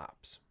out in the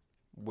hops,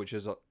 which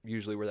is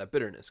usually where that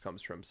bitterness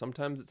comes from.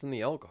 Sometimes it's in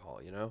the alcohol,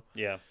 you know?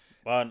 Yeah.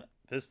 Well,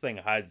 this thing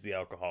hides the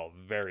alcohol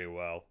very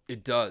well.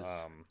 It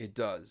does. It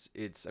does.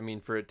 It's, I mean,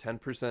 for a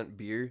 10%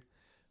 beer,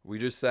 we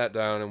just sat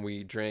down and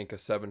we drank a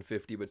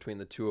 750 between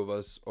the two of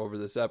us over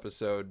this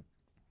episode,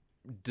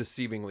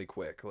 deceivingly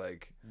quick.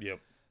 Like, yep.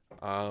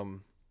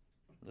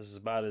 This is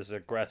about as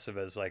aggressive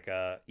as like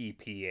a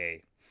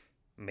EPA,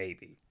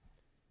 maybe.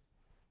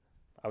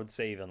 I would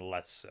say even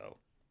less so.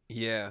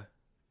 Yeah.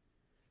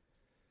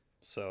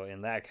 So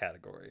in that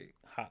category,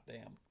 hot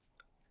damn.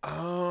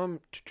 Man,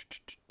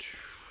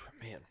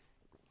 I'm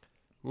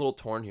a little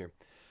torn here.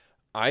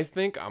 I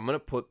think I'm gonna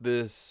put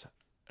this,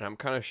 and I'm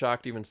kind of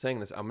shocked even saying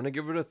this. I'm gonna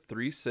give it a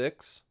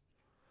 3.6.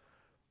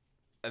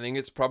 I think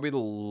it's probably the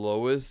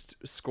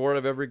lowest score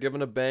I've ever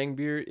given a Bang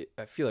beer.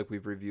 I feel like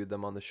we've reviewed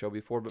them on the show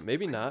before, but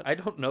maybe not. I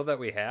don't know that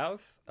we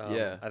have.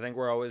 Yeah. I think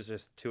we're always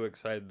just too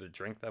excited to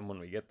drink them when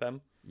we get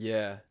them.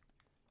 Yeah.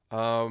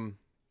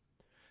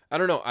 I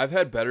don't know. I've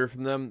had better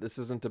from them. This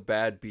isn't a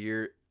bad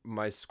beer.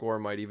 My score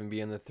might even be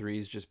in the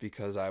 3s just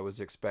because I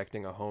was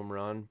expecting a home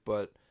run,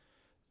 but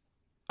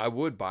I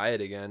would buy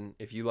it again.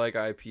 If you like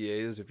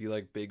IPAs, if you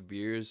like big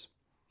beers,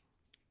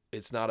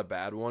 it's not a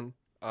bad one.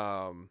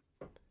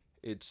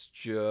 It's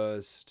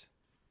just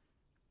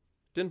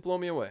didn't blow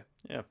me away.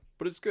 Yeah.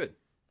 But it's good.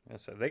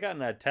 So they got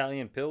an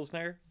Italian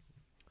Pilsner.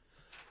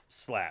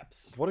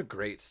 Slaps. What a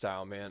great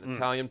style, man.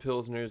 Italian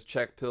Pilsners,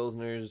 Czech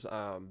Pilsners,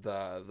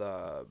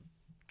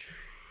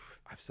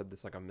 I've said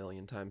this like a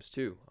million times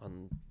too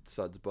on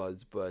Suds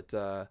Buds, but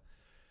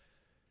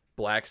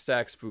Black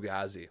Stacks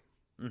Fugazi.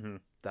 Mm-hmm.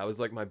 That was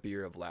like my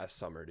beer of last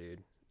summer,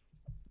 dude.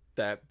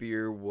 That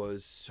beer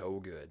was so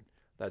good.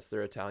 That's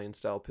their Italian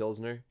style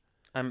Pilsner.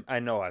 I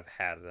know I've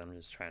had it. I'm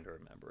just trying to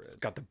remember it. It's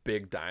got the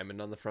big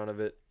diamond on the front of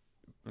it.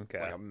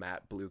 Okay. Like a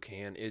matte blue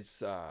can.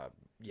 It's,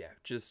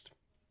 just...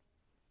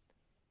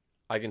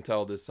 I can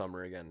tell this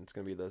summer again. It's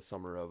going to be the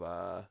summer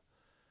of,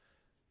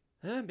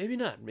 maybe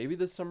not. Maybe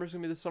this summer's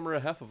going to be the summer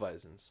of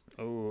Hefeweizens.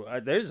 Oh,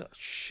 there's a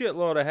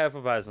shitload of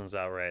Hefeweizens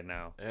out right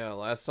now. Yeah,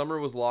 last summer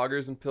was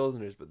lagers and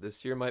pilsners, but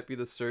this year might be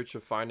the search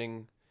of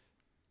finding...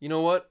 You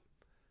know what?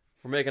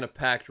 We're making a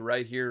pact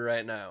right here,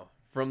 right now.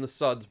 From the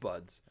Suds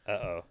Buds.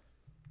 Uh-oh.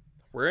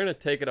 We're going to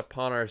take it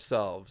upon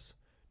ourselves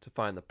to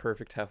find the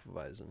perfect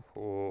Hefeweizen.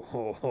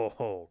 Oh,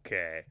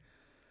 okay.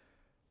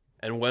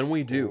 And when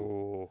we do...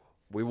 Ooh.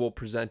 We will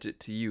present it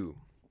to you,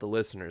 the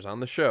listeners, on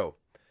the show,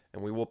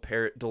 and we will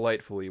pair it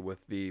delightfully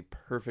with the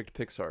perfect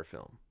Pixar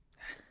film,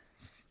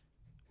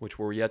 which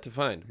we're yet to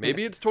find.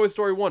 Maybe it's Toy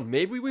Story 1.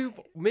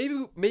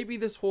 Maybe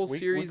this whole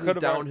series is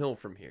downhill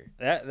from here.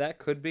 That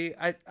could be.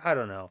 I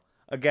don't know.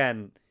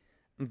 Again,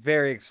 I'm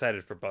very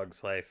excited for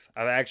Bug's Life.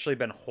 I've actually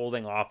been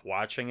holding off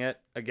watching it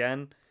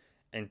again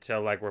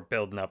until like we're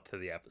building up to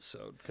the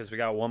episode because we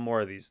got one more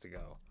of these to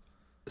go.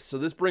 So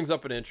this brings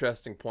up an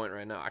interesting point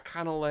right now. I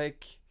kind of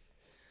like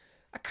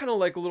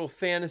a little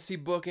fantasy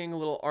booking, a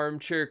little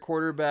armchair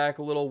quarterback,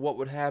 a little what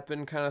would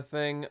happen kind of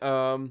thing.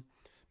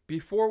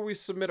 Before we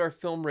submit our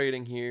film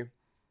rating here,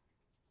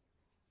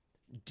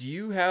 do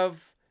you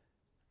have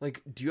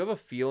a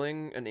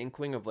feeling, an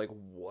inkling of like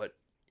what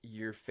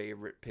your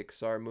favorite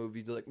Pixar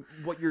movies, like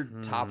what your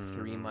top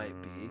 3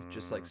 might be,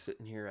 just like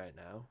sitting here right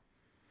now?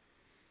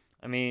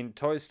 I mean,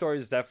 Toy Story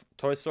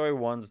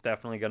 1's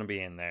definitely going to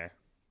be in there.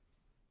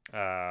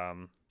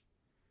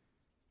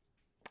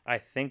 I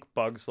think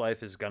Bug's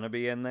Life is going to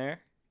be in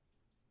there.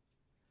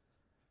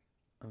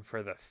 And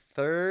for the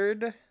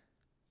third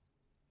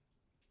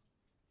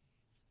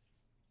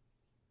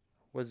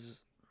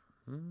was...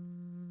 I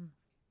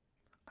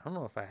don't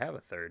know if I have a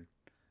third.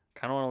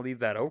 Kind of want to leave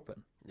that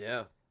open.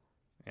 Yeah.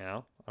 You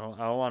know? I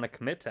don't want to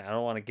commit to it. I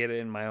don't want to get it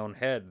in my own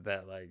head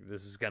that, like,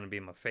 this is going to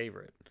be my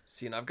favorite.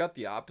 See, and I've got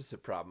the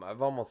opposite problem.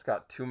 I've almost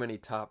got too many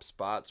top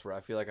spots where I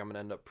feel like I'm going to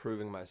end up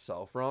proving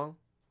myself wrong.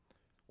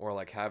 Or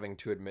like having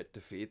to admit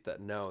defeat that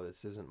no,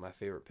 this isn't my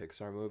favorite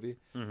Pixar movie.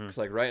 Because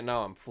like right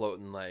now I'm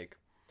floating like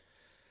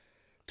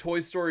Toy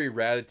Story,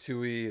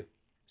 Ratatouille,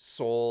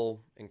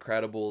 Soul,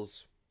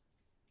 Incredibles.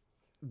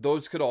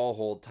 Those could all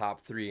hold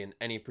top 3 in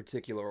any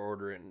particular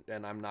order,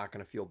 and I'm not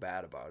gonna feel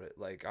bad about it.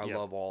 Like I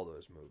love all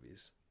those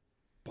movies.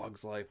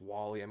 Bug's Life,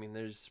 WALL-E. I mean,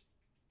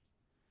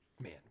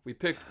 we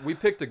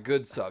picked a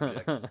good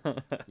subject.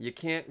 You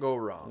can't go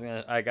wrong.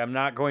 Like I'm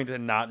not going to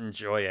not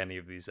enjoy any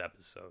of these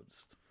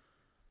episodes.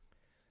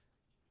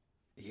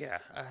 Yeah,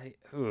 I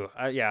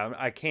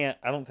can't.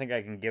 I don't think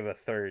I can give a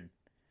third.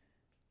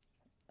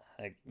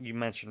 like you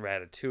mentioned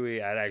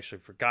Ratatouille. I'd actually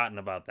forgotten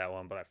about that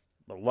one, but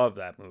I love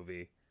that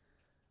movie.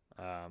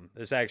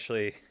 There's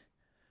actually,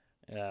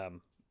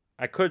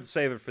 I could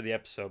save it for the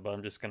episode, but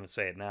I'm just going to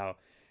say it now.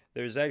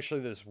 There's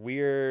actually this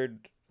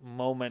weird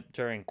moment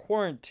during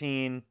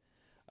quarantine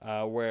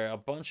where a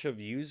bunch of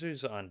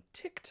users on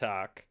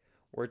TikTok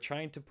were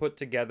trying to put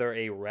together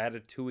a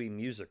Ratatouille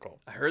musical.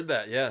 I heard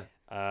that, yeah.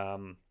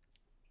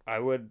 I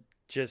would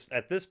just,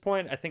 at this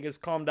point, I think it's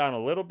calmed down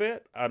a little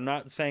bit. I'm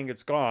not saying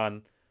it's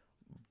gone,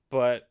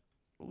 but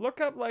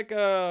look up like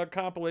a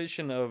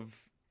compilation of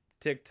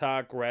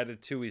TikTok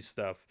Ratatouille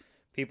stuff.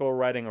 People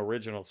writing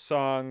original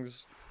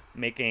songs,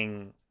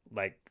 making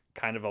like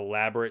kind of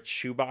elaborate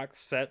shoebox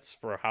sets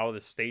for how the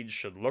stage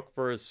should look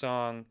for a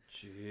song.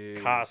 Jeez.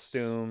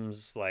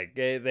 Costumes, like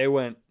they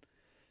went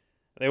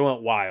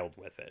wild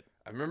with it.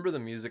 I remember the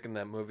music in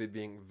that movie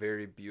being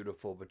very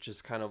beautiful, but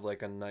just kind of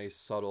like a nice,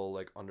 subtle,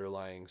 like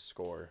underlying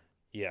score.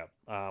 Yeah.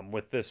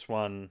 With this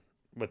one,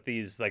 with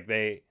these, like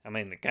they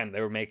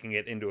were making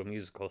it into a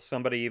musical.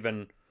 Somebody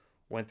even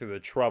went through the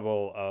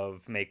trouble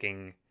of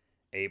making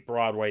a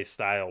Broadway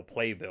style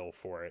playbill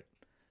for it.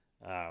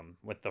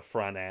 With the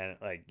front end,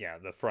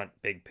 the front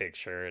big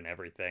picture and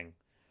everything.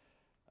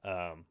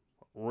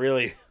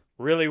 Really,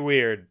 really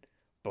weird,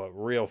 but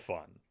real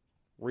fun.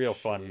 Real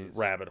fun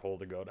rabbit hole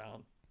to go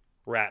down.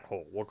 Rat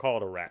hole. We'll call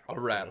it a rat hole. A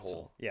rat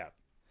hole. Yeah.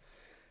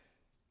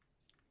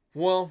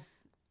 Well,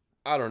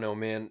 I don't know,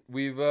 man.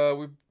 We've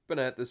been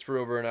at this for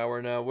over an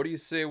hour now. What do you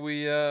say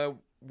we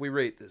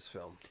rate this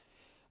film?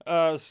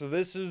 So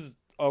this is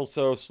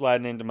also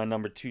sliding into my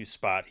number 2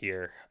 spot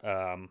here.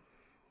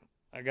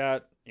 I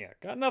got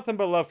nothing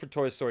but love for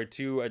Toy Story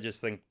 2. I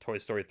just think Toy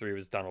Story 3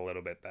 was done a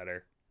little bit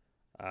better.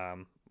 I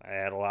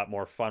had a lot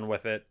more fun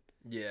with it.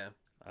 Yeah.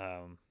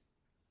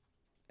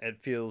 It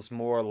feels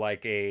more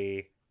like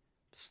a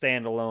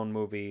standalone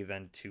movie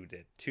than 2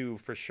 did. 2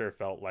 for sure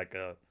felt like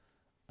a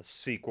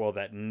sequel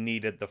that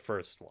needed the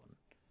first one.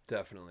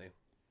 Definitely.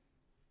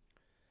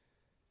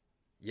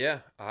 Yeah,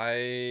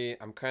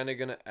 I'm kind of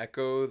going to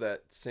echo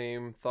that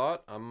same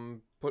thought.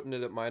 I'm putting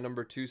it at my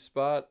number 2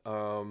 spot.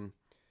 I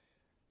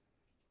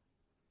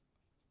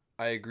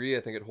agree. I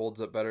think it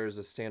holds up better as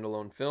a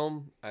standalone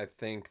film. I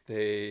think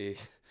they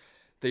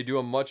do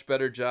a much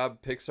better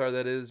job, Pixar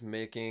that is,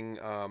 making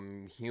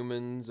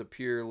humans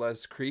appear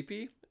less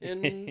creepy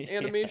in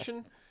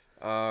animation.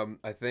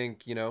 I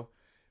think,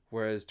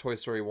 whereas Toy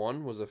Story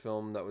 1 was a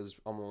film that was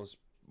almost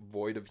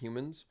void of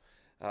humans,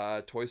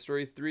 Toy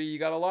Story 3, you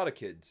got a lot of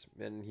kids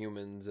and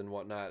humans and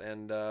whatnot.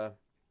 And I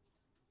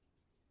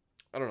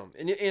don't know.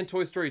 And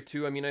Toy Story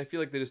 2, I feel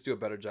like they just do a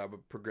better job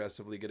of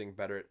progressively getting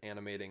better at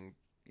animating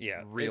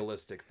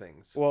realistic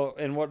things. Well,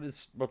 and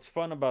what's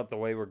fun about the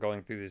way we're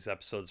going through these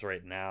episodes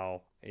right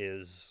now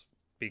is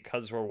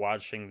because we're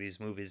watching these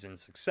movies in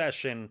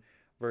succession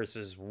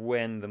versus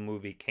when the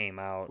movie came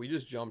out. We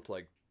just jumped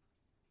like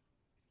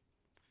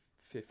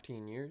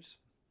 15 years.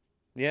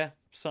 Yeah,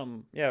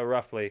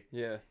 roughly.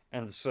 Yeah.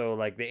 And so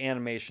like the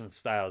animation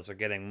styles are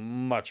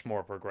getting much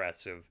more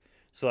progressive.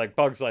 So like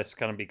Bug's Life's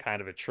gonna be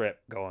kind of a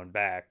trip going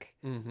back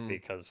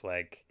because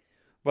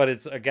but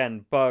it's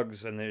again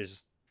Bugs, and I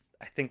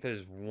think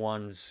there's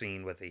one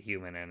scene with a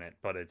human in it,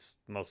 but it's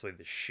mostly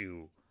the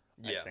shoe.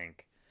 I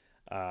think,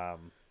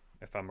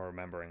 if I'm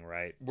remembering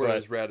right.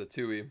 Whereas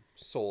Ratatouille,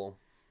 Soul,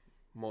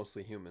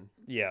 mostly human.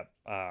 Yeah.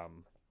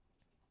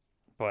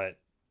 But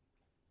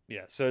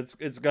yeah, so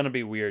it's gonna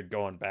be weird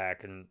going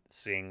back and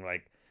seeing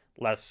like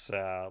less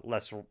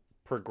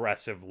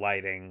progressive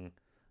lighting,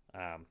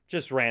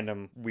 just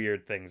random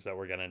weird things that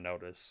we're gonna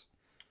notice.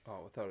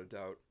 Oh, without a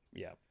doubt.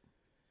 Yeah.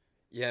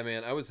 Yeah,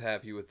 man, I was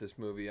happy with this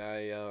movie.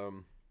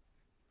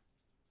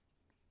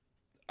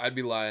 I'd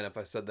be lying if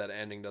I said that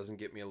ending doesn't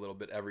get me a little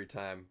bit every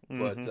time.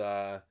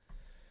 But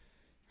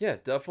yeah,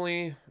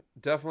 definitely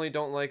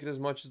don't like it as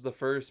much as the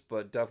first,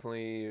 but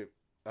definitely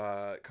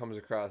comes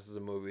across as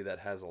a movie that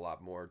has a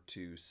lot more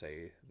to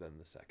say than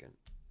the second.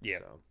 Yeah.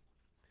 So.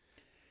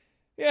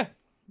 Yeah,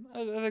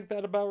 I think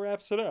that about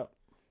wraps it up.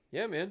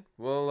 Yeah, man.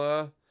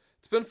 Well,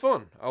 it's been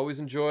fun. I always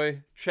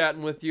enjoy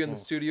chatting with you in the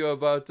studio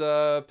about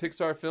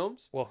Pixar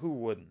films. Well, who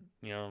wouldn't?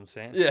 You know what I'm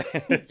saying? Yeah.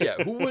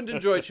 Yeah. Who wouldn't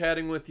enjoy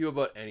chatting with you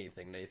about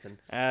anything, Nathan?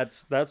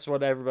 That's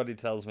what everybody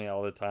tells me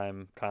all the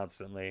time,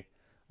 constantly.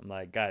 I'm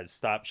like, guys,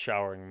 stop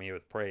showering me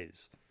with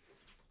praise.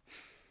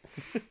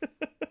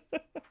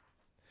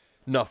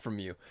 Enough from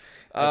you.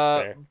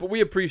 That's fair. But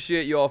we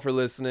appreciate you all for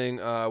listening.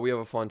 We have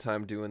a fun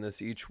time doing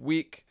this each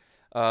week.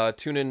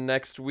 Tune in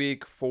next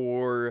week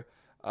for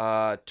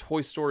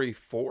Toy Story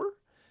 4.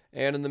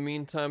 And in the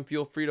meantime,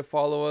 feel free to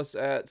follow us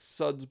at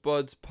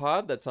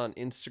SudsBudsPod. That's on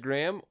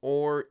Instagram.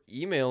 Or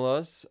email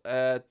us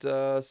at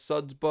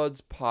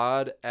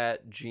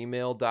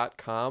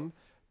sudsbudspod@gmail.com.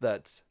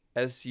 That's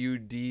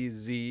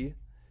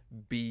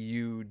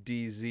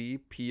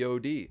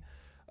SUDZBUDZPOD.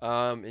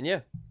 And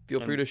yeah, feel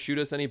free to shoot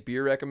us any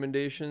beer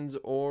recommendations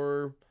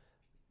or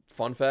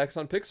fun facts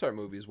on Pixar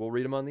movies. We'll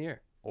read them on the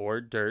air.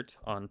 Or dirt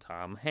on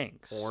Tom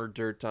Hanks. Or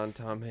dirt on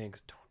Tom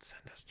Hanks. Don't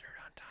send us dirt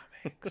on Tom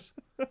Hanks.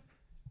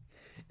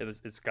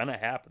 It's gonna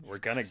happen. We're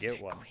gonna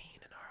get one. Clean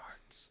in our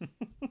bastards.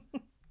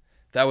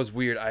 That was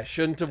weird. I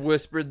shouldn't have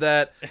whispered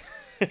that.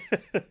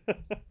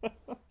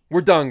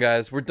 We're done,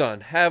 guys. We're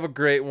done. Have a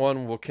great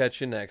one. We'll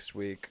catch you next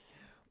week.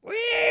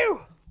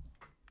 Woo!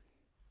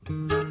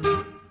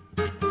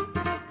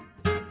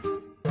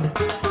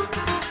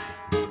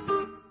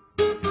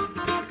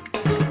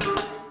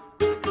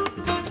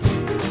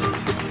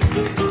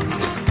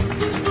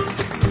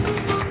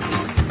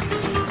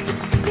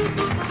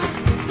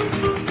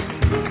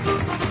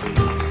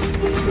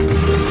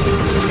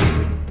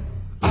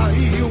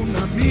 Hay un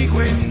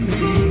amigo en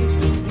mí,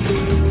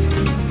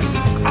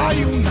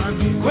 hay un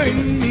amigo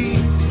en mí.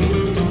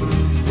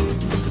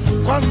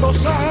 Cuando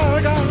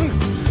salgan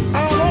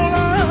a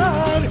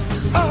volar,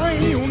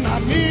 hay un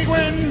amigo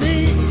en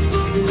mí.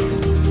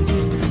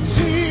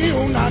 Sí,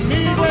 un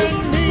amigo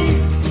en mí,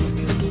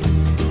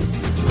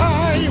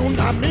 hay un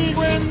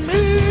amigo en mí.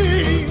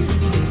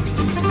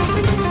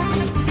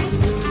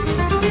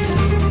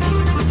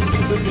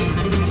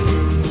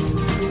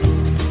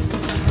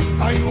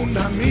 Hay un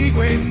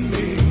amigo en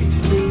mí,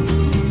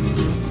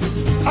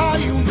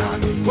 hay un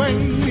amigo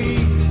en mí.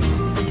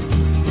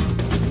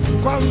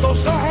 Cuando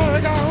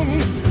salgan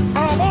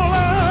a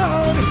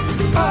volar,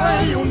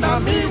 hay un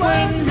amigo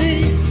en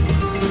mí.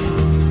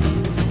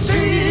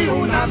 Sí,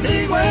 un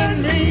amigo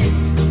en mí,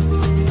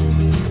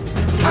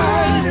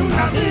 hay un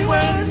amigo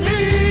en mí.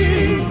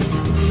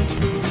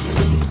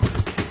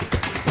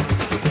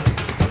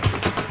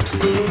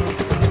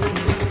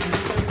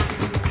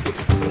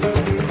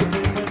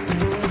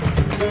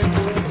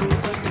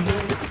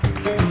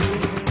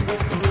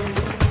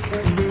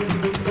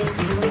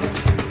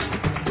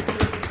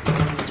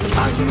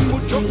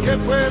 Que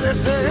puede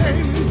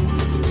ser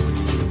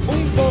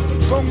un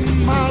poco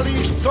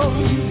malistón,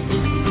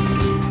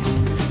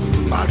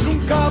 mas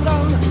nunca habrá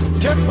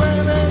que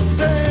puede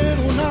ser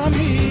un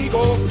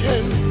amigo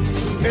fiel,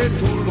 que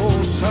tú lo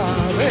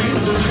sabes.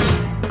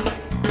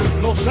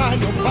 Los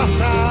años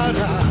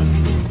pasarán,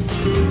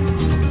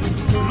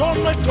 lo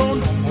nuestro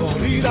no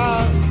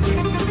morirá,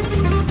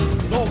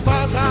 lo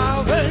vas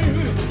a ver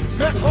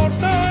mejor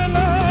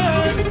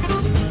tener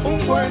un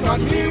buen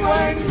amigo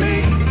en mí.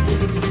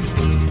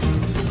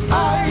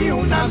 Hay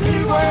un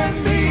amigo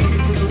en mí,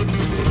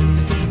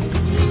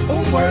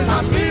 un buen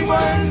amigo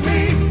en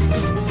mí.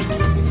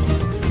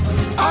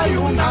 Hay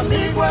un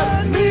amigo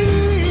en mí.